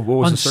 what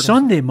was on the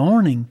Sunday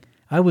morning,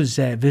 I was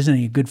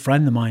visiting a good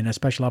friend of mine, a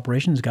special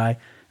operations guy,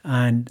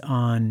 and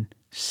on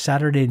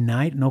Saturday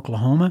night in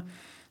Oklahoma,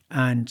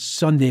 and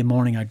Sunday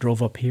morning I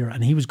drove up here,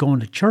 and he was going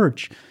to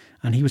church,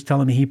 and he was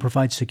telling me he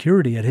provides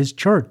security at his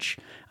church,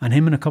 and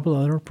him and a couple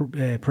of other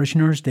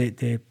parishioners,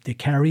 they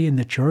carry in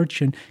the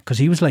church, and because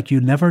he was like, you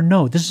never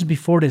know. This is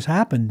before this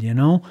happened,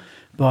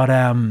 but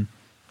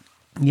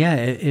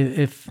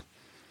if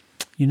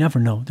you never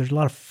know. There's a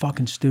lot of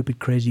fucking stupid,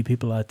 crazy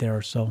people out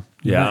there, so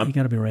you got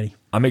to be ready.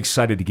 I'm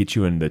excited to get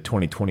you in the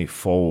 2020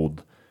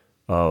 fold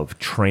of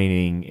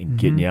training and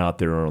getting you out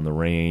there on the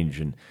range,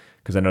 and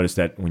because I noticed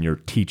that when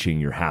you're teaching,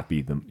 you're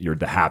happy. You're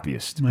the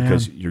happiest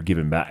because you're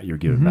giving back. You're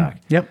giving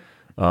back. Yep.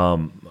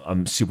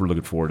 I'm super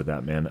looking forward to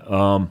that, man.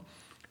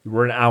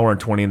 We're an hour and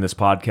 20 in this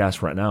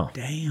podcast right now.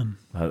 Damn.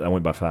 That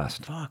went by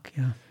fast. Fuck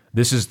yeah.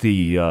 This is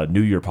the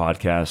New Year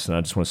podcast, and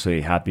I just want to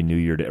say Happy New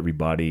Year to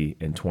everybody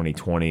in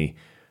 2020.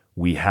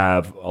 We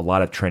have a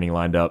lot of training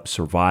lined up.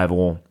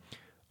 Survival.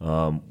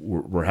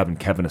 We're having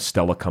Kevin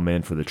Estella come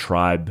in for the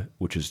Tribe,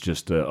 which is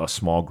just a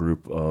small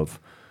group of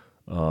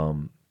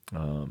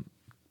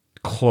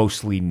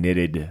closely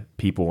knitted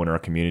people in our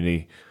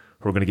community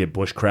who are going to get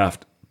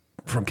bushcraft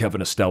from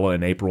Kevin Estella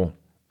in April.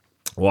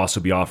 We'll also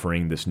be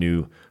offering this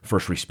new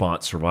first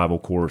response survival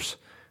course,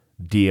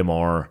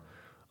 DMR.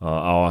 I'll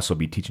also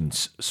be teaching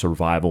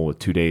survival, a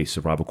 2-day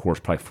survival course,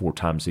 probably 4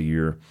 times a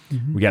year.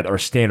 We got our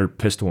standard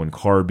pistol and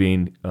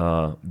carbine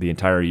the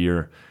entire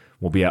year.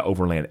 We'll be at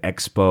Overland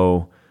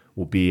Expo.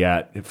 We'll be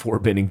at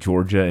Fort Benning,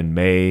 Georgia in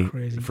May.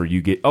 Crazy. For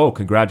you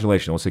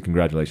congratulations. I'll say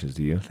congratulations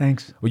to you.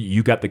 Thanks. Well,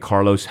 you got the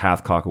Carlos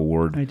Hathcock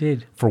Award. I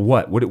did. For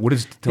what? What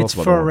is tell us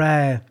about it?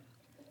 It's for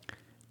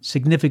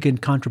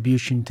significant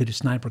contribution to the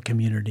sniper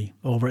community.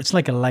 It's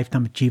like a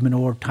Lifetime Achievement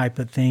Award type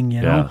of thing,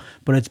 know?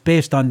 But it's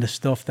based on the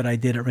stuff that I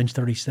did at Range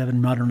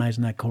 37,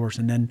 modernizing that course,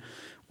 and then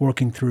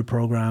working through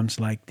programs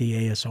like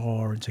the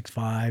ASR and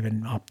 6.5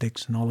 and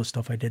optics and all the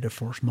stuff I did at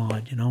Force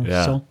Mod,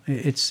 Yeah. So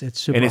it's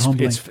super and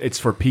humbling. It's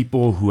for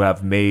people who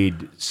have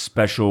made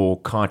special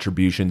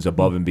contributions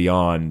above and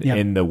beyond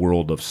in the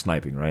world of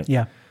sniping, right?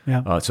 Yeah.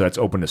 Yeah. So that's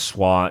open to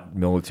SWAT,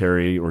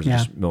 military, or is it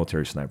just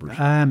military snipers?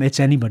 It's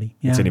anybody.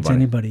 Yeah, it's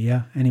anybody.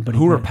 Yeah, anybody.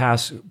 Who are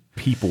past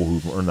people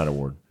who've earned that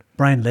award?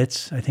 Brian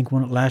Litz, I think,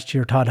 won it last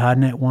year. Todd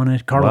Hodnett won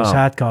it. Carlos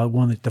Hathcock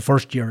won it the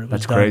first year it was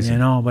That's done. Crazy.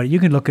 But you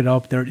can look it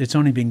up. It's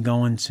only been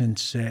going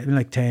since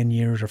like 10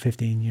 years or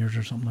 15 years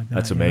or something like that.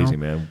 That's amazing,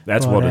 man.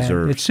 That's well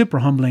deserved. It's super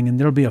humbling, and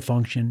there'll be a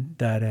function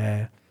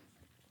that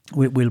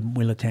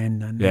we'll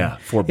attend. And,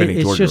 Fort Benning,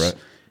 Georgia, right?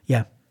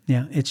 Yeah.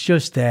 It's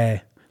just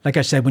like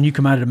I said, when you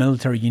come out of the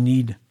military, you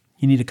need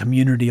You need a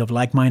community of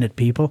like-minded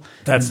people.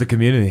 That's the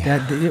community.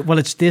 Well,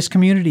 it's this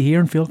community here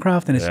in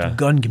Fieldcraft, and it's Yeah. the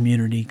gun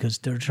community, because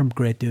there's some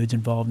great dudes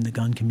involved in the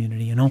gun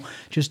community, you know.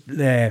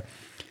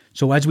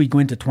 So as we go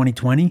into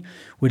 2020,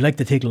 we'd like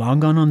to take long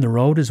gun on the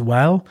road as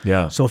well.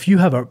 Yeah. So if you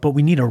have but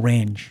we need a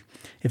range.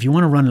 If you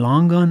want to run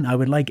long gun, I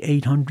would like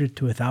 800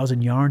 to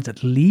 1,000 yards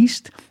at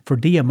least. For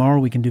DMR,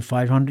 we can do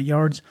 500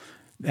 yards.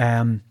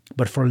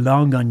 But for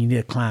long gun, you need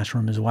a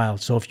classroom as well.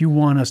 So if you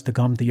want us to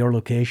come to your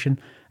location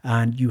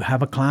and you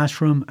have a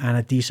classroom and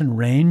a decent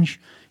range,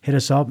 hit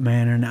us up,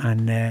 man.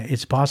 And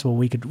it's possible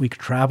we could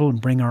travel and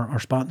bring our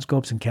spotting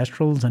scopes and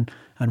kestrels and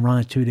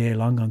run a 2-day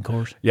long gun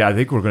course. Yeah, I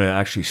think we're going to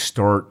actually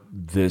start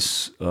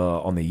this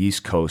on the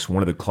East Coast.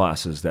 One of the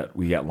classes that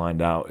we got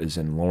lined out is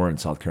in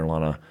Lawrence, South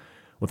Carolina,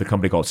 with a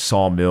company called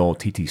Sawmill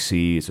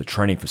TTC. It's a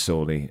training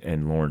facility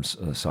in Lawrence,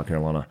 South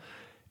Carolina,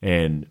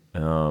 and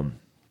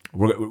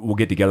we'll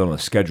get together on a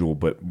schedule.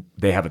 But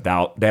they have a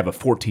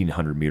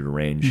 1,400 meter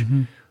range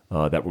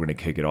that we're going to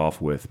kick it off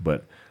with.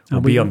 But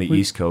we'll be on the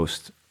East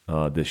Coast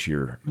this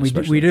year.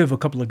 We do have a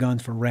couple of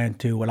guns for rent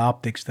too, with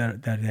optics that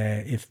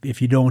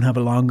if you don't have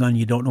a long gun,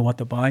 you don't know what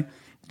to buy,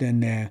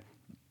 then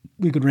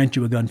we could rent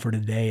you a gun for the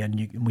day,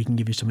 and we can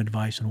give you some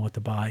advice on what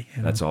to buy.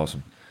 You know? That's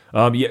awesome.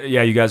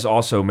 Yeah, you guys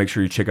also make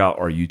sure you check out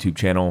our YouTube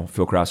channel,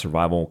 Fieldcraft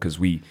Survival, because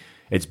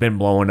it's been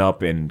blowing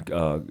up, and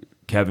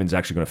Kevin's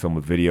actually going to film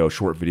a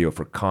short video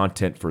for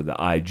content for the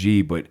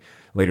IG, but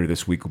later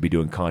this week we'll be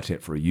doing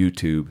content for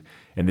YouTube.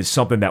 And it's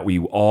something that we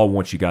all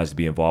want you guys to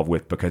be involved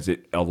with, because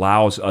it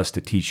allows us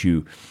to teach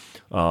you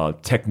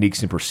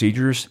techniques and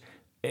procedures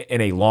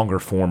in a longer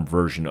form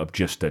version of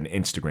just an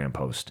Instagram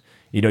post.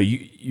 You know,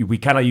 we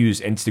kind of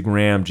use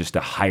Instagram just to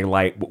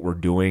highlight what we're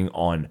doing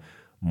on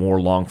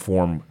more long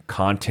form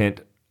content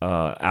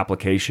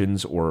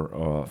applications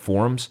or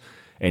forums,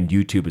 and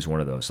YouTube is one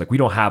of those. Like, we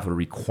don't have a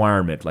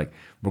requirement like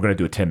we're going to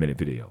do a 10-minute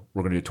video,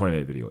 we're going to do a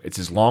 20-minute video. It's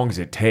as long as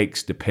it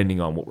takes, depending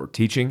on what we're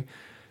teaching.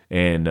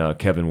 And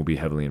Kevin will be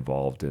heavily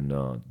involved in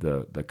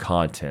the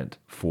content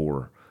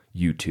for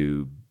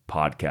YouTube,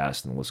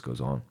 podcast, and the list goes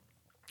on.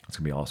 It's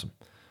gonna be awesome.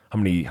 How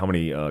many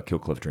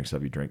Killcliff drinks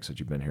have you drank since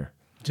you've been here?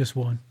 Just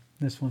one.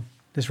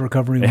 This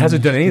recovery. It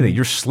hasn't done anything.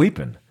 You're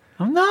sleeping.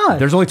 I'm not.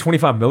 There's only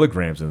 25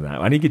 milligrams in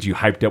that. I need to get you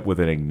hyped up with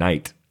an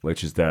Ignite,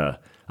 which is I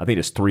think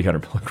it's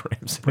 300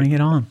 milligrams. Putting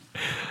it on.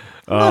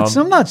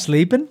 I'm not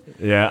sleeping.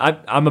 Yeah,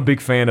 I'm a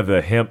big fan of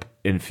the hemp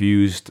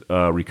infused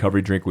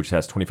recovery drink, which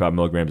has 25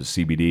 milligrams of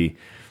CBD.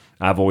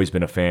 I've always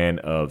been a fan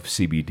of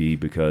CBD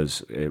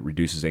because it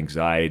reduces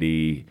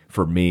anxiety.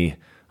 For me,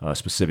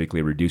 specifically,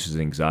 it reduces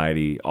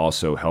anxiety.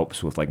 Also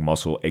helps with like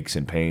muscle aches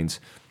and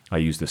pains. I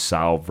use the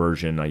salve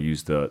version. I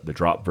use the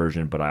drop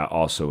version, but I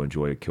also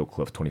enjoy a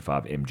Killcliff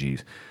 25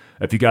 mgs.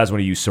 If you guys want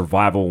to use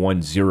Survival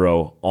 10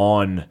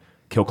 on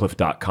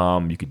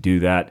Killcliff.com, you could do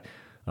that.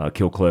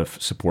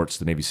 Killcliff supports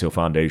the Navy SEAL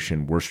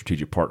Foundation. We're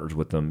strategic partners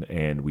with them,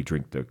 and we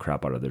drink the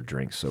crap out of their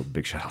drinks. So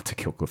big shout out to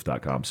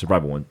Killcliff.com.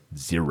 Survival 10.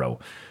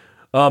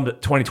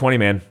 2020,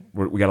 man,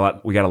 we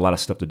got a lot of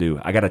stuff to do.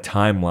 I got a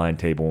timeline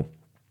table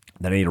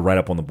that I need to write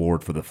up on the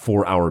board for the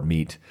 4-hour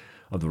meet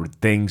of the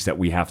things that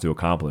we have to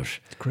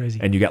accomplish. It's crazy.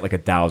 And you got like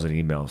 1,000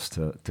 emails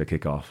to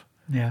kick off.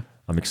 Yeah.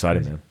 I'm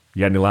excited, man.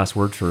 You got any last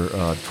words for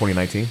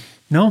 2019?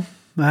 No.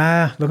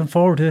 Looking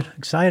forward to it.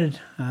 Excited.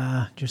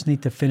 Just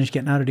need to finish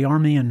getting out of the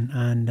Army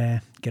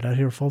and get out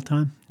here full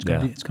time.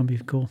 It's gonna be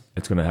cool.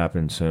 It's gonna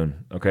happen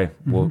soon. Okay.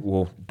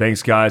 Well,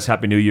 thanks, guys.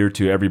 Happy New Year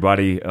to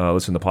everybody.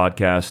 Listen to the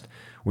podcast.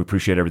 We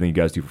appreciate everything you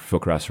guys do for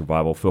Fieldcraft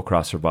Survival.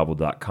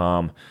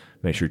 Fieldcraftsurvival.com.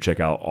 Make sure you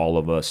check out all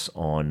of us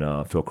on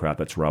Fieldcraft.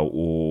 That's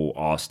Raul,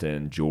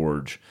 Austin,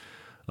 George,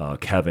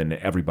 Kevin,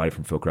 everybody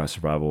from Fieldcraft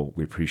Survival.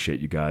 We appreciate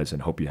you guys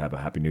and hope you have a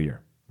happy New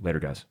Year. Later,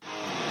 guys.